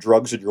not to do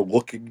drugs, and you're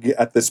looking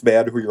at this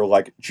man who you're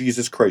like,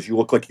 Jesus Christ, you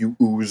look like you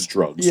ooze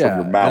drugs from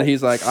your mouth. And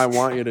he's like, I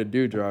want you to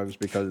do drugs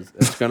because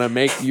it's gonna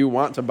make you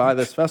want to buy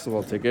this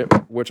festival ticket,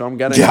 which I'm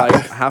getting like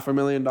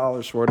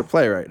 $500,000 for to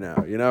play right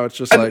now. It's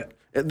just like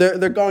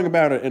they're going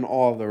about it in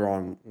all the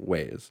wrong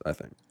ways, I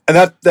think. And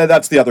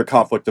that's the other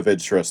conflict of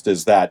interest,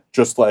 is that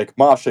just like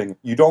moshing,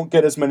 you don't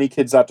get as many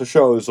kids out to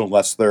shows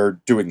unless they're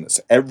doing this.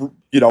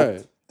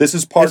 Right. This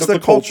is part It's of the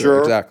culture.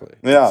 exactly.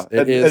 Yeah,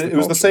 It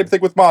was the same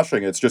thing with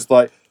moshing. It's just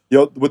like,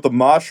 what the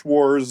Mosh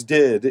Wars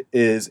did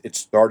is it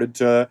started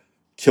to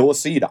kill a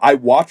scene. I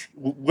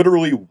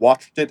literally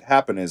watched it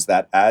happen. Is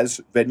that as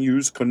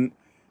venues couldn't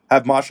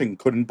have moshing,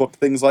 couldn't book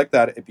things like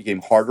that, it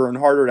became harder and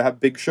harder to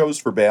have big shows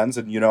for bands,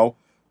 and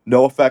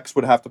NoFX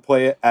would have to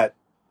play at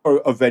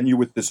a venue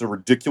with this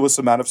ridiculous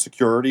amount of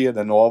security, and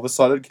then all of a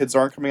sudden kids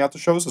aren't coming out to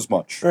shows as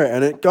much. Right,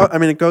 and it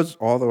goes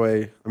all the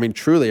way. I mean,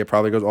 truly, it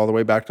probably goes all the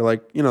way back to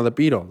like the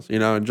Beatles,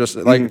 and just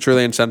like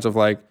truly in sense of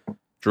like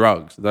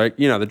drugs, like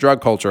the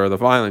drug culture or the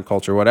violent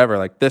culture, whatever.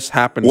 Like this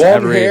happens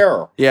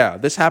hair. Yeah,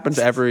 this happens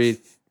every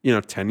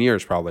 10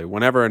 years probably.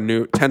 Whenever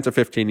 10 to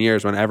 15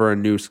 years, whenever a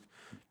new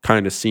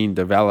kind of scene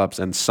develops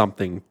and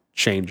something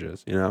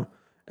changes, and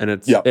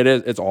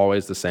it's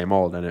always the same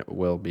old, and it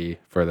will be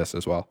for this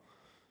as well.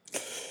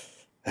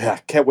 Yeah,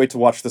 can't wait to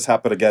watch this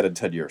happen again in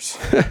 10 years.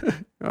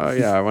 Oh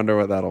yeah, I wonder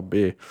what that'll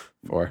be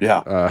for.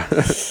 Yeah.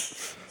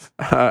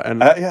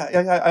 And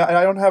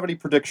I don't have any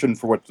prediction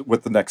for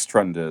what the next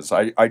trend is.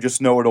 I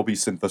just know it'll be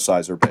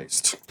synthesizer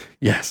based.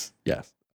 Yes.